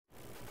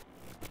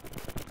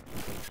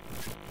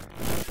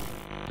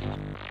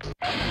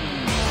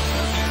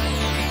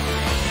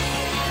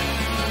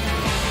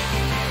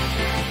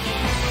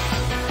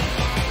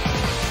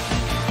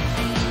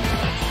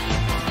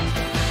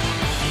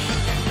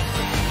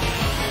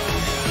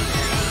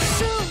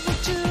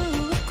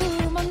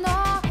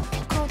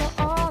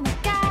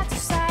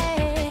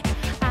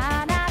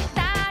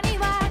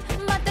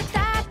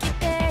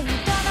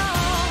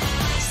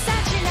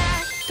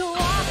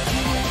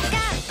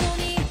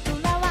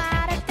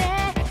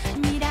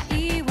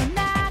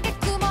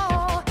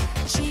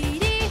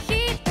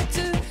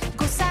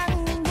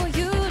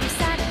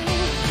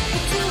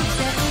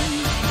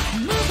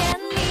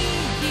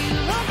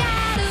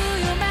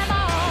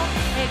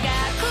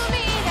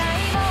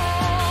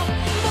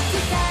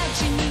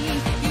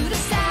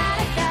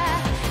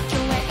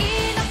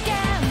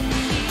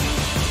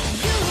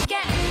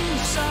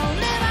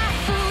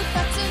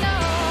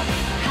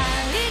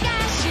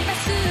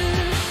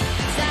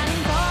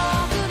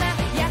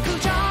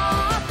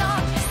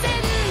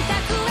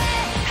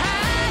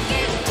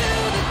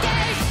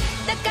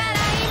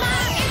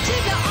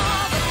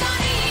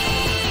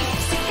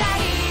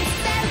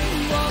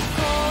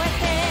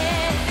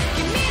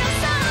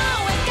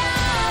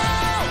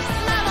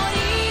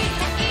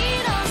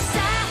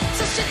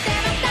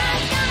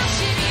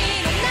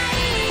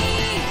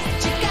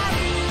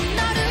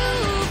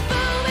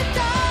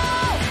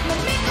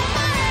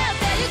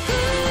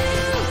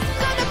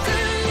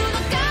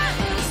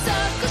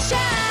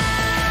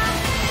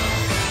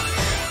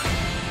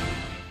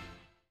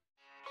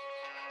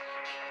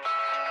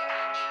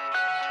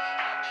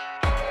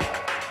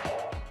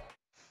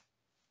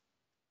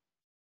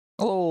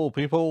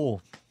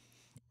people,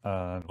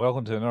 and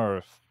welcome to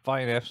another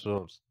fine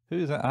episode.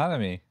 Who's an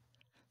anime?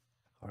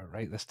 Got it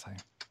right this time.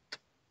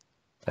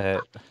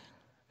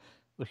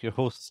 With your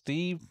host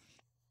Steve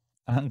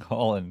and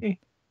Colin. Hey.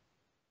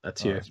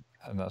 That's you.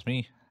 And that's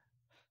me.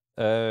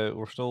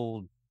 We're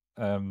still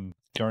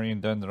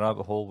journeying down the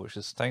rabbit hole, which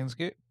is Steins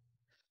Gate.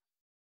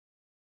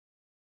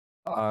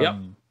 Yep.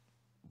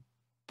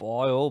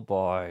 Boy, oh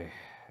boy,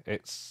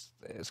 it's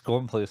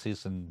going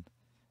places, and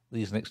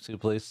these next two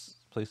places.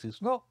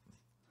 No,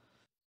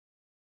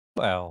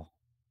 well,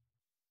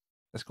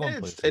 it's going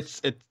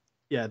places.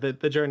 Yeah.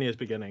 The journey is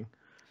beginning.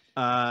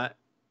 My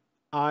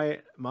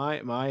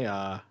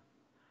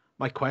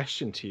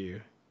question to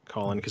you,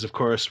 Colin, because of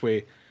course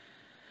we're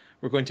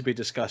going to be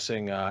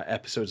discussing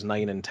episodes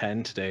 9 and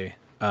 10 today.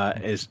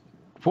 Is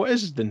what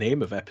is the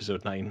name of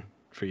episode 9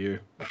 for you?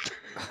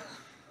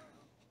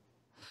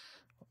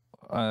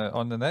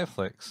 On the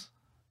Netflix,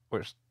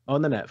 which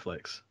on the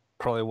Netflix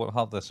probably won't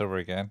have this ever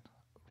again,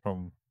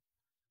 from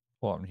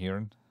what I'm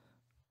hearing.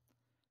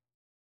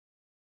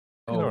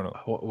 Oh, I don't know.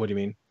 What do you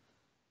mean?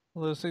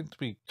 Well, they seem to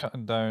be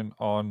cutting down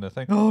on the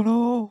thing. Oh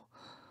no!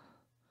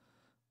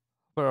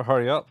 Better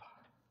hurry up.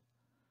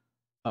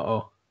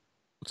 Uh-oh.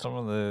 Some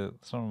of my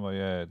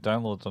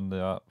downloads on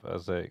the app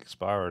has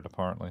expired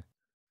apparently.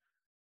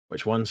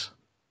 Which ones?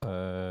 1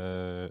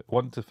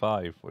 to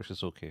 5, which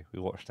is okay.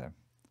 We watched them.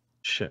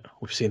 Shit,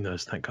 we've seen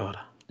those, thank God.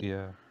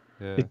 Yeah.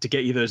 Need to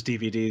get you those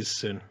DVDs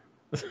soon.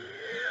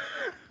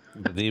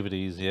 The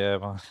DVDs, yeah,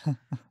 man.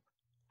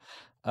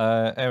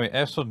 Anyway,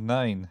 episode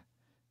 9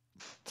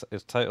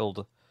 is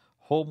titled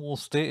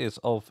Homeostasis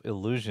of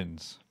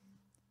Illusions.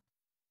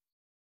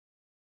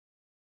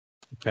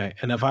 Okay,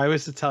 and if I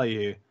was to tell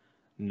you,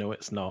 no,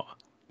 it's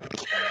not.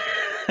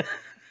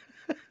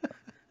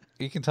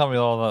 You can tell me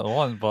all that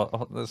one, but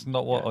that's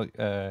not what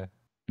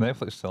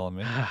Netflix is telling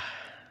me.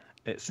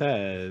 It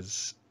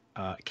says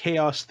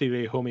Chaos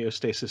Theory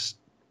Homeostasis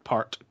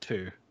Part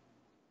 2.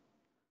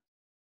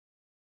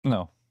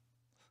 No.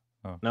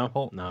 No?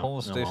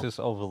 Homeostasis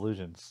of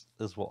Illusions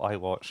is what I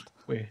watched.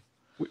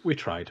 We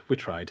tried.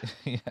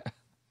 Yeah.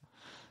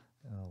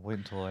 Wait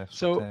until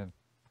episode 10.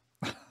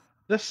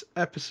 This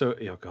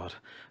episode, oh god,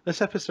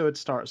 this episode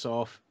starts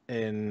off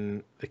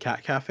in the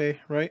cat cafe,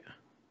 right?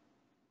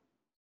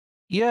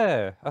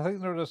 Yeah, I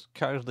think they're just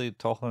casually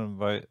talking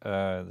about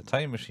the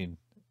time machine,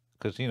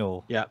 because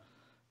yeah,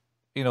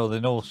 they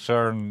know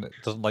CERN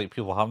doesn't like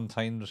people having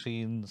time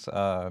machines,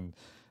 and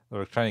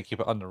they're trying to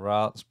keep it under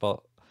wraps, but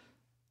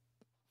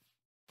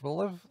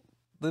they're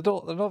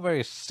not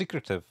very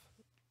secretive.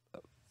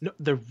 No,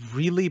 they're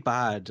really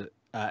bad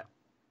at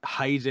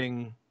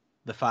hiding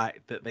the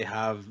fact that they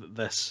have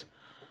this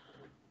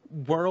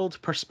world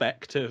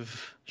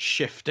perspective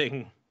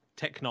shifting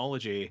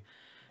technology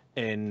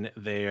in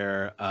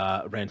their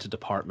rented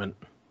apartment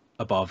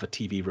above a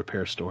TV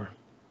repair store.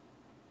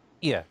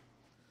 Yeah.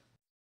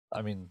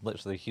 I mean,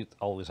 literally, he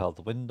always have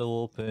the window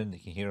open. You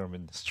can hear him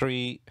in the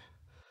street.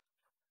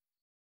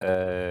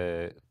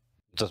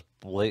 Just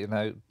blatant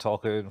out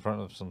talking in front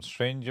of some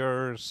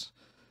strangers,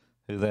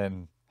 who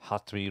then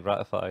had to be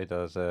ratified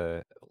as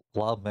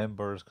lab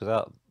members, because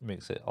that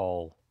makes it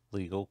all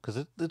legal.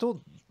 Because they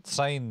don't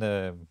sign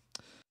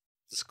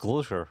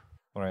disclosure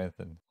or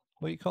anything.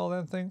 What do you call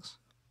them things?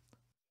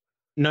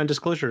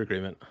 Non-disclosure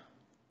agreement.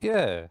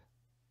 Yeah,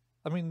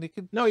 I mean they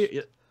could. No,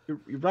 you're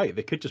right.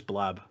 They could just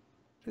blab.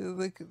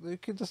 They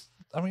could just.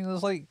 I mean,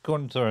 it's like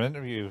going to an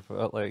interview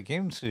at like a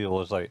game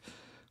studio. It's like,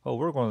 oh,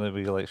 we're going to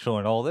be like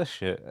showing all this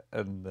shit,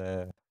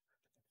 and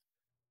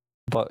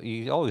but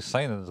you always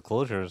sign a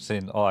disclosure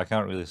saying, oh, I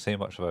can't really say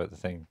much about the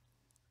thing.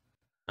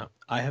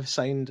 I have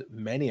signed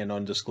many a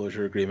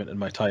non-disclosure agreement in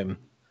my time,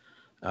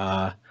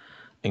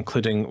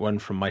 including one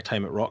from my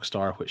time at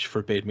Rockstar, which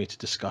forbade me to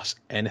discuss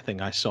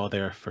anything I saw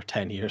there for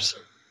 10 years.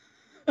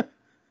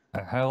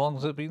 And how long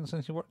has it been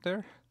since you worked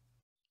there?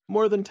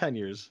 More than 10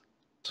 years.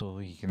 So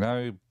you can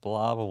now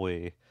blab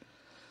away.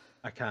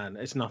 I can.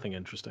 It's nothing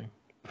interesting.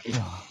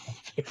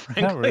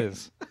 Never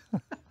is.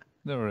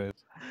 Never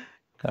is.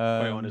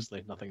 Quite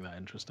honestly, nothing that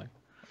interesting.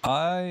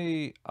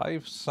 I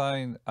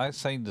signed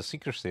the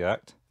Secrecy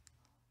Act.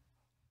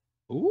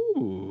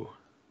 Ooh.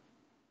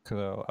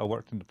 Because I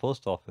worked in the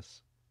post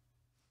office.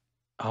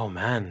 Oh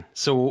man.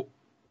 So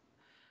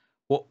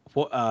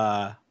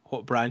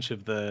what branch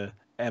of the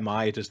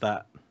MI does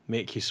that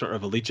make you sort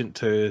of allegiant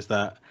to? Is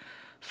that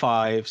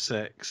 5,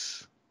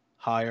 6,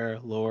 higher,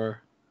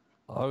 lower?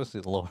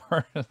 Obviously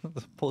lower.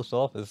 The post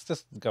office,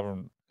 just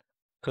government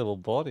civil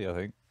body, I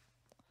think.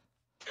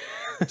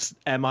 It's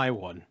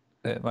MI1.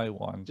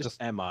 MI1.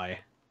 Just MI.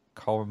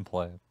 Common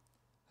plan.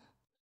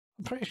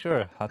 I'm pretty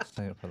sure I had to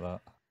sign up for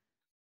that.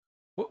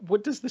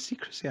 What does the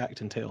Secrecy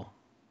Act entail?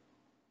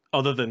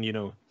 Other than,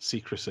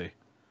 secrecy.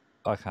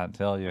 I can't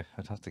tell you.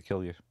 I'd have to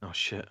kill you. Oh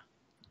shit.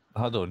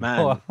 I don't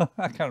know.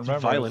 I can't remember.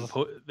 Violent.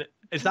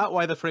 Is that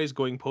why the phrase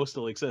 "going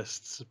postal"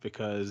 exists?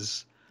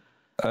 Because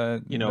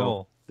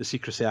no. The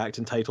Secrecy Act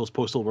entitles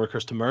postal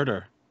workers to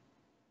murder.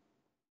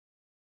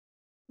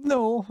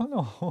 No,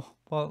 no.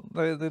 Well,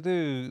 they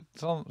do.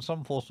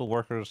 Some postal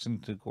workers seem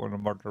to go on a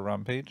murder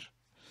rampage.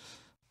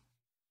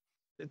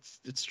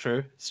 It's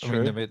true. It's I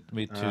mean, they true.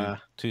 made Uh,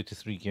 two to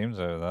three games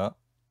out of that.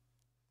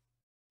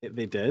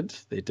 they did.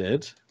 They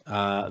did.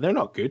 They're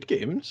not good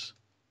games,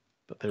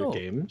 but they're No,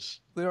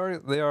 games. they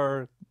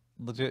are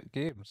legit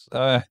games.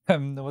 There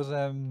was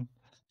they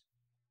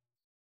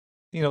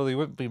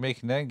wouldn't be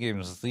making end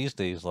games these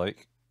days.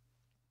 Like,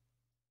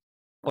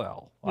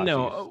 well,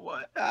 No,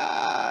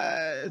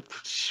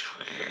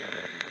 actually,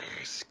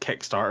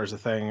 Kickstarter's a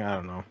thing. I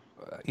don't know.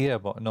 yeah,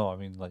 but no, I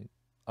mean, like,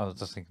 I was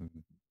just thinking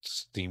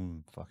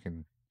Steam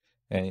fucking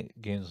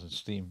games on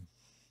Steam.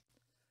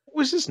 What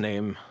was his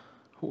name?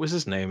 What was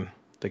his name?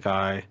 The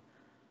guy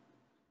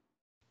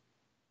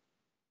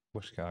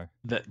Which guy?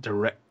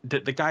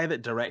 the guy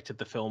that directed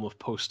the film of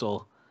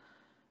Postal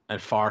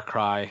and Far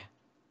Cry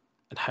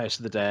and House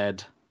of the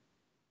Dead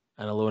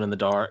and Alone in the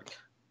Dark.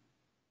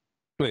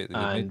 Wait, they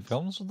made And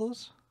films of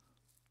those?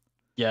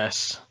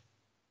 yes,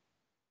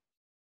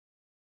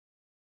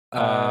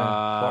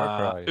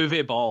 Far Cry.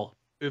 Uwe Ball.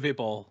 Uwe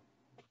Ball.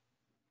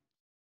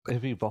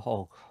 Heavy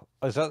Ball.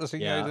 Is that the same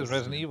guy Yeah, that did that's his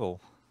Resident name.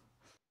 Evil?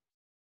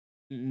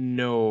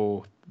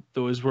 No,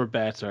 those were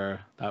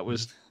better. That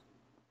was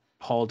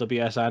Paul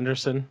W.S.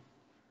 Anderson.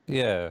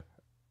 Yeah,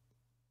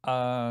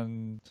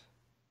 and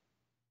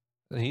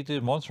he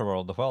did Monster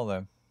World as well.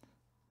 Then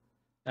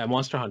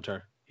Monster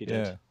Hunter. He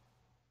did. yeah,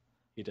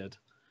 He did.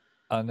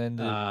 and then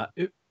the Uh,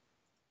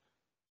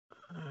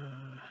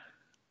 uh,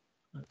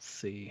 let's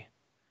see.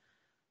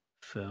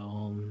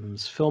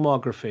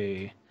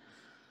 Filmography.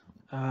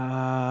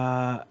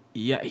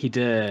 Yeah, he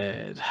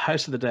did.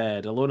 House of the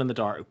Dead, Alone in the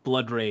Dark,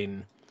 Blood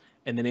Rain,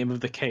 In the Name of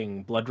the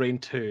King, Blood Rain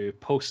 2,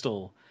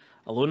 Postal,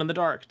 Alone in the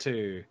Dark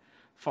 2,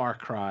 Far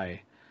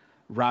Cry,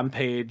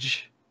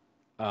 Rampage,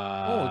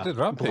 oh, it did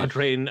Rampage.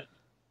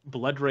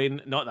 Blood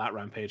Rain, not that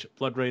Rampage,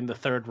 Blood Rain, The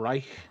Third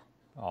Reich,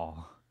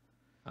 Oh,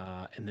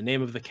 In the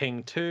Name of the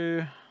King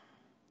 2,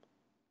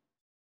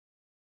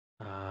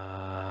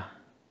 uh,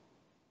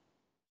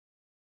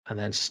 and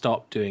then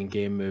stopped doing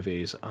game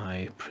movies,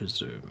 I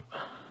presume.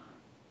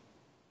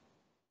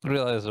 I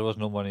realized there was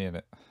no money in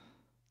it.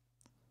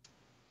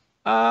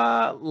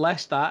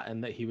 Less that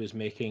and that he was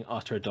making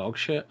utter dog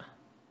shit.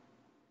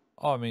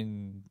 Oh, I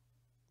mean,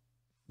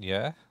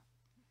 yeah.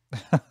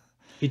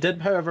 He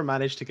did, however,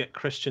 manage to get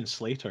Christian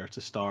Slater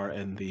to star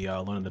in the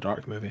Alone in the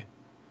Dark movie.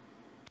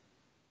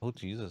 Oh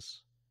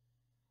Jesus,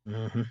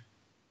 Mm-hmm.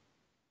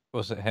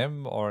 was it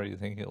him or you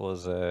think it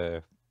was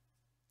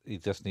he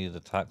just needed a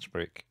tax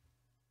break?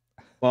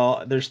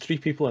 Well, there's three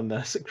people in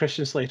this: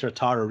 Christian Slater,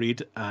 Tara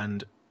Reid,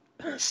 and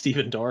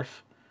Stephen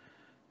Dorff,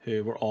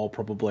 who were all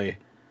probably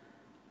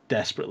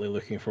desperately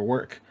looking for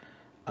work.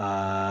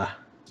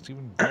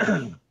 Stephen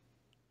Dorff.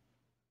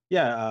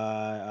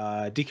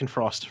 Yeah, Deacon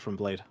Frost from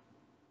Blade.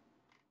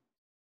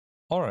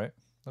 All right,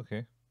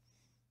 okay.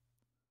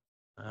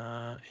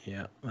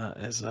 Yeah, that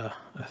is a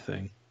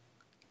thing.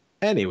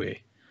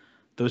 Anyway,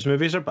 those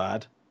movies are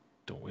bad.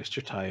 Don't waste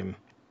your time.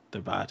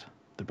 They're bad.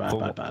 They're bad, Go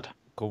bad, bad.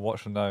 go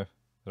watch them now.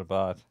 They're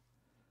bad.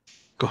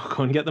 Go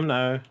and get them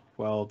now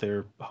while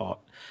they're hot.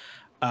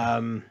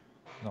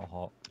 Not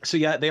hot. So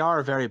yeah, they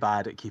are very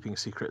bad at keeping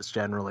secrets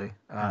generally.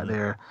 Mhm.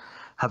 They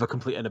have a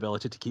complete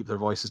inability to keep their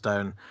voices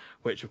down,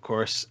 which of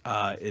course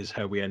is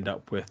how we end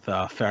up with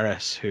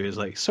Ferris, who is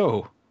like,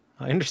 "So,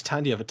 I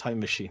understand you have a time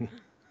machine."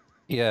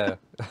 Yeah,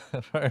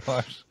 very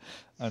much.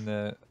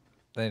 And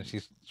then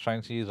she's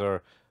trying to use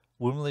her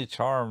womanly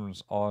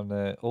charms on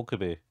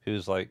Okabe,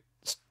 who's like,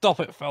 "Stop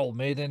it, foul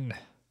maiden."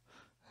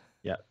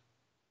 Yeah,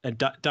 and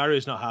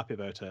Daru's not happy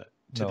about it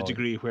to the No,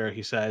 degree where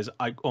he says,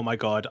 "Oh my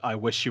god, I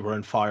wish you were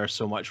on fire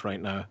so much right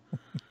now,"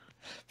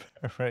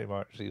 very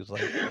much. He was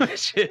like,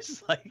 which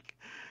is like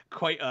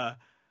quite a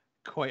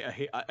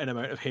an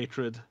amount of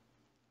hatred.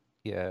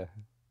 "Yeah."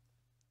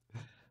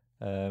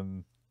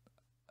 Um,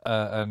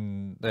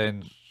 and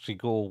then she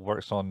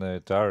works on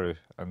Daru,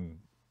 and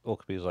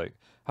Okabe's like,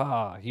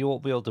 he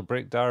won't be able to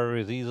break Daru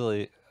as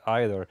easily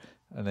either."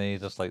 And then he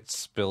just like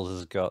spills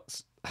his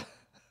guts.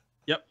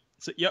 Yep.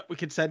 So yep, we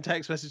could send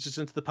text messages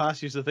into the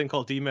past. Use a thing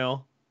called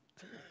email.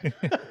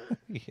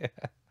 Yeah.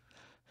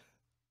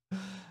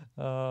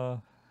 Uh,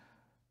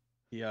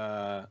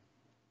 Yeah,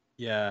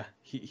 yeah.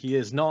 He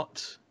is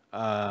not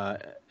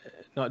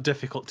not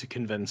difficult to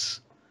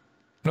convince.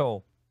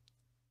 no,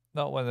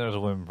 not when there's a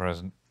woman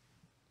present.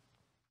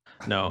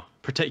 No,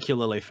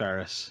 particularly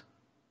Ferris.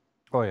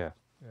 Oh yeah,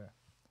 yeah.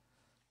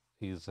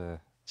 He's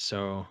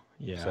So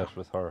yeah. obsessed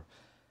with her.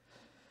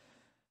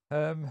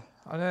 And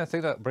then I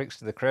think that breaks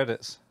to the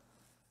credits,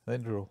 the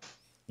intro,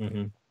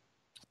 Mm-hmm.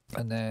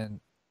 and then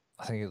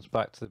I think it's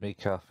back to the maid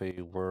cafe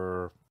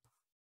where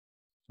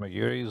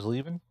Mayuri's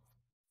leaving.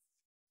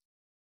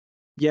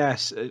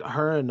 Yes,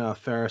 her and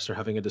Ferris are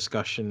having a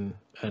discussion,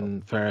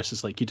 and Ferris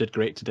is like, "You did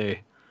great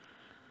today."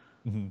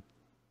 Mm-hmm.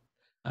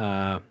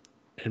 Uh,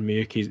 and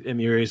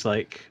Miyuri's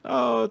like,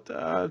 "Oh,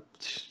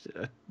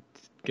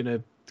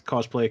 gonna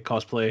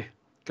cosplay.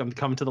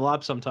 Come to the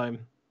lab sometime."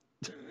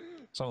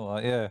 Something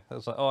like yeah.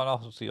 It's like, oh, an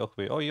Officer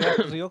Okabe. Oh, you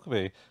Officer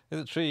Okabe. Is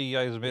it true you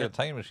guys made a Yep.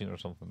 time machine or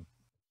something?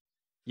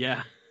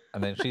 Yeah.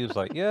 And then she was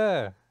like,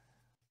 yeah.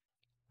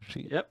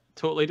 She Yep.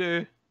 Totally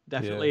do.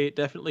 yeah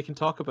Definitely can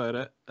talk about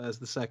it as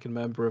the second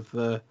member of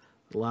the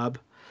lab.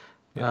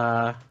 yeah.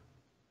 Uh,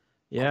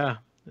 yeah.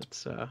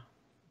 It's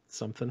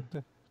something.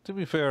 To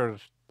be fair,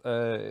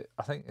 I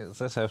think it's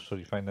this episode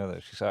you find out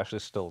that she's actually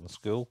still in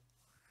school.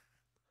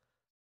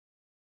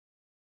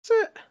 Is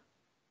it?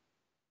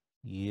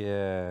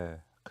 Yeah,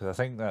 because I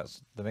think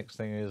that's the next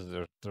thing is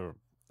they're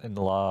in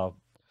the lab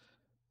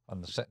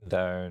and they're sitting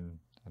down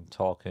and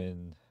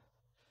talking,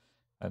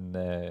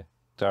 and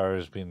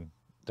Daru's been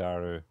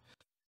Daru,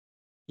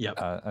 Yep.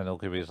 and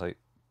Okabe's like,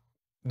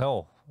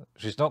 no,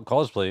 she's not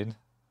cosplaying.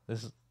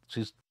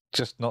 She's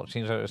just not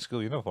changed out her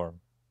school uniform.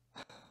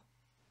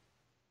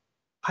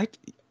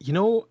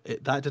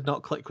 That did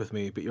not click with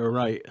me, but you're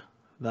right.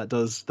 That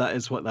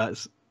is what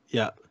that's.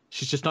 Yeah,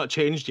 she's just not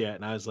changed yet,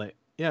 and I was like,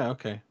 yeah,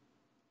 okay.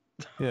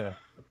 Yeah,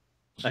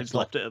 I she's just not.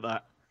 left it at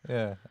that.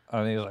 Yeah,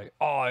 and he's like,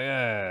 oh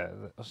yeah,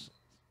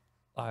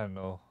 I don't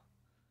know.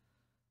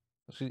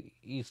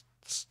 He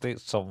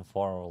states some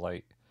form of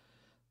like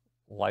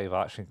live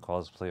action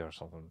cosplay or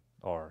something,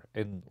 or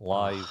in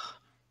live.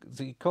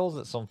 He calls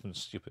it something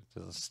stupid.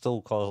 It's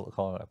still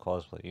calling it a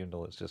cosplay, even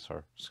though it's just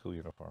her school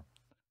uniform.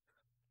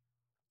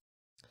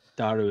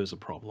 Daru is a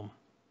problem.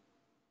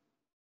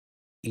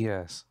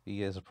 Yes,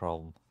 he is a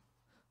problem.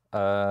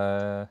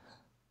 Uh,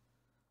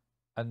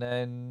 and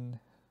then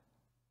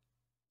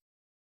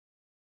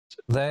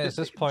it's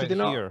this Do point they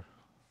not? here.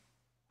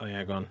 Oh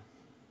yeah, go on.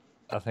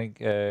 I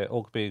think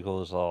Okabe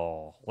goes,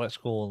 "Oh, let's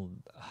go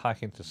and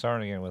hack into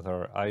CERN again with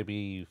our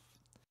IB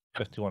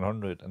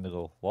 5100," and they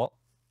go, "What?"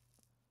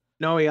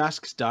 No, he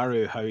asks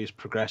Daru how he's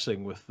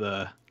progressing with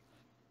the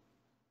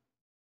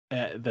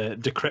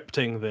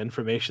decrypting the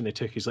information they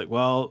took. He's like,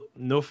 well,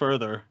 no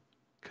further,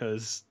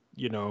 because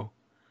no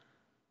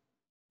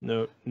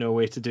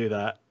way to do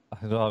that.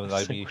 I don't have an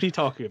It's like, IB. what are you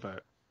talking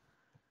about?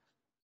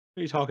 What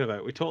are you talking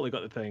about? We totally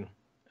got the thing.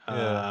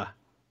 Yeah.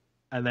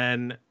 And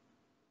then,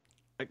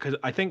 because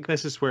I think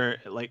this is where,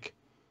 like,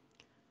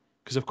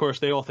 because of course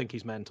they all think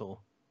he's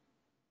mental,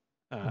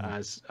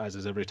 as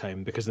is every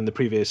time. Because in the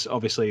previous,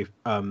 obviously,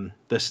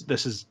 this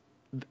is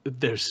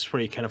there's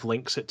where he kind of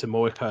links it to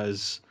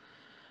Moika's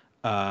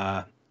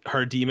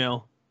herd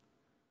email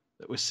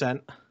that was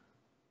sent,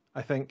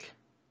 I think,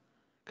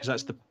 because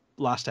that's the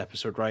last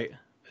episode, right?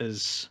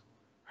 Is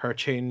her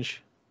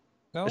change?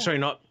 No. Sorry,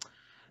 not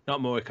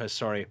Moika's.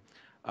 Sorry,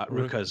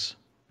 Ruka's.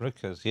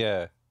 Ruka's,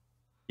 yeah.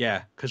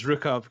 Yeah, because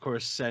Ruka, of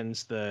course,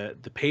 sends the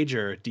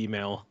pager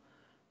email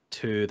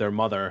to their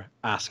mother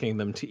asking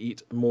them to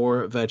eat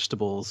more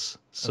vegetables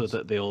so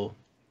that they'll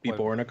be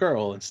born a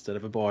girl instead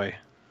of a boy.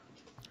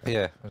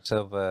 Yeah, instead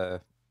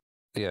of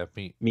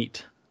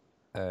Meat.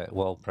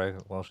 While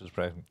she's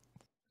pregnant.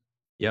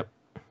 Yep.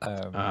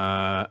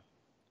 And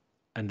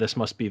this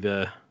must be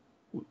the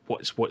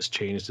what's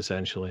changed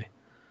essentially.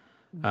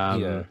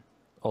 Yeah.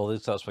 At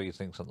least that's what you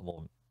think at the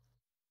moment.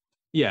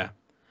 Yeah.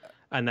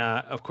 And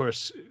of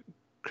course,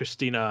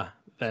 Christina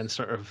then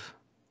sort of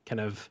kind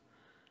of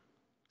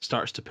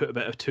starts to put a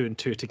bit of two and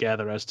two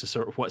together as to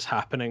sort of what's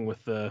happening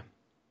with the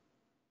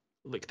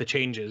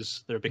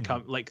changes. They're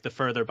become like the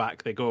further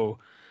back they go,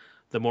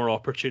 the more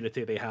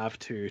opportunity they have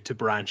to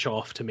branch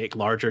off to make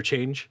larger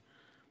change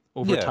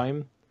over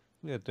time.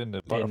 Yeah, doing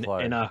the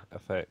butterfly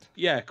effect.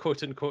 Yeah,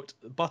 quote unquote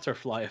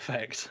butterfly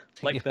effect,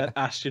 like that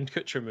Ashton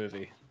Kutcher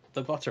movie,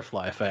 The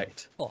Butterfly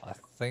Effect. Well, I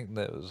think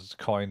that was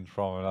coined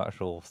from an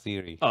actual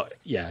theory. Oh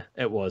yeah,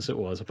 it was. A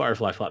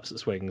butterfly flaps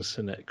its wings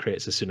and it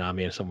creates a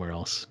tsunami somewhere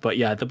else. But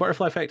yeah, the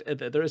butterfly effect.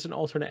 There is an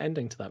alternate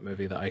ending to that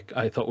movie that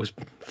I thought was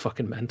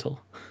fucking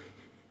mental.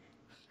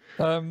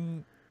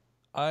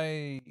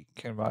 I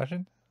can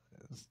imagine.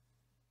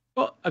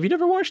 Well, have you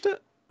never watched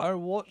it? I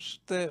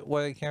watched it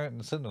when it came out in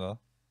the cinema.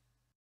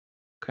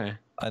 Okay.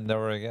 And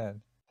never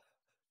again.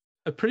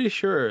 I'm pretty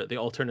sure the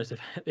alternate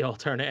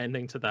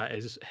ending to that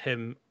is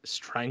him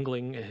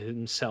strangling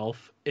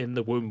himself in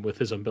the womb with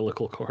his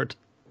umbilical cord,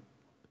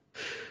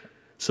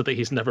 so that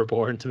he's never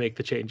born to make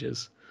the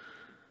changes.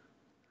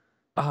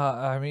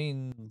 I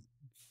mean,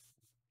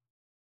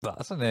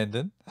 that's an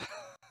ending.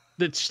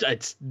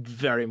 It's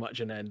very much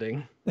an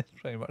ending. It's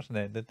pretty much an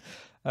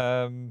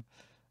ending.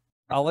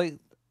 I like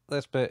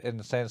this bit in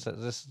the sense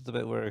that this is the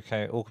bit where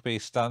Okabe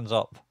stands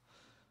up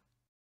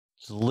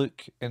to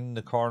look in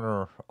the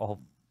corner of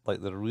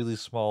like the really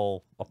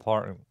small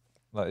apartment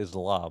that is the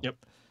lab. Yep.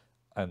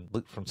 And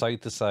look from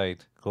side to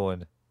side,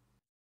 going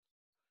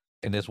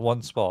in this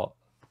one spot.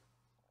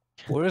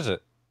 Where is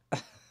it?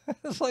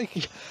 It's like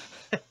you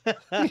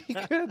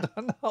could have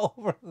done that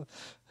over.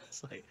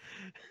 It's like,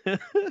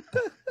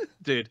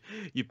 dude,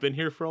 you've been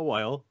here for a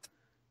while.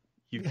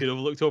 You could have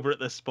looked over at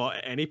this spot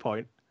at any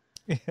point.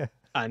 Yeah.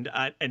 And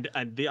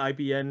the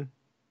IBN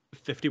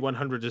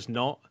 5100 is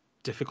not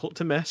difficult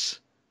to miss.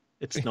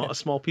 It's not a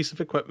small piece of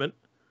equipment.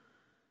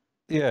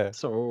 Yeah.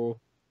 So,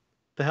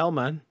 the hell,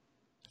 man.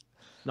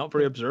 Not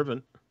very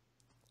observant.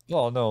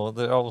 Well, no,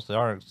 they obviously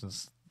aren't,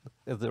 since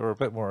if they were a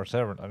bit more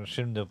observant, I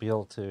assume they'll be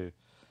able to,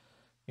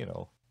 you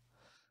know,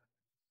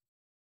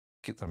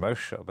 keep their mouth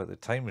shut about the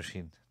time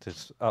machine to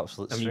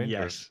absolute I mean,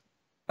 strangers.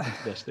 yes,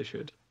 yes, they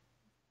should.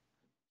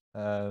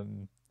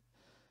 Um,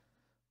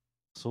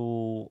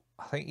 so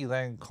I think he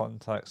then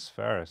contacts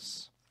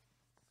Ferris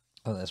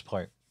at this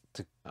point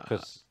Uh,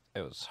 because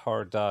it was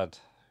her dad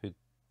who.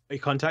 he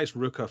contacts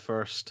Ruka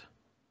first,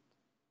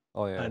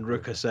 Oh yeah, and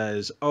Ruka Ruka.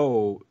 says,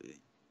 "Oh,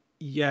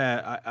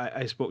 yeah,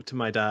 I spoke to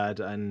my dad,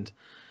 and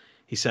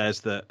he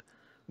says that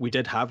we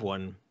did have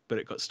one, but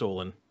it got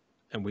stolen,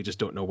 and we just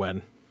don't know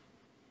when."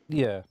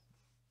 Yeah,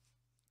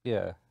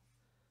 yeah.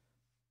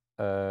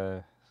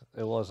 Uh,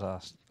 it was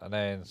asked, and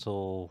then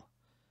so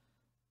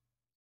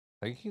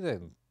I think he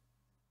then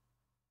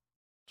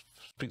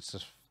speaks to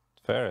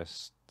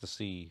Ferris to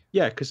see.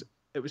 Yeah, because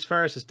it was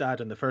Ferris's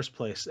dad in the first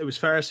place. It was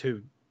Ferris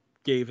who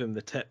gave him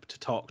the tip to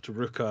talk to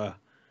Ruka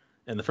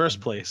in the first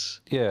place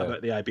Yeah,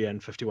 about the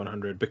IBN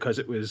 5100 because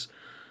it was,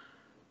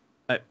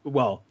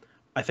 well,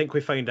 I think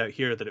we find out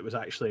here that it was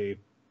actually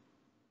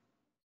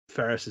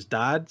Ferris's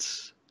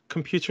dad's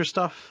computer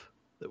stuff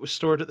that was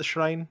stored at the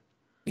shrine.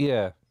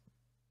 yeah,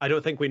 I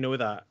don't think we know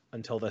that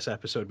until this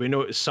episode. We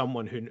know it's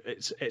someone who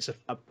it's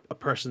a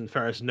person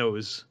Ferris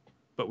knows,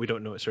 but we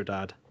don't know it's her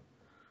dad.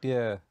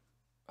 yeah.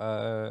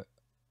 Uh,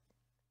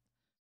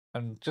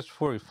 and just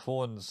before he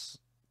phones,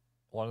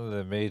 one of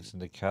the maids in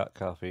the cat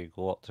cafe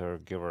go up to her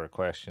and give her a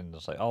question.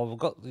 It's like, oh, we've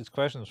got these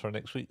questions for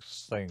next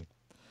week's thing.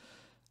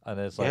 And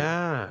it's like,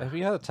 Yeah, if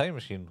you had a time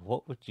machine,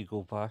 what would you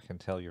go back and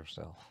tell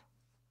yourself?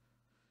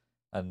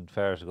 And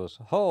Ferris goes,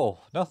 oh,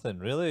 nothing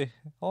really,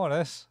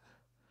 honest.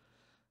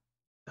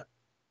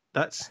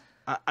 that's.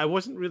 I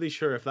wasn't really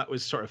sure if that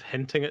was sort of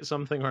hinting at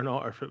something or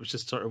not, or if it was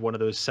just sort of one of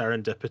those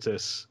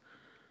serendipitous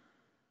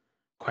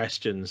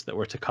questions that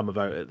were to come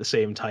about at the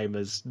same time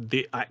as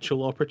the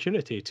actual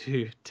opportunity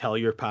to tell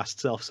your past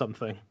self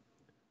something.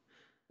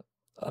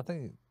 I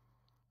think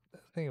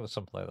it was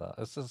something like that.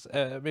 It's just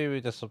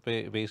maybe just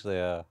basically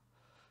a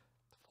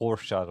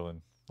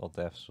foreshadowing of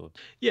the episode,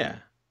 Yeah,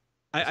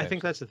 I think essentially.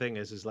 that's the thing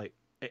is like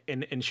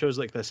in shows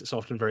like this, it's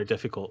often very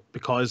difficult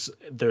because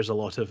there's a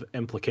lot of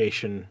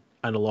implication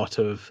and a lot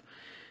of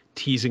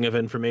teasing of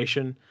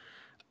information.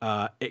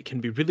 It can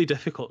be really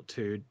difficult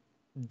to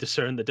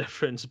discern the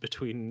difference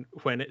between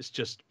when it's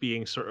just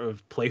being sort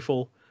of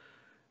playful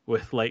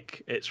with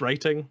like its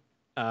writing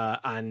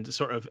and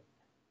sort of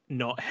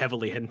not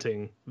heavily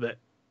hinting that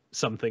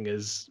something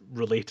is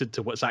related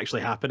to what's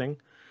actually happening.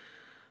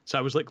 So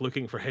I was like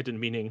looking for hidden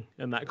meaning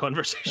in that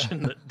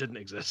conversation that didn't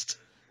exist.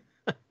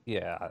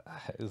 Yeah,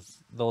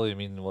 the only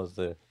meaning was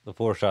the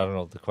foreshadowing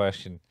of the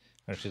question,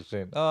 and she's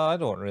saying, "Oh, I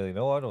don't really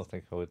know. I don't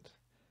think I would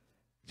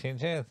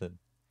change anything,"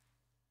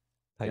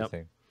 type Yep.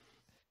 thing.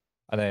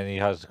 And then he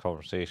has the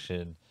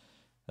conversation,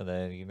 and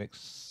then the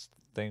next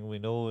thing we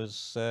know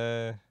is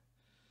they're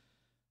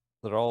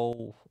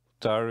all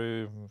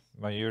Daru,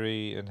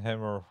 Mayuri, and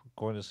him are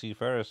going to see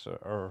Ferris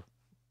or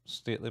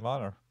Stately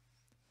Manor,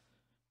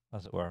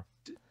 as it were.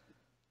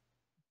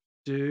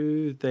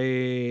 Do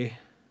they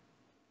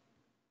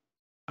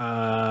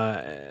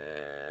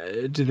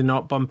do they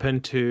not bump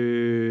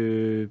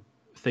into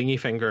Thingy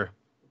Finger?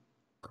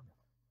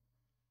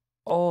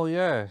 Oh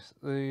yeah,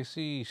 they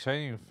see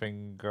Shining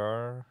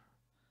Finger.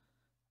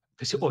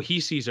 Because Is it? he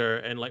sees her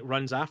and like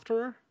runs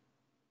after her.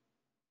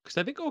 Because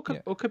I think Yeah,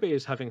 Okabe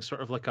is having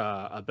sort of like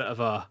a bit of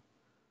a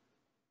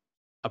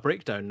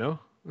breakdown, no?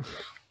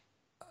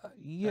 At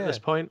this yeah.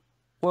 point,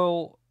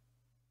 Well,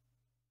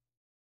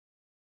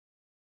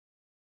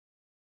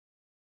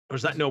 or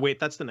is that no? Wait,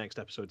 that's the next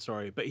episode.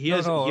 Sorry, but no, he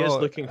is no,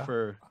 looking no.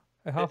 for.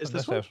 It Is happened this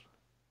this one? episode.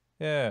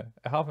 Yeah,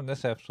 it happened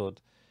this episode.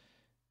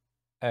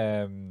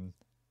 Um,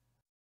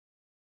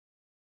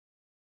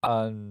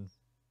 and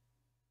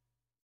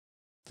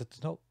did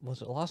not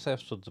was it last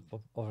episode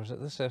or was it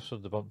this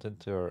episode they bumped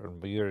into her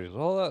and Mayuri goes,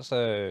 oh,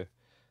 that's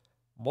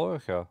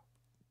Monica.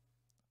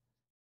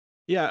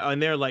 Yeah,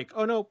 and they're like,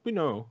 "Oh no, we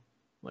know.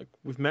 Like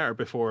we've met her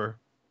before.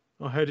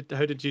 Oh, how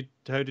did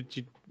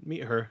you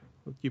meet her?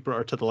 You brought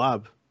her to the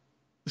lab."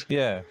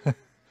 Yeah.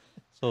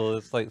 So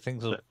it's like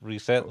things have But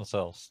reset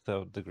themselves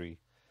to a degree.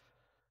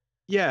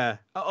 yeah,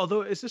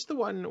 although is this the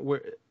one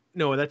where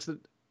no, that's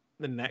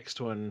the next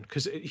one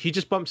because he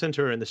just bumps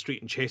into her in the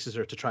street and chases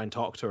her to try and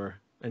talk to her,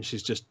 and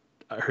she's just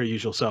her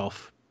usual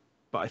self.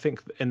 But I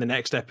think in the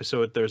next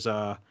episode there's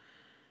a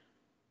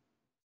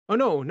oh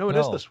no, it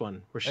is No, this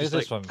one where it's she's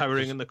this like one cowering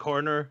because in the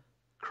corner,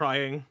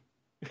 crying.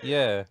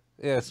 yeah.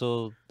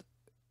 So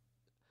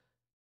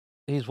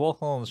he's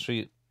walking on the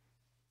street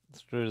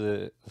through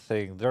the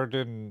thing. They're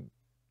doing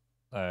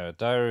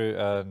Daru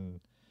and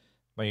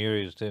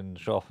Mayuri's doing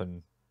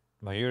shopping.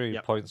 Mayuri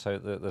Yep, points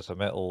out that there's a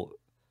metal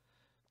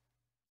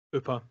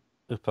Upa.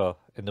 Upa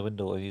in the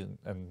window,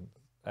 and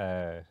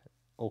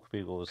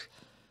Okabe goes,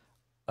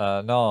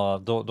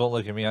 "No, don't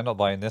look at me. I'm not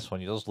buying this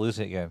one. You'll just lose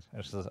it again."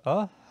 And she says,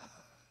 "Ah,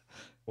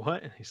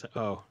 What? And he's like,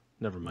 oh,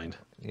 never mind.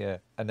 yeah."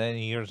 And then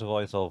he hears the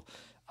voice of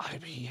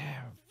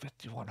IBM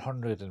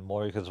 5100 in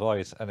Morika's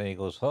voice, and then he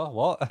goes, "Huh,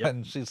 what?" Yep.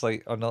 And she's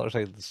like on the other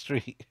side of the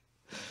street,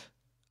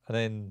 and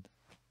then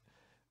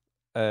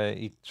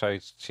he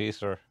tries to chase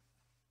her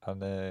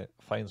and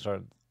finds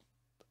her,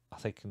 I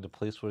think, in the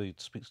place where he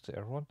speaks to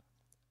everyone.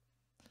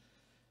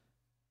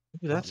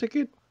 That's a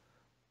good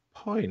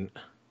point.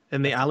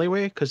 In the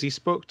alleyway, because he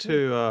spoke to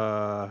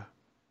Susan.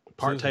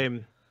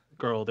 part-time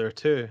girl there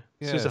too,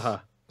 Yes, Suzuha,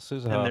 in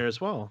Susan. there as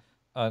well,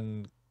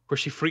 And where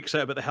she freaks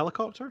out about the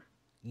helicopter.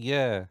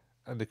 yeah,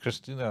 and the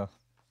Christina,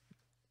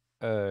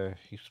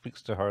 he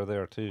speaks to her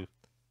there too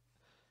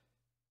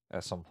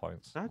at some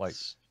points. Like,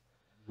 That's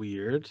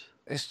weird.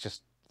 it's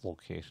just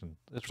location.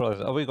 It's really,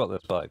 oh, we got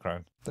this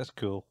background. That's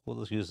cool. We'll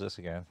just use this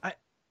again.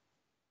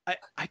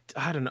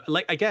 I don't know.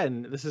 Like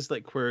again, this is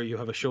like where you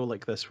have a show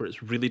like this where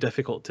it's really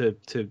difficult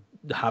to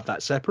have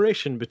that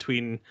separation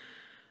between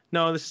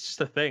no, this is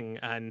just a thing,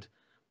 and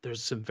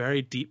there's some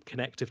very deep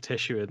connective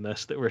tissue in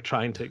this that we're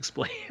trying to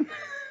explain.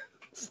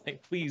 It's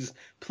like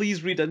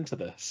please read into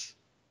this.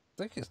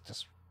 I think it's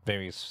just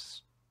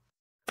various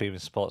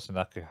famous spots in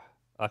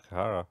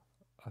Akahara.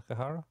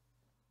 Akahara?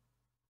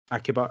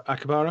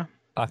 Akibara?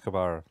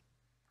 Akabara.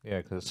 Yeah,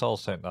 because it's all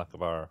set in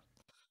Akabara,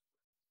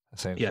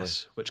 essentially.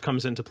 Yes, which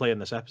comes into play in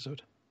this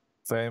episode.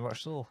 Very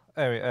much so.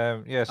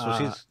 Anyway, yeah,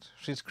 so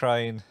she's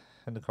crying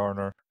in the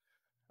corner,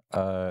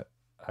 and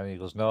he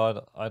goes,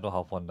 "No, I don't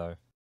have one now."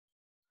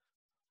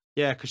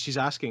 Yeah, because she's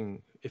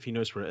asking if he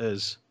knows where it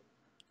is,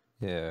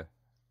 Yeah,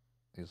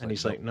 and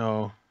he's "No." like,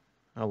 "No,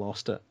 I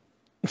lost it.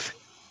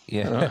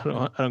 Yeah,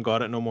 I don't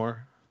got it no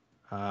more."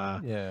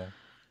 yeah,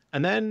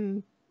 And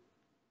then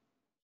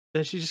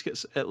she just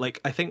gets like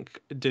I think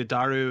do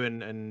Daru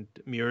and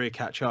Miuri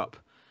catch up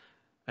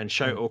and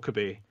shout and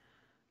Okabe,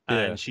 yeah,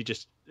 and she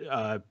just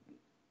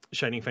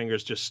Shining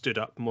Fingers just stood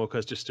up.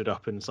 Mocha's just stood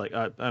up and it's like,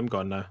 I'm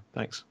gone now.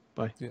 Thanks.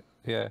 Bye. yeah,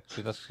 yeah.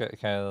 She just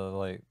kind of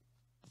like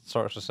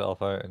sorts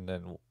herself out and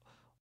then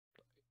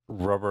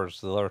rubbers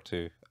the other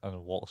two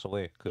and walks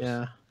away because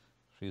Yeah.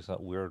 she's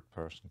that weird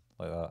person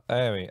like that.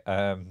 Anyway,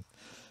 and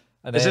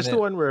Is then this the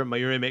one where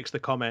Mayuri makes the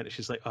comment?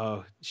 She's like,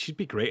 "Oh, she'd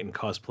be great in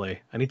cosplay.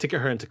 I need to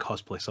get her into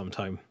cosplay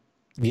sometime."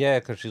 yeah,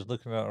 because she's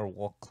looking at her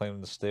walk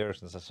climbing the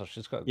stairs and stuff. So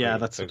she's got a Yeah, great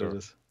that's what it figure.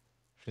 is.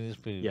 She needs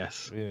to be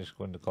Yes. really just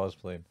going to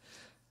cosplaying.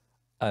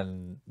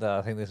 And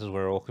I think this is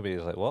where Okabe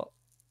is like, "What?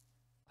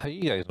 How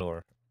you guys know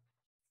her?"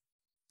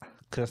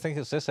 Because I think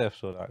it's this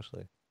episode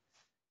actually.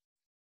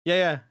 Yeah,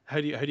 yeah. How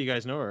do you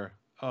guys know her?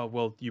 Oh,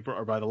 well, you brought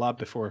her by the lab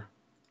before.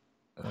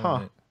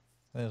 Huh.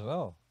 And it's,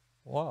 oh,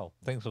 wow,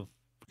 things have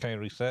kind of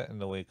reset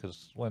in a way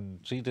because when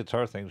she did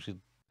her thing, she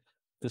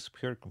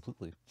disappeared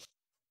completely.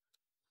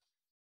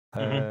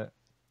 Mm-hmm. Uh,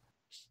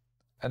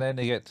 and then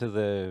they get to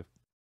the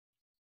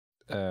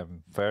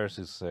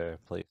Ferris's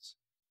place,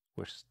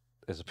 which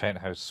is a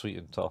penthouse suite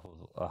on top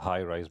of a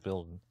high-rise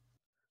building,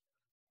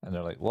 and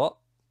they're like, "What?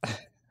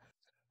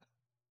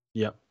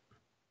 Yep.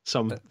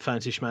 Some Th-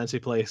 fancy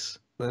schmancy place.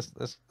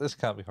 this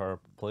can't be her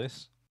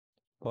place."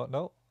 But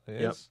no, it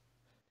Yep. is.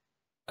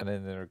 And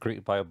then they're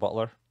greeted by a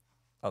butler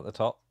at the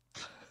top.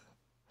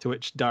 To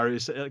which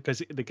Daru's,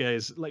 because the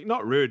guy's like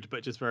not rude,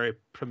 but just very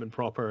prim and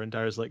proper, and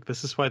Daru's like,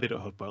 "This is why they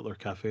don't have butler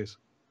cafes."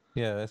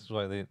 Yeah, this is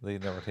why they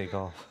never take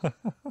off.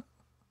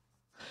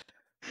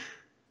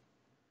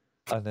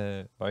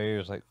 And my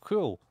ear's like,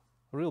 cool,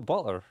 a real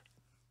butler,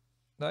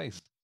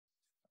 nice.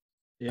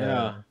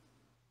 Yeah.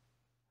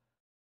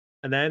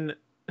 And then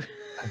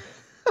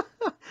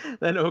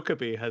then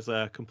Okabe has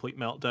a complete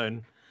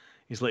meltdown.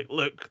 He's like,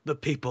 "Look, the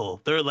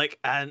people, they're like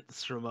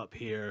ants from up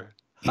here."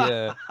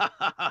 Yeah,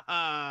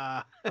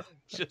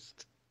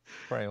 Just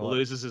pretty much.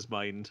 loses his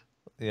mind.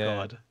 Yeah,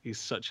 God, he's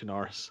such an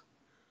arse.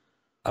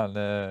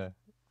 and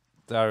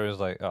Darius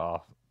like,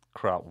 oh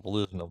crap, we're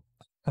losing them.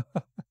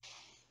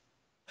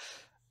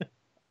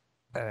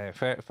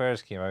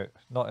 Ferris came out,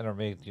 not in her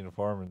maid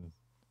uniform, and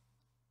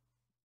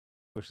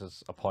which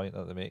is a point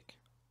that they make.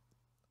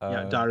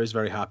 Yeah, Daru's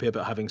very happy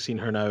about having seen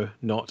her now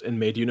not in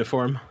maid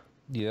uniform.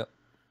 Yeah.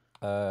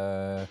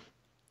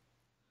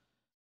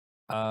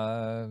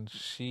 And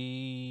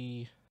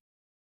she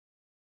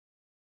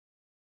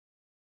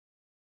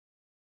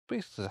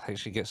basically, I think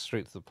she gets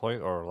straight to the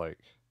point, or like,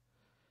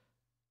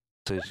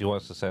 says she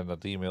wants to send an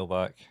email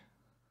back.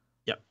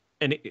 Yep.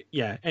 And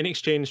in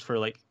exchange for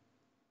like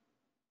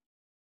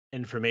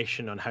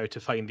information on how to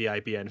find the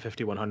IBN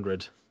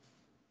 5100,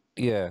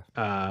 Yeah.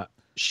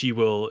 she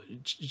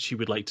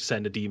would like to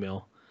send an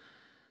email.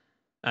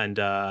 And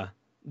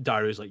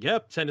Daru's like,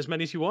 "Yep, send as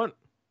many as you want.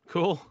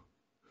 Cool."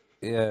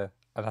 Yeah,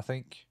 and I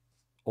think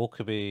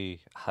Okabe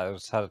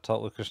has had a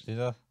talk with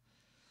Christina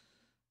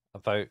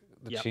about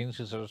the Yep.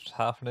 changes that are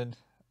happening,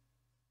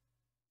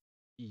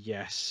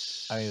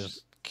 Yes. and he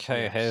was kind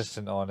of Yes.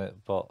 hesitant on it,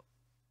 but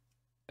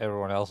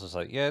everyone else is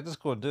like, "Yeah, just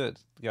go and do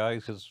it,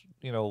 guys," because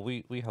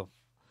we have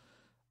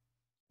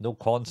no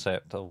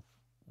concept of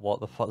what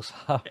the fuck's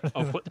happening.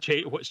 Of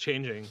what's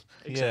changing,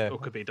 except Yeah,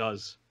 Okabe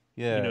does.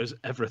 He yeah, knows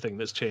everything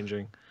that's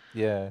changing.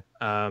 yeah.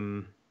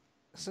 Um,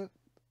 Is it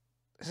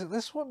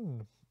this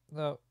one?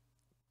 No,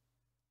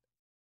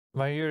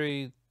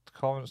 Mayuri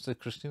comments to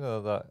Christina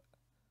that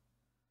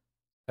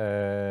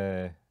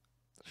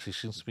she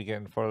seems to be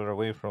getting further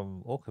away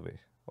from Okabe,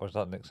 or is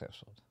that next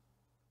episode?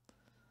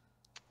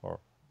 Or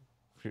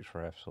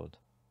future episode?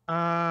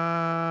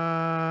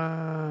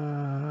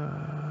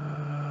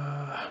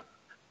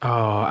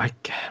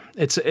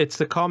 It's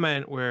the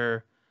comment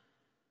where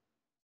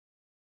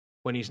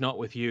when he's not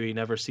with you, he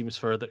never seems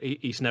further.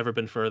 He's never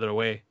been further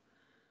away.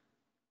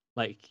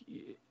 Like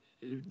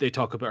they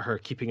talk about her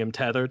keeping him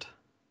tethered.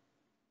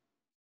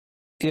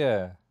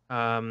 Yeah.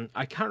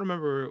 I can't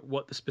remember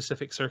what the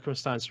specific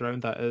circumstance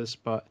around that is,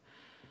 but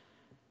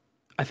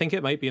I think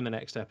it might be in the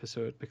next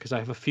episode because I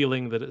have a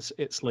feeling that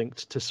it's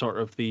linked to sort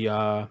of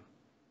the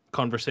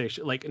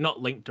conversation, like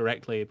not linked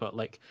directly, but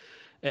like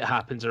it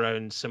happens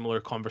around similar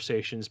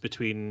conversations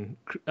between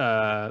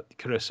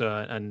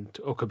Carissa and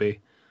Okabe.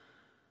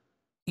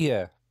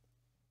 Yeah.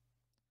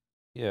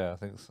 Yeah, I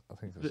think it's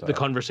The that.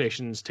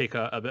 conversations take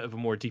a bit of a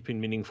more deep and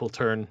meaningful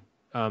turn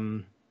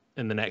in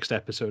the next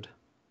episode.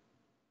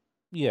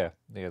 Yeah,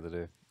 yeah, they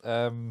do.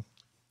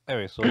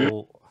 Anyway,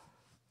 so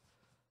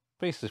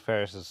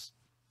basically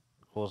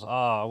goes,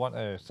 I want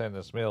to send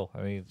this mail,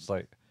 and he's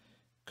like,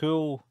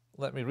 cool,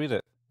 let me read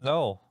it. No,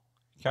 No.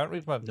 can't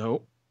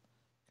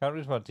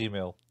read my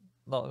email.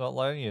 Not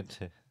allowing you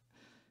to.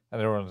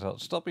 And everyone's like,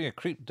 stop being a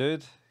creep,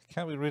 dude.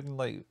 Can't be reading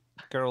like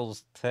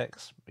girls'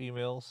 text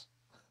emails.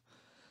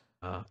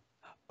 Uh,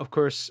 of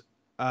course,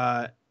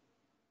 uh,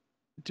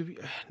 do we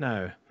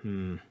no?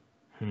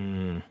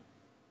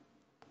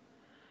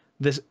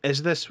 This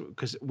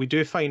because we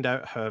do find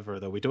out, however,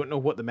 though we don't know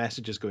what the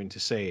message is going to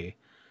say.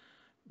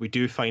 We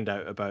do find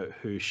out about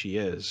who she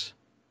is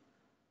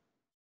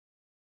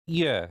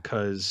Yeah,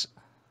 because,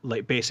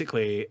 like,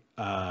 basically,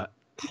 her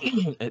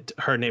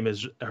name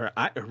is her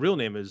real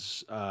name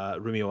is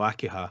Rumio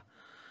Akiha,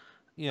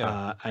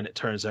 yeah, and it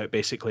turns out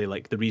basically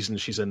like the reason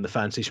she's in the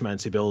fancy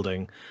schmancy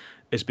building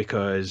is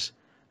because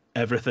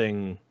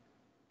everything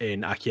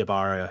in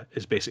Akihabara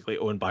is basically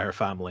owned by her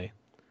family,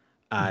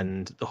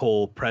 and the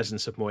whole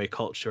presence of Moe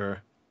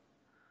culture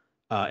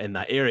in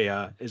that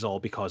area is all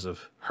because of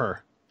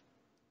her.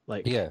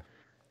 Like, yeah.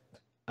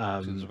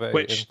 She's very,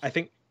 which I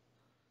think,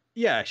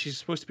 yeah, she's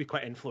supposed to be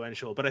quite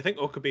influential, but I think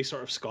Okabe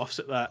sort of scoffs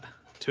at that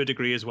to a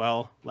degree as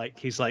well. Like,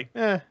 he's like,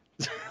 you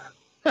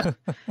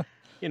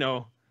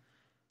know,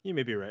 you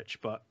may be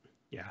rich, but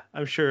yeah,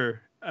 I'm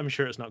sure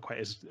it's not quite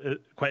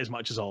as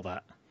much as all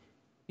that.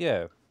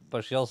 yeah.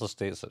 But she also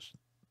states that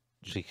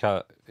she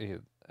can't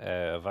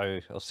a vow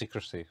of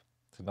secrecy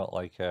to not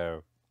like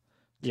tell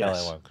Yes.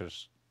 anyone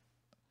because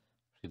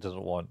she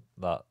doesn't want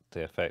that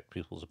to affect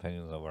people's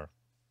opinions of her.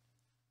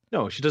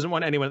 No, she doesn't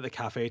want anyone at the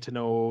cafe to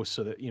know,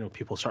 so that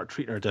people start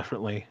treating her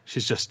differently.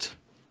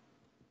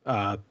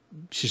 Uh,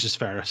 she's just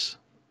Ferris,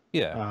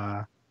 Yeah,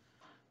 uh,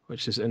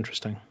 which is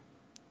interesting.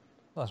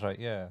 that's right.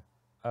 Yeah.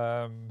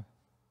 Um.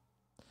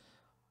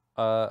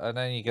 And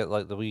then you get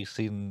like the wee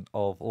scene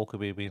of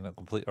Okabe being a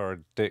complete or a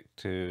dick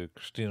to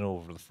Christina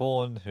over the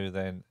phone, who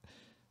then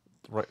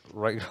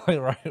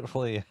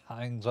rightfully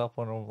hangs up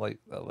on him like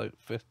about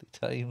 50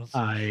 times.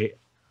 I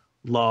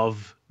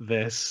love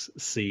this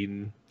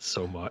scene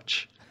so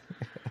much.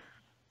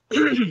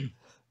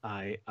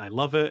 I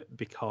love it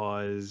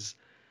because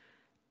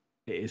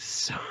it is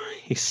so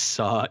he's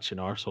such an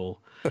arsehole.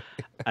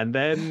 And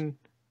then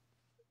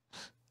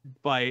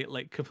by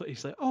like completely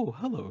he's like, oh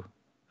hello.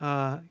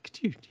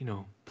 Could you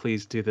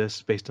please do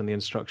this based on the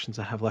instructions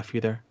I have left for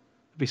you there?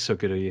 It'd be so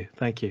good of you.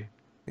 Thank you.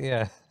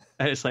 Yeah,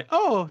 And it's like,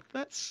 oh,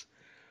 that's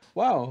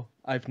wow.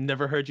 I've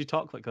never heard you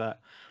talk like that.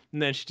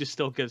 And then she just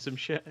still gives him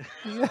shit.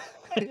 yeah,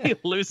 yeah, He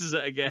loses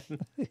it again.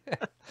 yeah.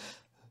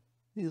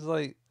 He's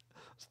like,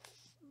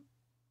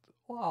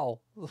 wow,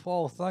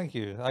 well, thank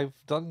you. I've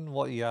done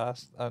what you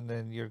asked, and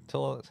then you're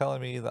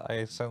telling me that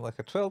I sound like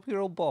a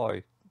 12-year-old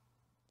boy.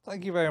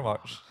 Thank you very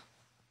much.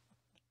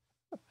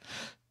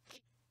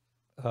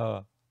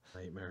 Uh,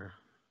 Nightmare.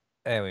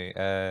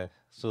 anyway,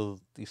 so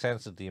he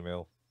sends the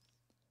email.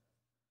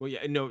 Well,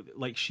 yeah, no,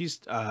 like she's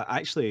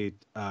actually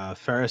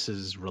Ferris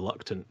is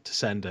reluctant to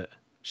send it.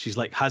 She's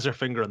like has her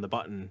finger on the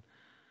button,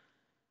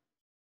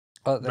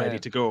 But ready then,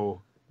 to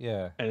go,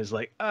 yeah, and is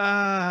like,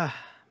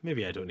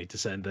 maybe I don't need to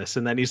send this.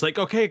 And then he's like,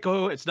 okay,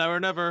 go, it's now or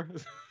never.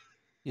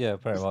 yeah,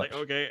 very It's like, much.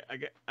 okay,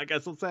 I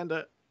guess I'll send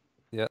it.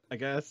 Yeah, I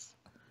guess.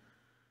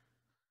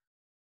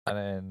 and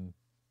then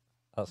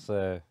that's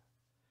another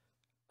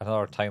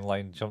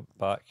timeline jump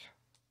back.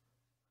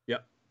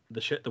 Yep.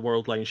 The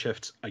world line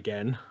shifts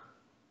again.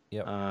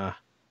 Yep. Uh,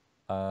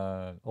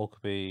 And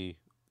Okabe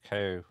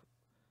Cow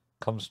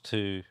comes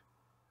to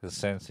his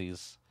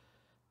senses,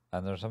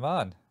 and there's a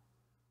man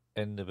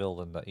in the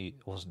building that he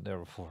wasn't there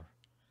before,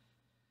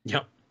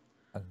 yep.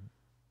 and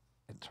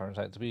it turns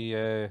out to be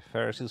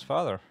Ferris's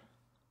father.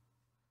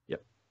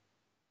 Yep.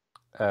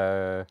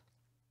 Uh,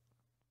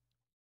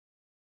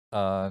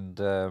 and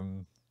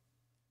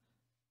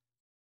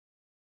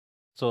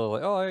so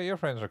like, oh, your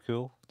friends are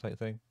cool, type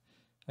thing,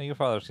 and your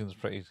father seems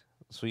pretty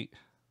sweet.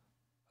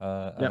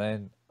 And Yep.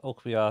 then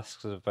Okabe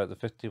asks about the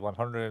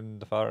 5100, and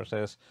the father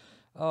says,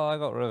 "Oh, I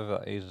got rid of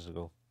that ages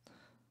ago."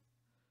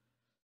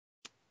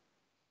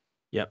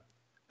 Yep.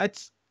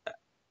 It's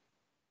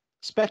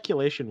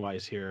speculation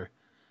wise here.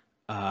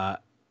 Uh,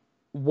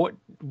 what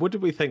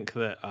did we think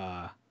that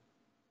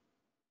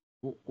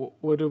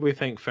What do we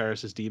think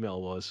Ferris's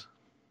D-mail was?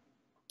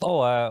 Oh,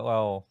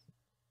 well,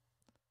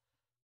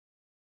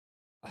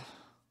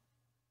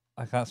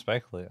 I can't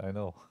speculate. I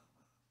know.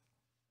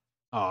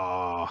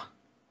 Ah,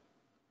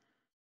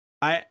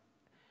 I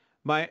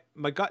my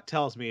gut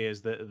tells me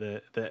is that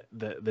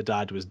the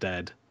dad was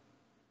dead,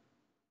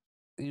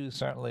 You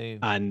certainly,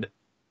 and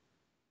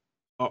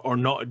or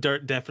not,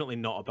 definitely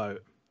not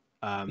about.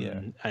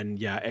 yeah. And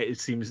yeah, it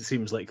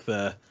seems like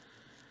the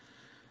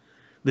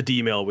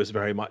D-mail was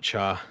very much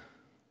a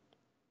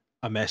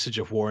message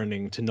of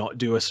warning to not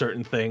do a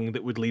certain thing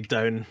that would lead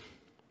down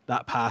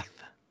that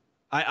path.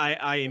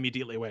 I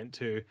immediately went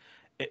to,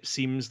 it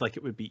seems like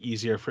it would be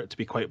easier for it to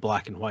be quite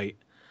black and white,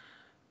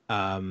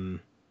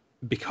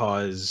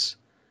 because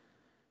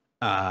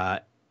uh,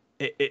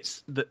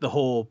 it's the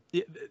whole.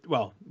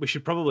 Well, we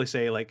should probably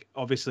say, like,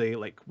 obviously,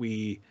 like,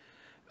 we,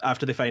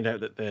 after they find out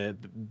that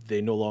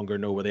they no longer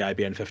know where the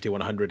IBN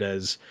 5100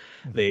 is,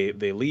 Mhm.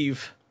 they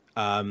leave,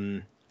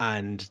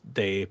 and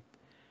they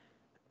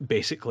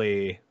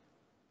basically,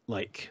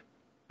 like,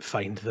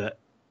 find that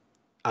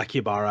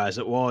Akibara as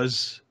it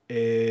was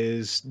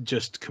is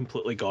just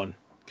completely gone,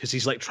 because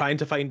he's like trying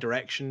to find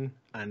direction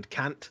and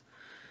can't.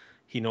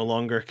 He no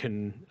longer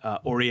can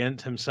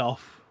orient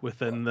himself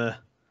within the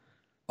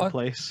I,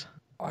 place.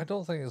 I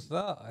don't think it's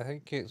that. I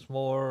think it's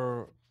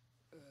more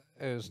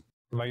is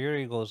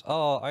Mayuri goes,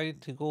 "Oh, I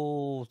need to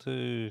go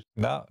to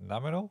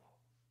Namino."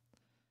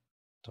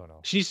 Don't know.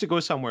 She needs to go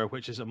somewhere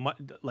which is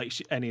like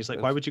and he's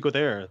like, why It's, would you go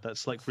there?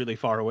 That's like really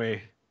far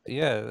away.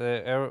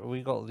 yeah,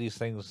 we got these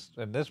things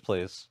in this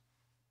place,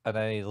 and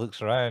then he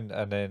looks around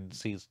and then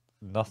sees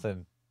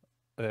nothing.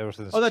 And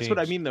everything's Oh, that's what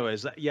I changed. mean though.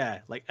 Is that,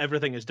 yeah, like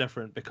everything is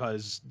different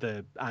because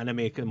the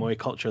anime moe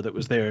culture that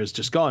was there is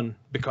just gone,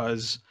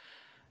 because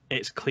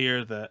it's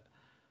clear that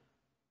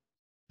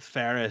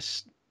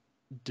Ferris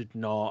did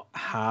not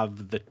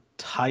have the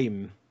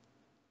time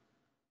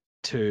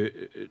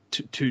to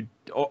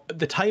or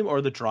the time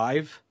or the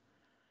drive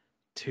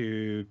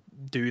to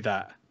do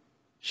that.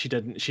 She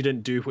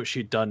didn't do what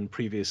she'd done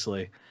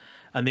previously.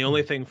 And the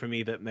only Mhm. thing for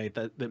me that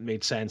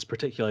made sense,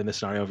 particularly in the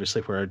scenario,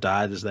 obviously, where her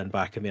dad is then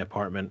back in the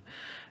apartment,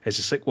 is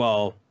just like,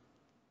 well,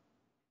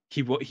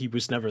 he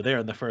was never there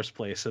in the first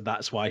place, and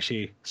that's why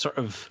she sort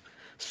of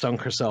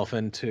sunk herself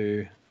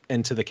into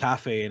the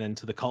cafe and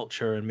into the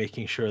culture and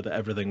making sure that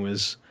everything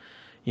was,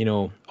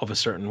 of a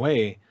certain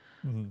way.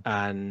 Mhm.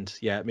 And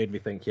yeah, it made me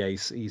think, yeah,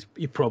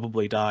 he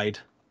probably died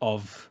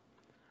of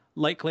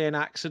likely an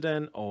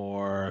accident,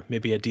 or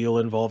maybe a deal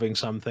involving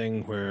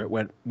something where it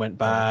went Yeah,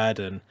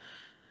 bad,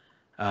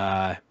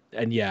 uh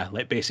and yeah,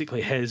 like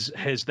basically his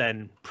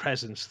then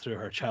presence through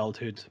her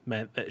childhood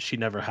meant that she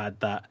never had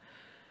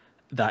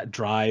that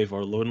drive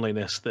or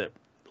loneliness that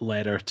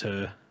led her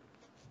to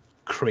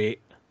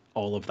create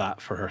all of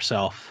that for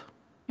herself.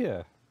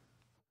 yeah.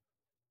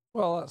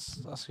 Well,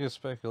 that's good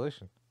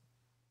speculation.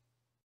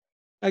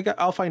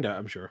 I'll find out,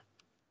 I'm sure.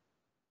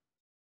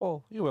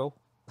 Well, you will,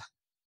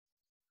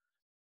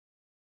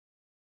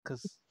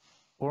 because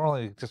we're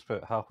only just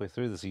about halfway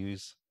through the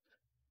series,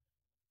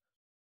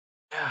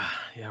 Yeah,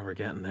 yeah, we're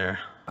getting there.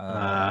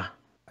 uh,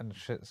 and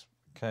shit's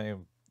kind of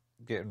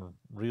getting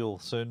real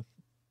soon.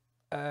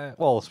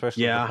 Well,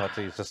 especially the Yeah, fact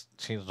that he's just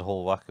changed the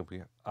whole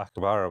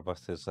Akabara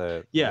with his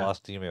yeah,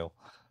 last email.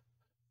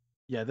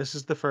 yeah. This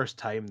is the first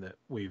time that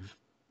we've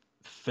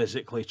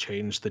physically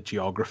changed the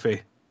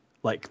geography,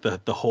 like the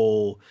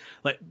whole,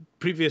 like,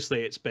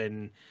 previously it's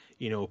been,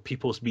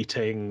 people's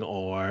meeting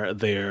or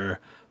their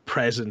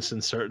presence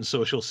in certain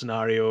social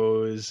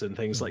scenarios and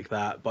things Mhm. like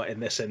that, but in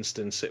this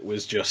instance it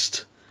was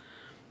just,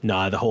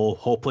 nah, the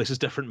whole place is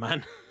different,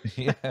 man.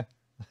 Yeah,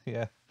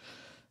 yeah.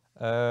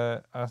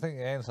 I think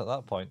it ends at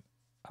that point.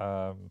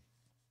 Um,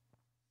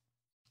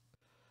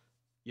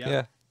 Yeah, yeah,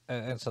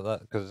 it ends at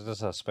that because it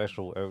is a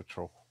special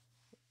outro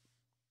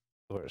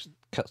where it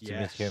cuts to meet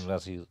yes, him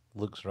as he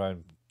looks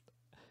around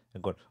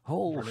and going,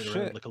 "Oh running around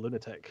shit! like a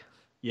lunatic.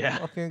 Yeah.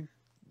 Fucking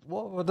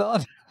what have I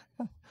done?"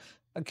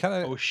 And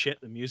kind of, Oh shit,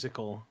 the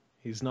musical,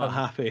 he's not and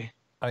happy.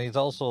 and he's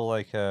also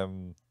like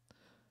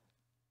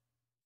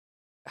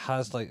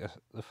has like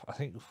I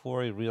think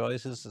before he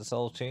realizes it's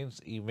all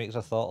changed, he makes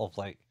a thought of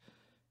like,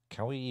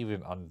 can we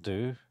even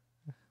undo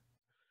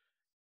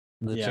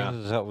the Yeah.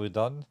 changes that we've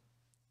done?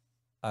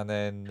 And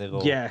then they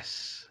go,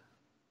 Yes.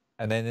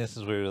 and then this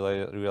is where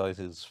he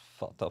realizes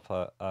fucked up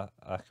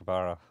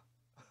Akabara.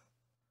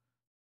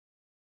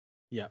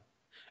 Yeah.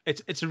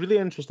 It's a really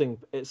interesting,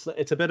 it's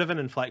a bit of an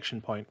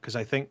inflection point, because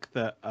I think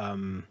that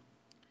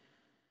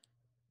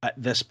at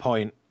this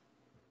point,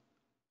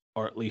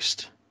 or at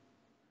least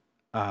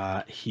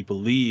he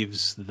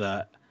believes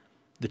that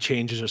the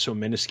changes are so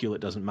minuscule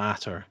it doesn't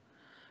matter.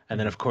 And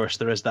then Mhm. of course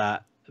there is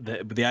that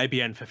the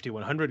IBN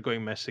 5100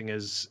 going missing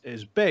is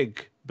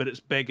big, but it's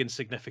big in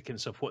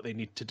significance of what they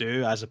need to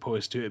do, as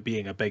opposed to it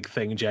being a big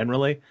thing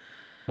generally.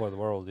 For the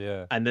world,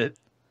 yeah, And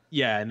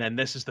yeah, and then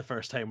this is the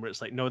first time where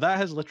it's like, no, that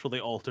has literally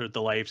altered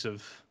the lives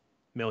of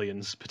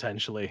millions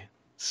potentially.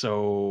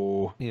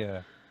 So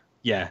yeah,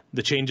 yeah,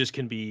 the changes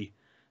can be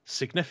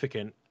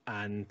significant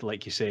and,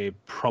 like you say,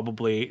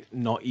 probably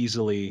not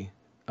easily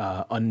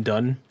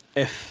undone,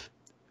 if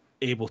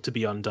able to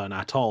be undone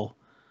at all.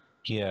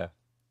 Yeah.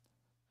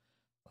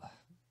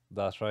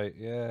 That's right,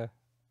 yeah.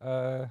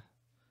 That's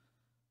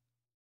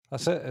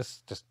it.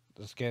 It's just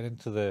let's get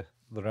into the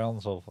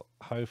realms of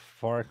how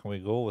far can we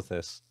go with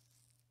this.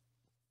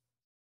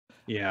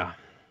 Yeah.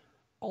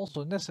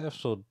 Also, in this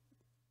episode,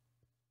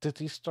 did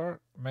he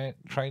start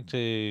trying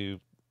to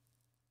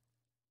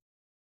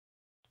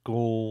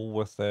go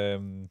with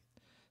trying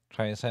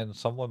to send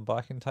someone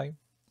back in time?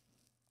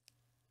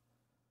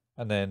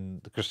 And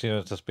then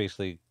Christina just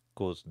basically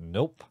goes,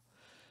 "Nope,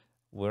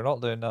 we're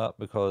not doing that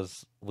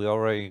because we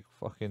already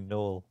fucking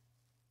know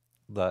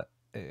that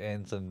it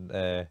ends in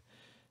Or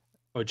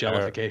our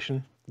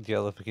jellification.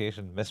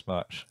 jellification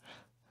mismatch."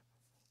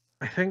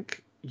 I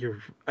think you're.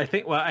 I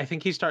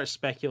think he starts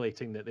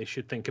speculating that they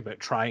should think about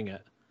trying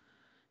it,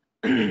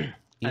 and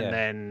Yeah.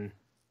 then,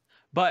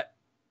 but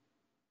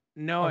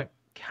no, Um, it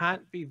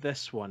can't be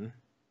this one.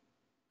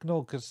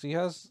 no, because he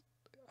has.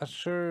 I'm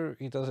sure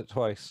he does it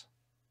twice.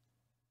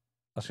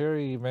 I'm sure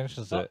he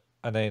mentions Well, it,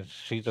 and then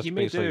she he just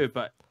may basically. do,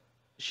 but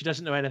she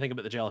doesn't know anything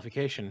about the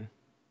jellification.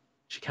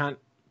 She can't.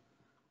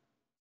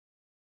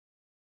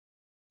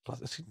 But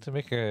they seem to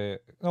make a.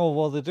 Oh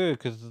well, they do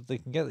because they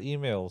can get the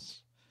emails,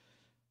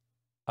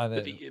 and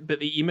But it.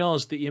 the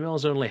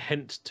emails only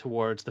hint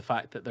towards the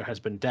fact that there has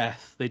been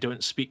death. They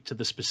don't speak to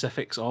the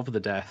specifics of the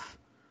death.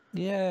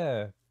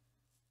 Yeah,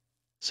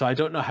 So I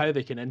don't know how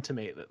they can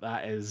intimate that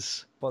that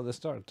is but they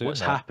start doing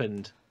what's that.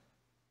 happened,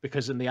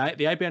 because in the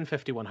IBN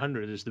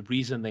 5100 is the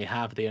reason they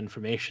have the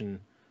information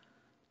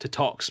to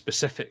talk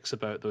specifics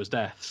about those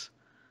deaths.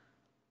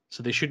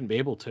 So they shouldn't be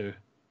able to.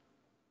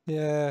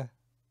 Yeah,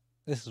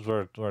 this is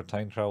where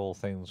time travel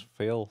things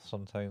fail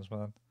sometimes,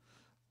 man.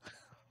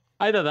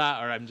 Either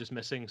that, or I'm just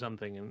missing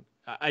something, and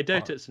I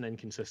doubt Or, it's an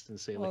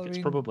inconsistency. well, Like I it's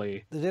mean,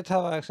 probably. they did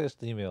have access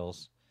to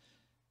emails,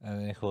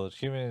 and they goes,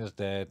 "Human is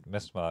dead,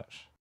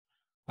 mismatch,"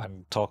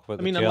 and talk about I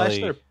the mean, unless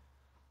they're does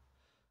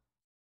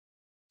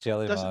it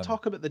Jellyman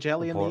talk about the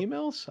jelly in the report.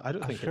 emails? I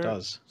don't I'm think it sure,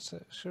 does.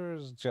 sure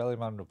is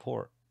Jellyman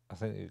report. I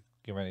think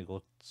you might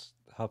go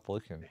have a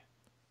look in.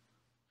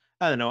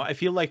 I don't know. I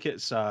feel like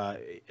it's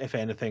if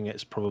anything,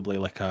 it's probably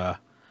like a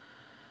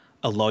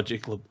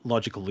logical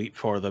leap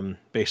for them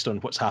based on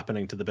what's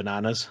happening to the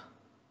bananas.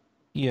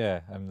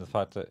 Yeah, and the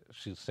fact that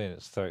she's saying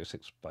it's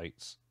 36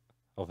 bytes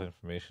of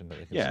information that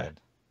they can Yeah,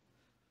 send.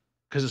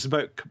 because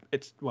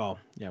it's well,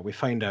 yeah. We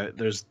find out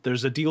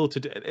there's a deal to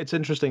do. It's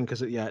interesting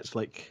because it's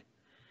like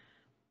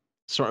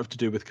sort of to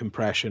do with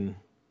compression,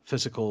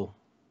 physical,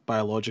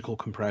 biological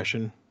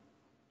compression.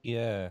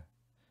 Yeah.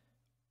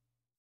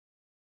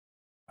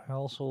 And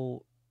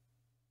also,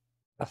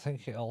 I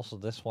think also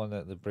this one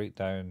that they break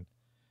down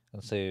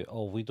and say,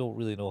 oh, we don't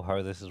really know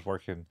how this is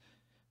working.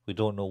 We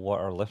don't know what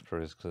our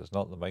lifter is because it's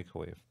not the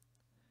microwave.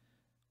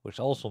 Which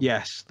also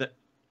Yes, that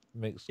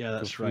makes yeah,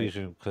 that's right.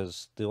 confusion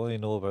because they only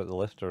know about the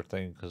lifter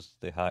thing because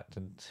they hacked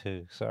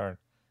into CERN,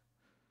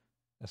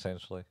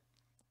 essentially.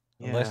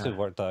 Unless they Yeah,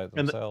 worked that out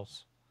and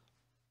themselves.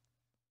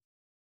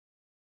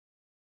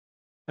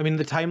 I mean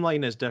the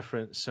timeline is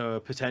different, so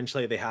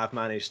potentially they have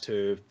managed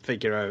to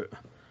figure out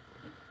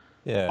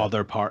Yeah.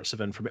 other parts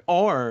of information.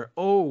 Or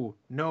oh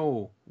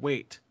no,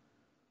 wait,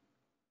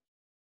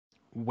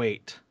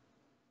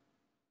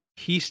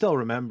 he still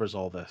remembers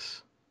all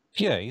this.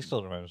 Yeah, he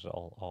still remembers it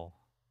all.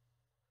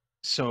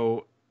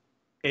 So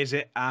is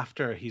it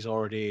after he's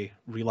already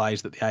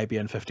realized that the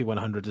IBN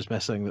 5100 is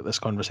missing that this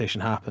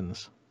conversation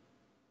happens?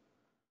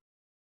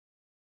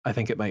 I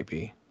think it might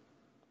be.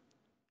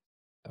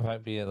 It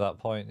might be at that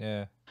point,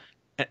 yeah.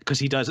 Because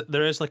he does,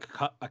 there is like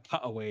a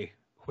cutaway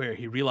where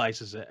he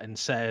realizes it and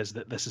says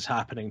that this is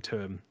happening to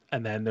him.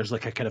 And then there's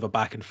like a kind of a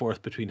back and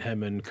forth between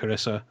him and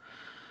Carissa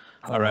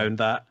Uh, around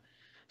that.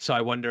 So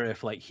I wonder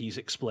if like he's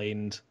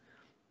explained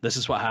this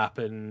is what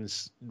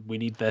happens. We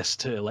need this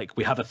to like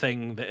we have a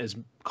thing that is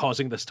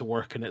causing this to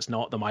work, and it's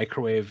not the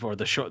microwave or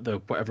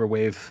the whatever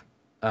wave.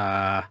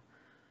 Uh,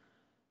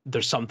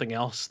 there's something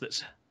else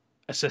that's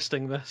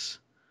assisting this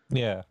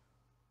yeah.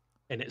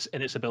 in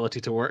its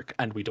ability to work,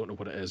 and we don't know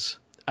what it is.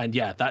 And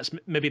yeah, that's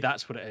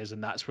what it is,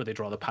 and that's where they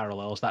draw the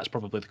parallels. That's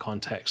probably the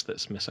context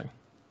that's missing.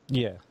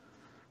 Yeah.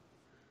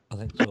 I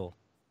think so.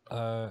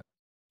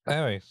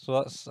 Anyway,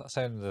 so that's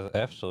the end of the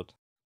episode.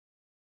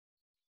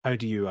 How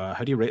do you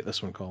rate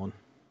this one, Colin?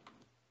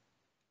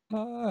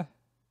 Uh,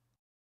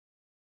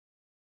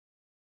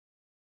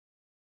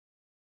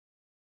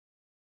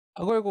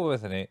 I'm going to go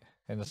with an 8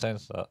 in the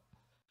sense that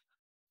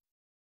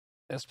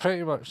it's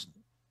pretty much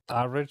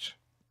average,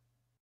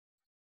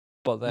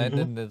 but the Mm-hmm.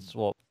 ending is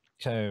what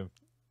kind of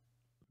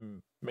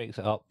makes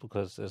it up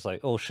because it's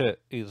like, oh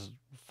shit, he's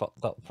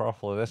fucked up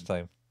properly this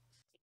time.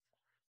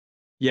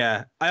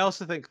 Yeah, I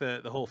also think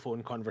the whole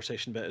phone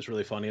conversation bit is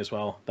really funny as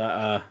well. That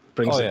Oh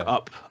brings it yeah,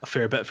 up a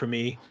fair bit for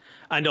me,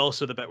 and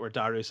also the bit where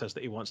Daru says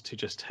that he wants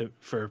to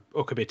for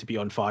Okabe to be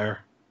on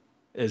fire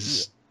yeah.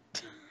 is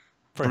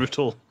Pretty,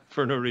 brutal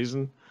for no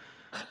reason.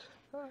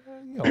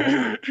 you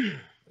know,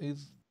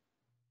 he's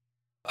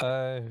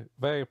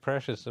very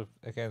precious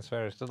against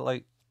Ferris. Didn't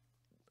like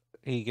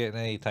he getting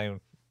any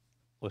time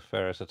with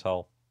Ferris at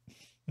all.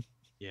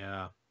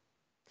 Yeah.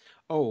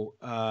 Oh,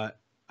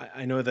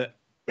 I know that.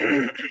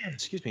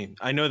 Excuse me.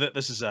 I know that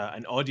this is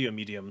an audio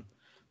medium,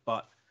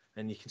 but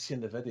and you can see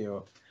in the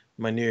video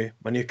my new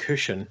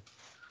cushion.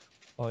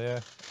 Oh yeah,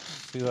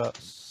 see that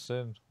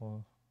soon.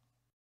 Oh.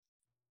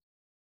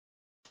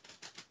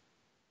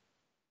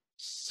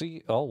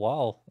 See, oh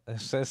wow, it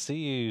says "See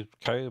you,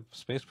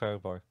 Space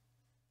Cowboy"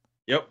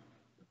 Yep.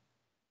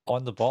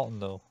 on the bottom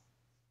though.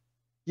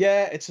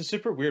 Yeah, it's a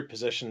super weird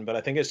position, but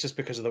I think it's just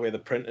because of the way the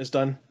print is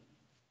done.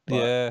 But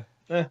Yeah,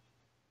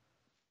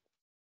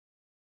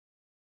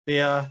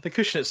 eh, the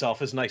cushion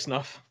itself is nice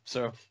enough.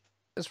 So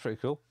it's pretty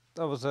cool.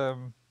 That was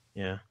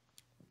yeah.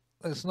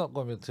 It's not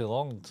going to be too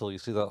long until you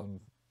see that on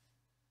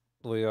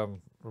the way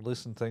I'm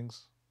releasing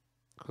things,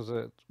 because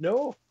it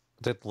No.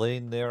 did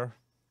Lane there,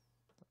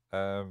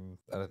 and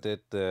I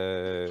did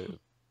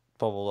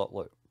Bubble Up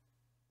like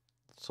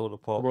Soda The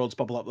Pop world's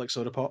bubble up like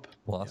soda pop.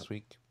 last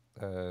week.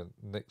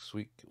 Next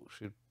week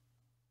should,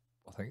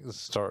 I think, the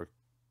start.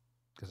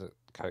 Is it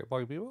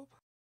Cowboy Bebop?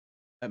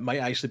 It might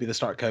actually be the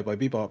start of Cowboy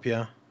Bebop,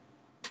 yeah.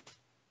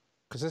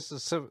 Because this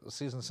is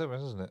season 7,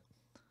 isn't it?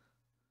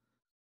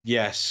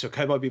 Yes, so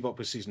Cowboy Bebop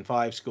was season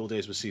 5, School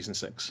Days was season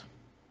 6.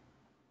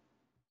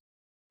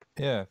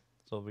 Yeah,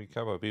 so it'll be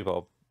Cowboy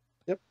Bebop.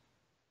 Yep.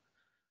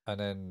 And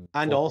then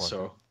And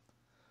also,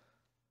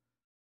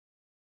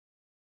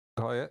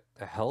 oh yeah,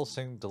 the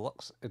Helsing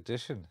Deluxe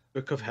Edition.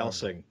 Book of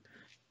Helsing.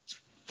 It's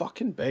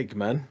fucking big,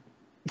 man.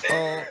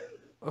 Oh,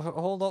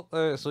 hold up,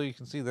 so you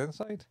can see the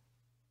inside,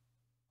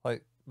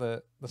 like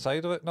the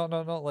side of it. No,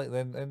 not like the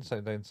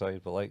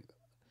inside, but like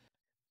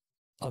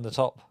on the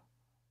top,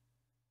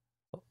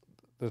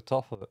 the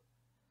top of it.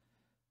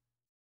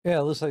 Yeah,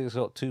 it looks like it's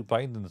got 2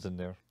 bindings in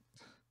there.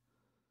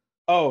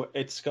 Oh,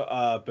 it's got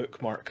a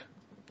bookmark.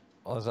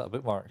 Oh, is that a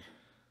bookmark?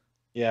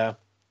 Yeah.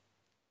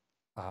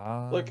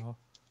 Ah, Look.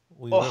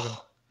 we live in.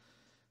 Oh,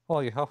 Oh,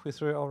 you're halfway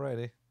through it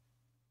already.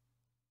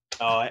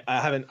 I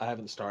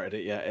haven't started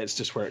it yet. It's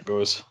just where it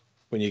goes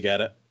when you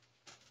get it.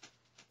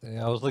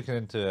 Yeah, I was looking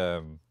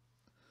into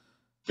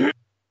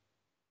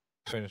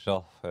finish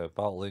off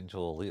Battle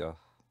Angel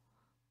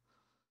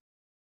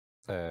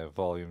Alita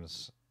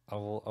volumes. I've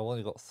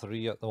only got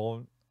 3 at the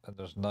moment, and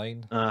there's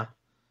 9. Oh I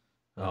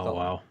got them.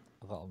 wow.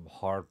 I got them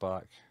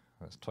hardback.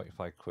 And it's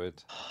 25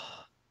 quid.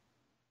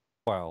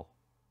 Wow.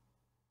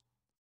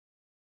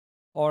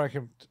 Or I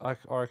can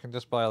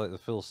just buy like the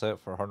full set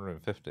for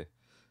 150, and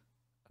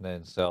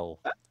then sell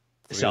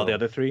 3 Sell of the them.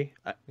 other 3.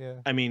 Yeah.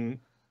 I mean,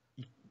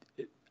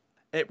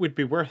 it would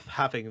be worth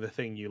having the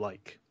thing you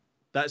like.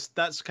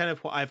 That's kind of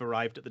what I've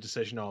arrived at the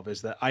decision of,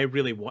 is that I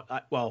really want.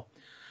 Well,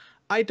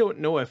 I don't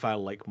know if I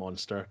like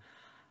Monster.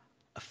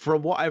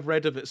 From what I've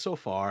read of it so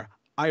far,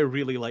 I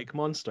really like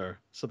Monster,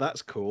 so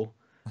that's cool.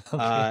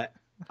 Okay.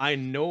 I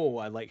know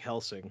I like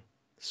Helsing,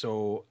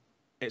 so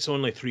it's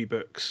only 3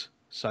 books,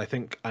 so I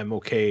think I'm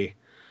okay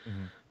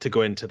Mhm. to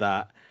go into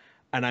that.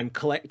 And I'm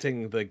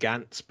collecting the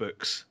Gantz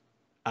books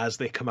as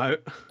they come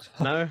out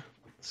now,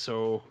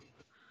 so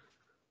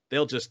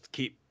they'll just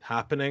keep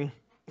happening.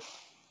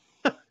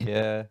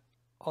 Yeah.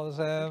 Oh,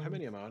 How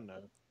many am I on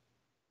now?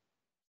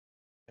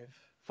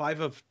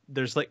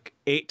 There's like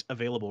 8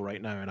 available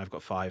right now, and I've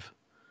got 5.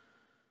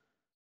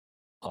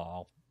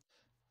 Oh.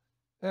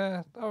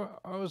 Yeah,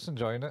 I was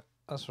enjoying it.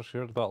 That's for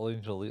sure. The Battle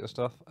Angel Alita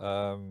stuff.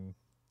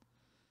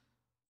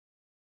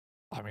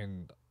 I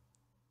mean,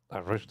 I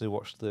originally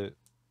watched the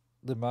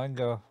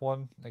manga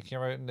one that came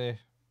out in the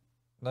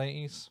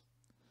 90s.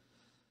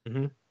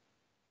 Mm-hmm.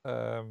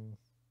 And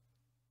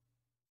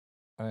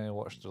I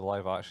watched the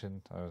live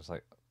action. I was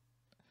like,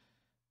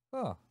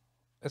 oh,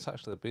 it's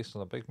actually based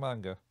on a big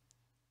manga.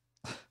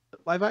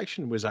 Live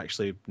action was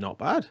actually not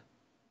bad.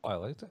 I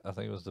liked it. I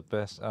think it was the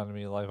best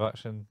anime live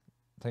action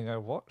thing I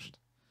watched.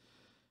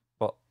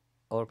 But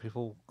other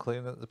people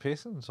claim that the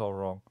pacing's all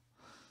wrong.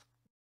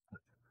 I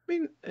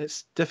mean,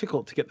 it's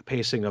difficult to get the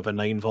pacing of a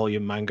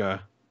 9-volume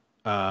manga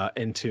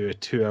into a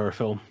 2-hour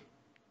film.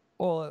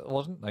 Well, it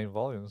wasn't 9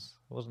 volumes.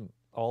 It wasn't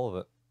all of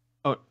it.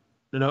 Oh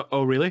no!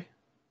 Oh really?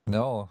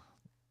 No,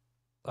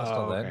 that's not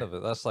Oh the end okay. of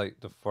it. That's like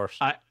the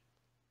first I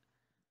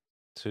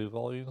 2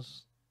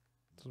 volumes,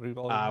 3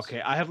 volumes.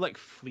 okay. I have like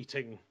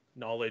fleeting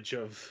knowledge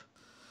of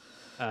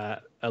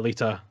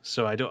Alita,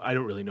 so I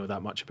don't really know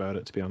that much about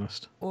it, to be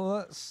honest.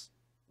 Well,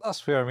 that's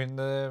fair. I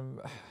mean,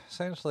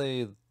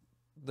 essentially,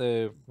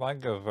 the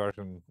manga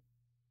version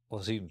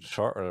was even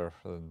shorter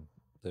than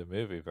the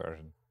movie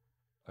version.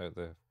 Out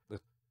the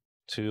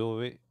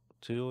 208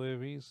 two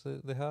OAVs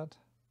that they had.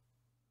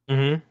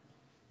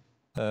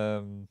 Mm-hmm.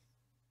 Um,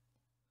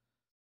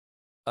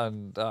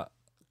 and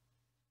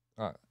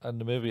and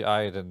the movie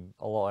added in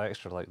a lot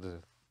extra, like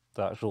the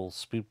actual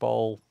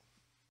speedball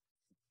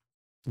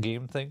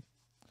game thing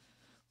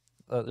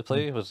that they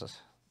play was,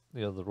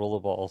 the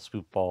rollerball,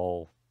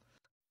 speedball,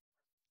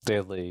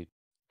 deadly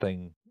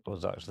thing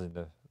was actually in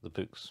the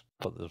books,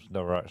 but it was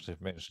never actually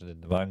mentioned in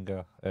the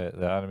manga,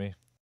 the anime.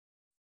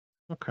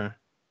 Okay.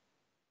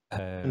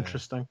 Uh,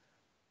 Interesting.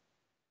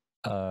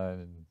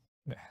 and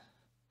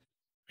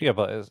Yeah,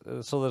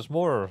 but so there's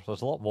more.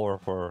 There's a lot more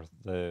for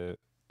the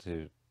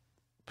to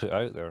put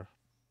out there.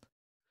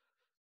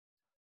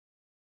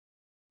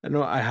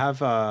 No, I have.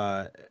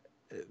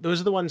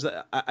 Those are the ones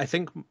that I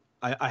think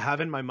I have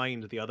in my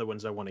mind. The other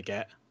ones I want to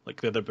get, like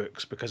the other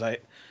books, because I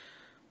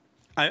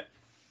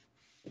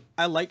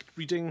I liked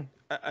reading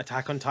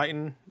Attack on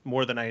Titan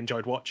more than I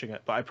enjoyed watching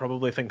it. But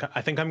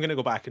I think I'm going to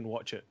go back and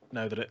watch it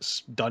now that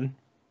it's done.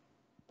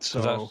 Because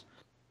So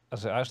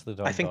that's actually I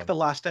done. think Done. the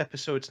last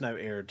episode's now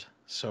aired.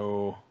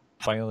 So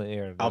Finally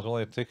aired. It I'll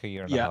only took a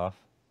year and a yeah half.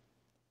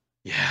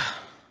 yeah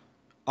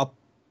I'll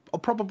I'll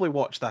probably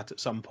watch that at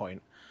some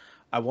point.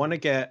 I want to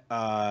get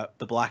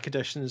the black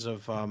editions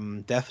of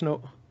Death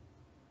Note.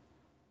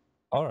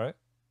 All right.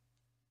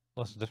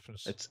 What's the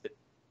difference?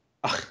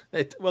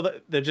 It's well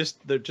they're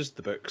just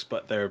the books,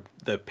 but the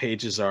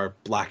pages are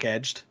black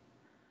edged,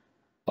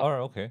 All right.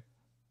 Okay.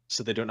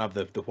 so they don't have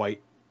the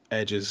white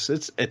edges.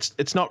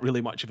 It's not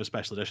really much of a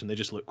special edition. They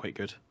just look quite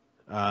good.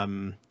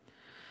 Um,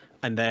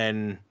 and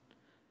then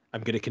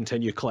I'm going to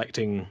continue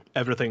collecting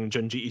everything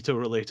Junji Ito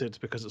related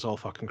because it's all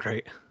fucking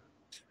great.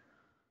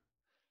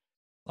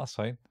 That's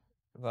fine.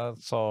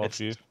 That's all a It's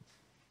few.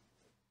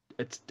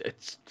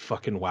 it's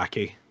fucking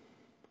wacky.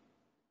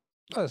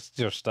 That's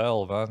your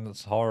style, man.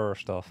 It's horror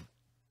stuff.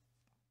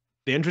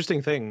 The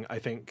interesting thing I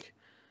think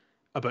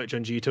about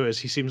Junji Ito is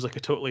he seems like a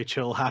totally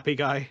chill, happy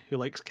guy who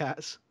likes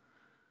cats,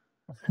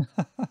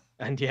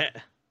 and yet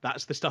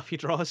that's the stuff he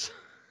draws.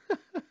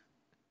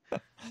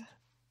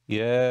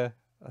 Yeah,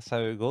 that's how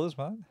it goes,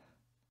 man.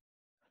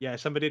 Yeah,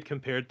 somebody had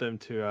compared them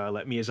to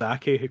like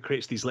Miyazaki, who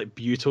creates these like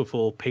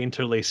beautiful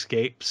painterly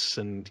scapes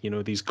and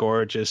these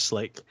gorgeous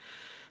like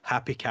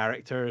happy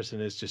characters,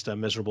 and is just a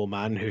miserable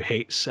man who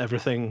hates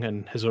everything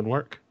and his own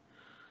work.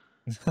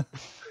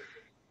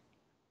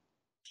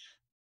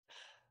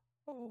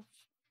 Oh,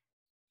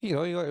 you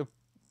got to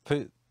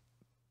put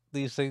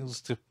these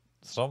things to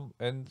some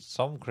in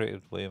some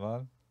creative way,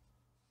 man.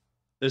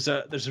 There's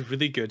a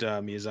really good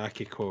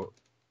Miyazaki quote.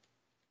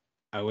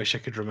 I wish I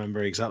could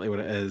remember exactly what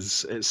it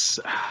is. Is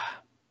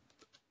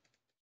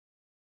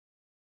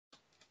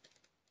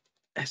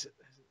it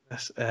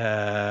this?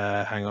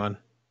 Hang on.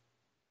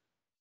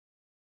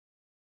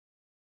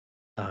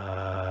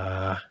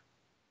 Uh,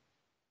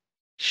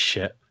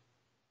 shit.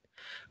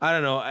 I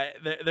don't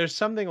know. There's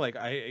something like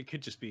it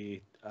could just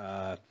be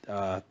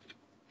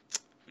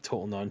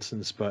total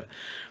nonsense, but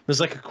there's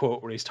like a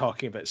quote where he's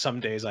talking about some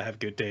days I have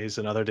good days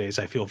and other days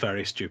I feel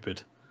very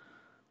stupid.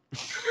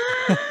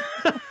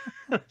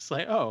 It's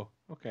like, oh,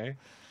 okay.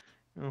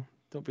 Oh,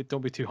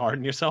 don't be too hard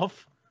on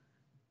yourself.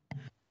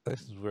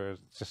 This is where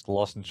it's just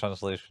lost in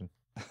translation.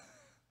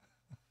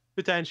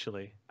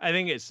 Potentially, I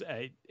think it's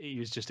he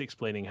was just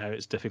explaining how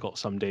it's difficult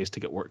some days to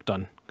get work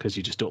done because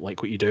you just don't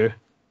like what you do,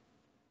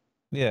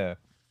 Yeah,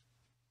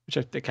 which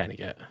I kind of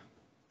get.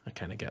 I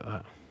kind of get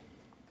that.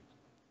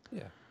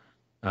 yeah.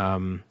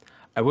 Um,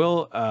 I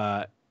will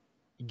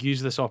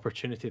use this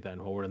opportunity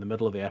then while we're in the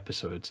middle of the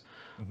episodes.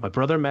 Hmm. My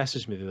brother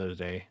messaged me the other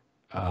day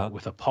Uh-huh.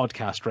 with a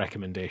podcast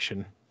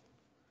recommendation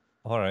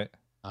All right.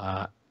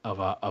 of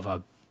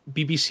a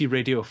BBC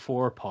Radio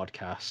 4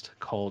 podcast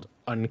called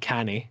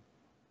Uncanny,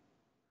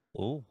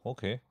 Oh,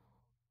 okay.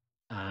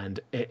 and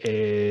it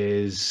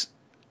is.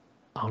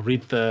 I'll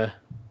read the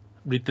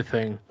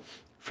thing.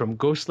 From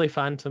ghostly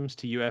phantoms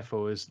to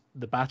UFOs,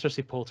 the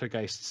Battersea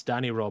Poltergeist's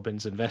Danny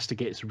Robbins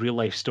investigates real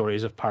life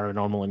stories of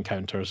paranormal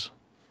encounters.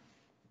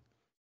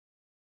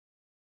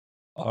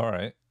 All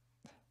right.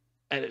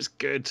 And it's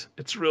good.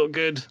 It's real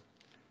good.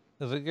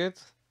 Is it good?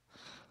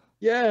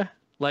 Yeah.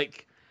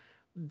 Like,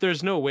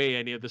 there's no way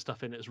any of the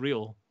stuff in it is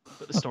real,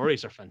 but the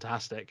stories are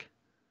fantastic.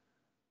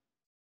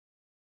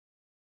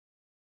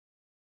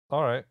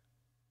 All right.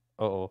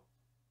 Uh-oh.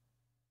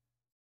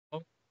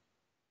 Oh,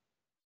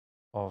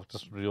 Oh, I've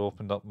just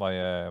reopened up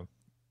my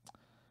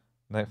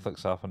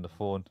Netflix app on the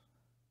phone.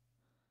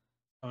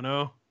 oh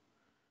no.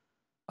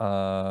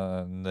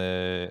 And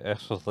the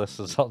episode list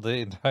is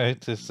updated now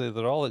to say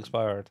they're all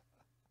expired.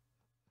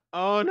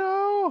 Oh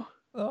no.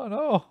 Oh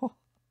no.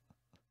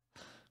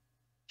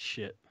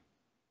 Shit.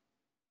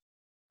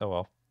 Oh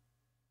well.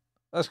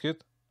 That's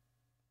good.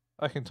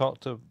 I can talk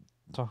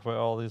about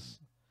all these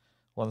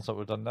ones that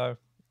we've done now.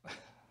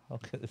 I'll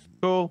get this,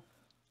 Cool.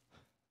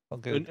 I'll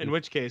get In it.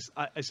 which case,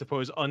 I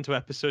suppose on to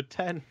episode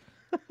 10.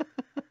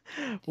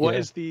 Yeah. What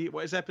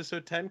is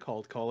episode 10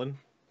 called, Colin?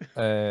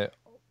 Uh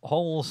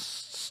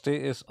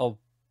Homeostasis of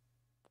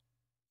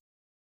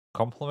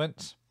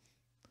compliments.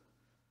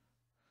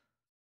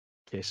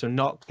 Okay, so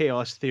not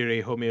chaos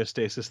theory,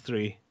 homeostasis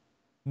 3.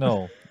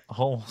 No,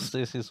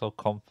 homeostasis of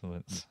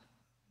compliments.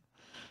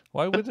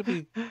 Why would it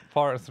be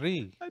part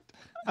 3?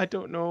 I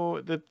don't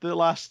know. The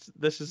last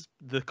this is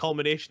the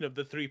culmination of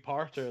the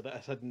three-parter that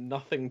has had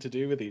nothing to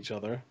do with each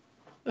other.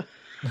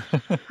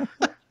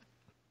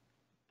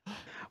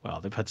 Well,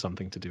 they've had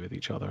something to do with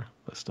each other,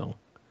 but still.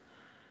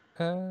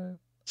 uh,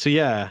 So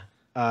yeah,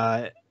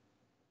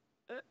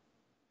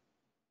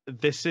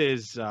 this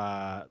is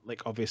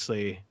like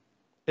obviously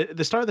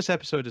the start of this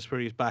episode is where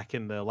he's back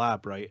in the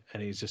lab, right?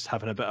 And he's just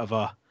having a bit of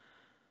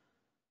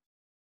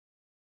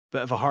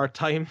bit of a hard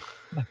time,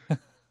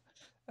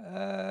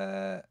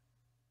 Uh,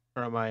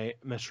 or am I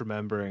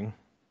misremembering?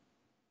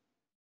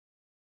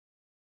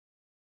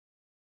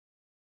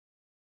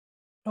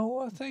 no,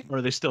 I think. Or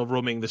are they still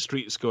roaming the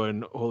streets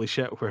going, holy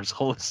shit, where's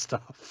all this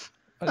stuff?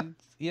 I think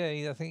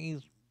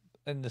he's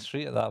in the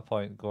street at that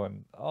point,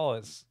 going, "Oh,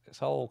 it's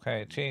all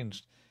kind of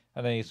changed,"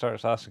 and then he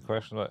starts asking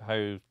questions about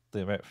how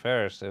they met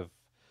first, if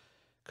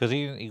because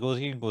he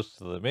even goes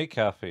to the maid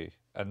cafe,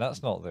 and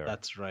that's not there.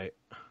 That's right.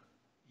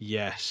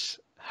 Yes.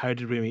 How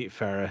did we meet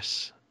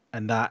Ferris?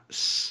 And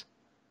that's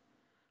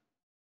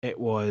it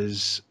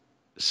was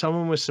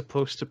someone was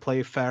supposed to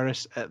play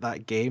Ferris at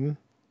that game.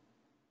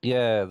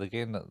 Yeah, the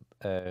game that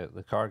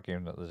the card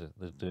game that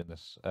they're doing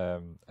this,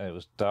 it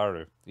was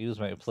Daru. He was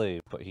meant to play,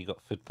 but he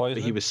got food But he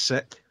poisoning, was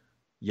sick.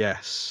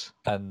 Yes.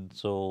 and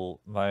so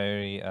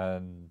Mayuri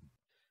and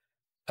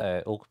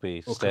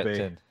Okabe stepped Okabe.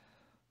 in,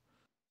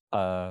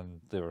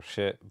 and they were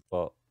shit,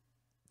 but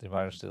they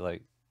managed to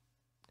like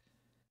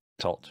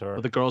talk to Well,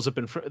 her. the girls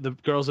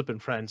have been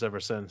friends ever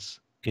since.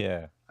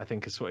 Yeah, I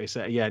think is what he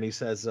said. Yeah, and he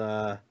says,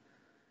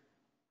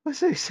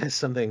 what's it? He says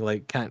something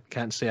like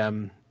can't say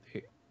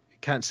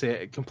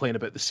it, complain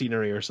about the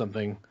scenery or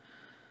something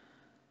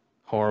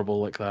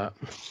horrible like that.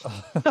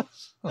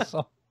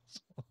 something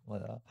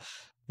like that.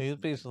 He's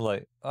basically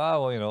like, ah,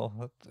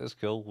 well, it's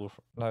cool. We've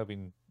now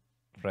been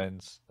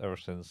friends ever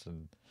since,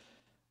 and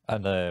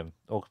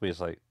Okabe's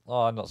like,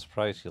 oh, I'm not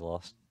surprised you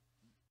lost,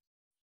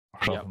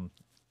 or Yep.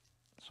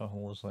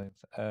 something was like,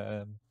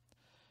 I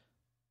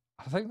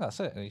think that's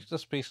it. And he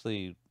just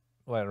basically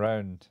went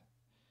around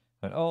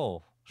and,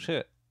 oh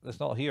shit, it's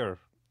not here.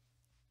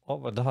 What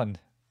have I done? And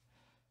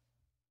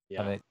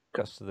Yeah. it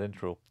cuts to the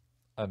intro,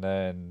 and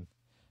then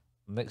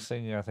next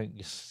thing I think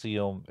you see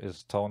him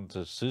is talking to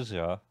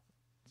Suzuha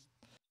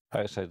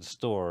outside the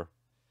store,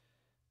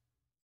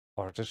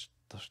 or just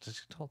does he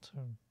talk to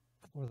him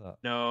before that?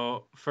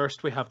 No,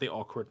 first we have the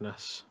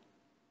awkwardness.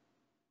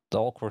 The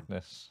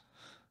awkwardness.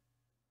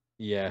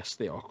 Yes,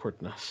 the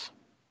awkwardness.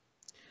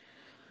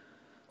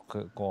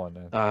 Go on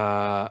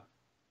then.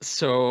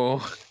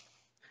 So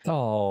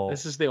Oh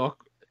this is the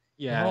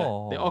the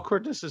no,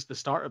 awkwardness is the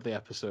start of the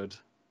episode.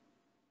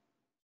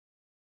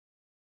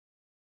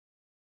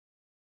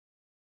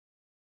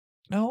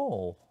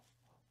 no,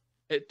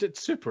 It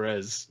super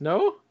is.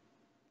 No?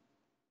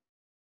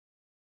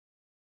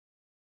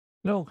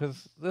 no,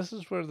 because this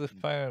is where they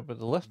find out about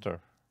the lifter.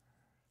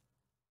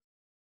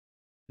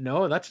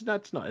 No, that's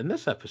not in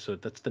this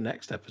episode. That's the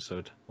next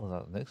episode. Well,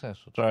 that next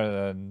episode. Sorry,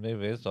 then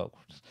maybe it's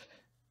awkward.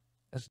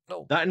 It's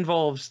no. That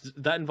involves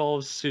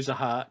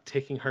Suzuha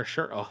taking her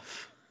shirt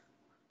off,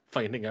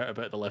 finding out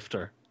about the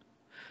lifter.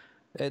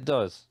 It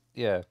does.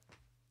 Yeah.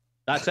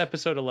 That's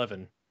episode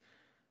 11.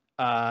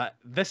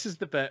 This is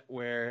the bit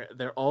where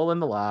they're all in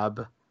the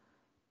lab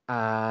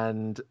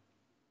and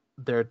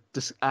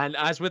and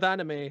as with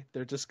anime,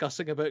 they're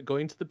discussing about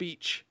going to the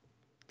beach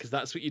because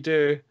that's what you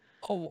do.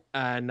 Oh.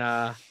 And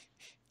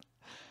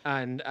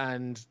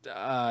and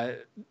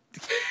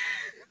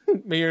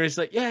Miyuri's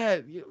like, yeah,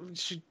 you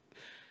should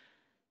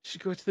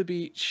go to the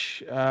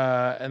beach.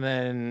 And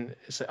then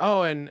it's like,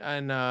 oh, and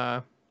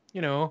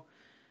you know,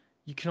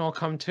 you can all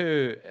come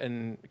too.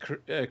 And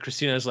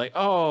Christina's like,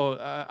 oh,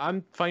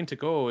 I'm fine to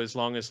go as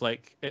long as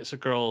like it's a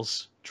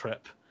girls'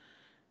 trip.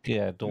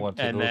 Yeah. Don't want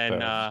to And go then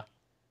first.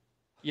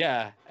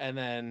 yeah, and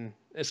then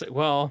it's like,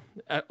 well,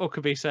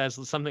 Okabe says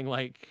something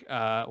like,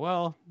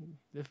 well,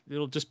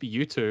 it'll just be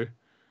you two.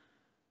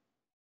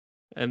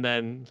 And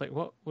then it's like,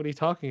 what are you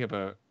talking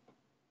about?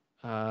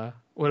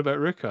 What about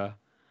Ruka?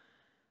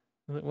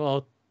 I'm like,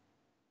 well,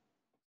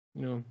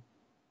 you know,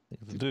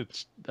 Dude.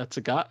 that's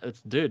a guy.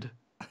 It's a dude.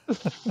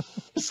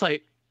 It's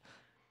like,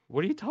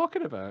 what are you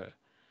talking about?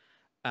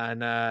 And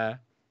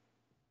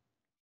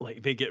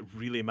like they get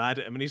really mad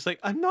at him, and he's like,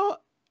 I'm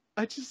not.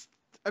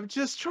 I'm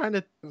just trying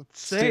to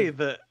say State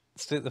that,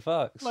 state the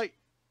facts. like,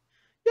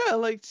 yeah,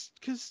 like,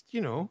 because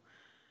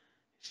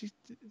she's,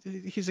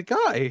 he's a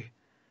guy,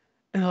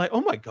 and they're like,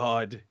 oh my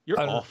god, you're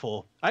And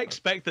awful. I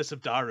expect this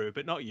of Daru,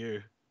 but not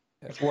you.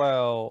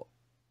 well,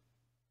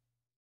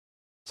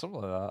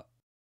 something like that.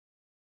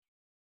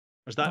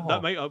 Or that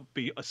No, might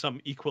be some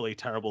equally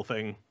terrible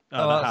thing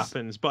no, that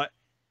happens, but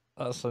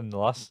that's in the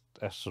last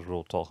episode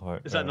we'll talk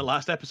about. is that in the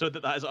last episode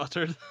that is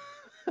uttered?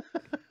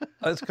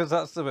 It's because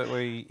that's the bit where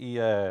he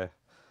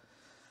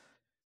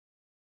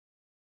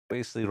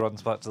basically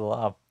runs back to the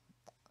lab.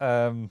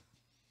 Oh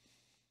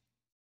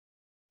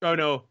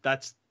no,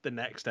 that's the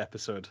next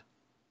episode.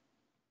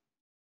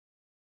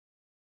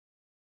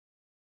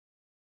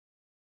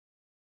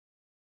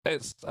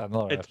 It's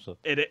another episode.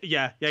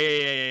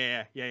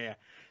 Yeah.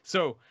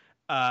 So,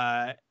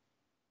 but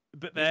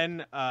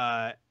then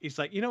he's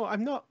like,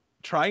 I'm not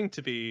trying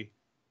to be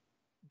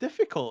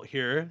difficult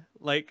here.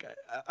 Like,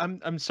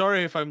 I'm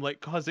sorry if I'm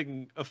like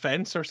causing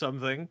offense or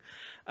something.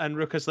 And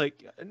Ruka's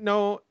like,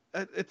 no,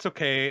 it's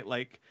okay.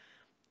 Like,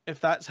 if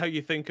that's how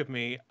you think of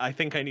me, I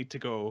think I need to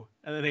go.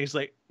 And then he's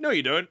like, no,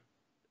 you don't.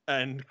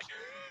 And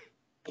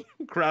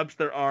grabs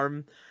their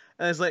arm.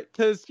 And it's like,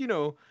 because,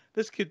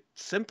 this could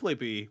simply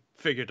be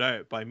figured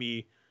out by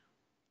me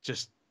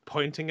just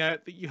pointing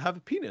out that you have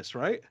a penis,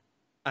 right?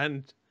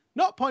 And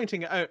not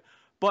pointing it out,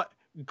 but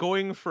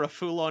going for a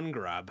full-on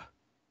grab.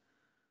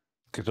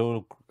 Could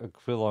all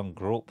full on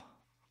grope.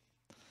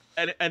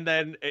 And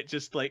then it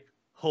just like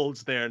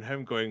holds there and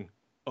him going,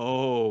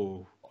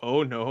 oh,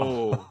 oh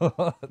no.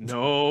 Oh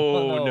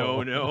No,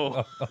 no,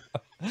 no.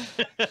 no.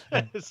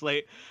 It's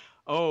like,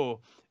 oh,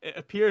 it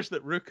appears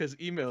that Ruka's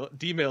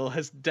D-mail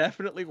has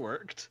definitely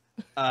worked.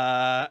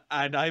 And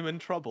I'm in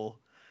trouble.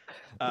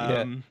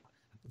 Yeah, Um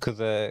because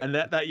and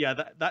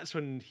that's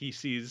when he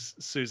sees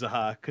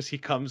Suzuha, because he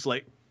comes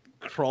like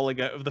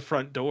crawling out of the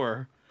front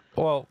door.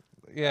 well,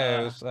 yeah,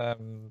 it Uh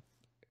was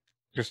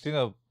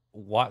Christina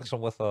whacks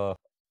him with a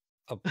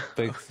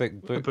big thick a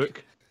book.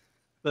 book.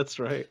 That's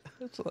right.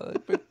 It's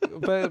like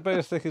about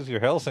as thick as your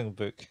Helsing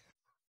book,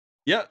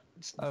 Yep,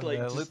 and like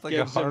it just looked like a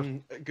gives hard.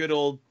 him a good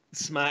old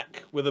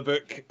smack with a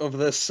book of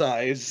this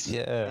size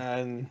Yeah,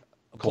 and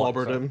blacks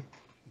clobbered out, him.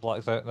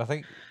 blacks out, and I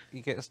think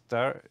he gets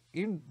Dar.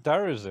 Even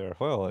Dara's there as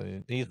well,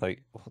 and he's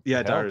like, "What the Yeah,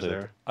 hell, Dara's dude?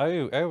 there.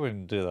 I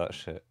wouldn't do that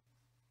shit."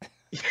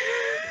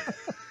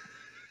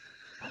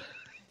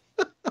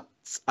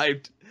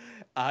 I,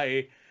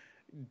 I,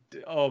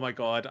 oh my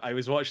god! I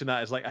was watching that.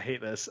 I was like, I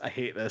hate this. I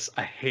hate this.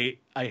 I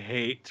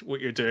hate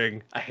what you're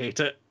doing. I hate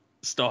it.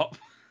 Stop.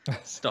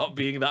 Stop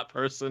being that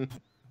person.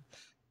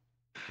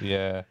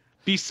 Yeah,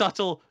 Be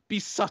subtle. Be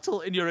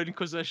subtle in your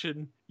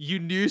inquisition. You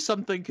knew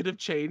something could have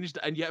changed,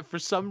 and yet for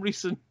some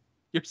reason,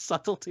 your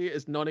subtlety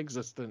is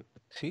non-existent.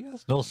 she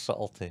has no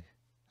subtlety.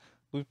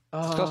 We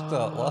discussed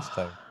that last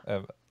Ah.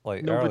 time,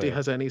 like Nobody earlier.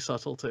 has any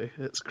subtlety.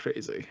 It's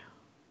crazy.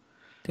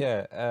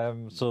 Yeah.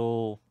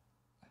 So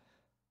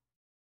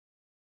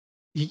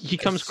He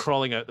comes it's.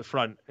 crawling out the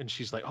front, and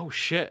she's like, "Oh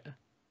shit,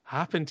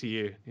 happened to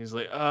you?" He's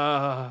like,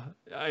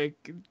 I,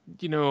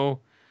 you know,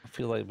 I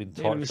feel like being made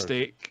a tortured.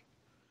 mistake.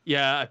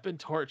 Yeah, I've been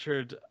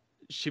tortured.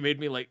 She made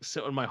me like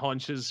sit on my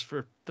haunches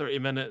for 30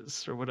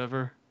 minutes or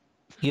whatever."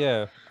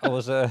 Yeah, I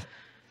was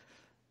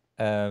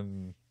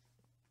um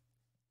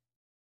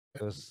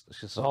it was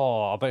she's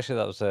oh I bet you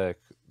that was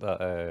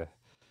that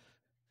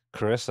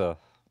Carissa,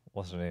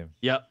 what's her name?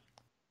 Yep.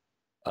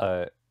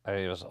 I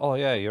was oh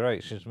yeah, you're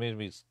right. She's made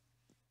me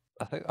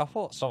I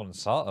thought someone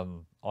sat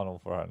on him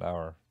for an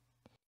hour.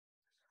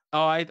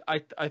 Oh, I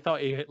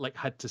thought he like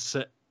had to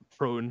sit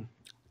prone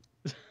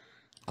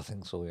I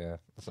think so, yeah.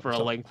 for a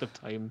length of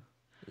time.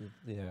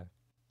 Yeah.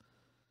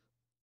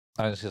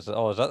 And she's like,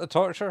 oh, is that the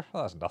torture?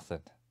 Oh, that's nothing.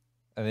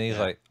 And then he's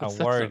Yeah, like, I'm that's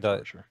worried not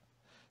torture.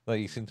 that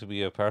you seem to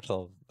be a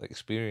personal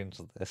experience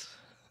of this.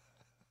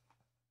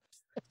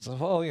 So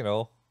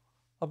well,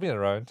 I've been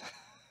around.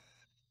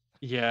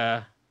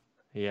 Yeah,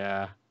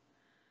 yeah.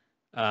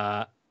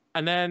 Uh,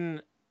 and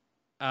then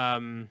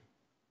um,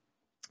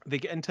 they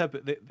get into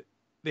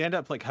they end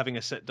up like having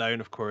a sit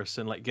down, of course,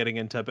 and like getting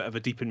into a bit of a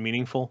deep and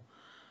meaningful,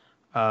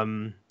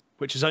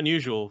 which is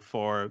unusual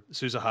for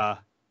Suzuha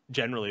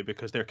generally,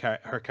 because her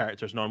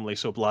character is normally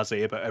so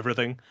blasé about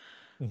everything,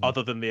 Mhm.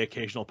 other than the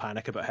occasional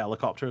panic about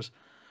helicopters.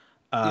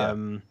 Yeah.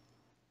 Um,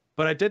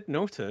 but I did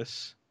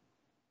notice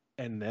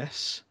in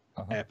this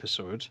Uh-huh.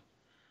 episode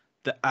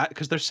that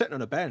because they're sitting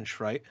on a bench,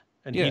 right,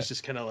 and Yeah. he's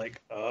just kind of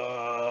like,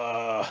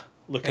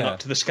 looking Yeah. up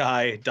to the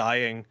sky,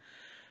 dying,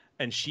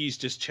 and she's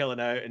just chilling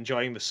out,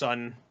 enjoying the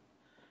sun.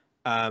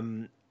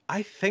 Um,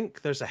 I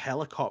think there's a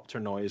helicopter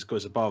noise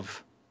goes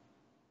above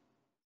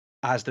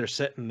as they're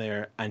sitting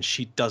there, and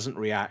she doesn't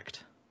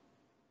react.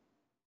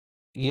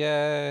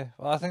 Yeah.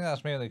 Well, I think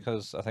that's mainly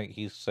because I think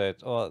he said,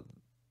 "Oh,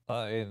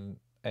 in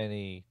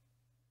any,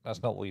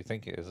 that's not what you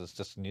think it is. It's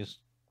just a news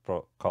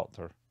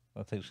copter."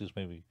 I think she's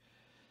maybe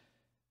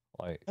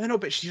like, I know,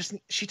 but she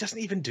doesn't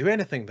even do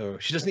anything though.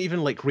 She doesn't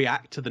even like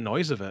react to the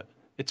noise of it.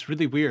 It's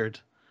really weird.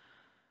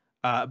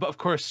 But of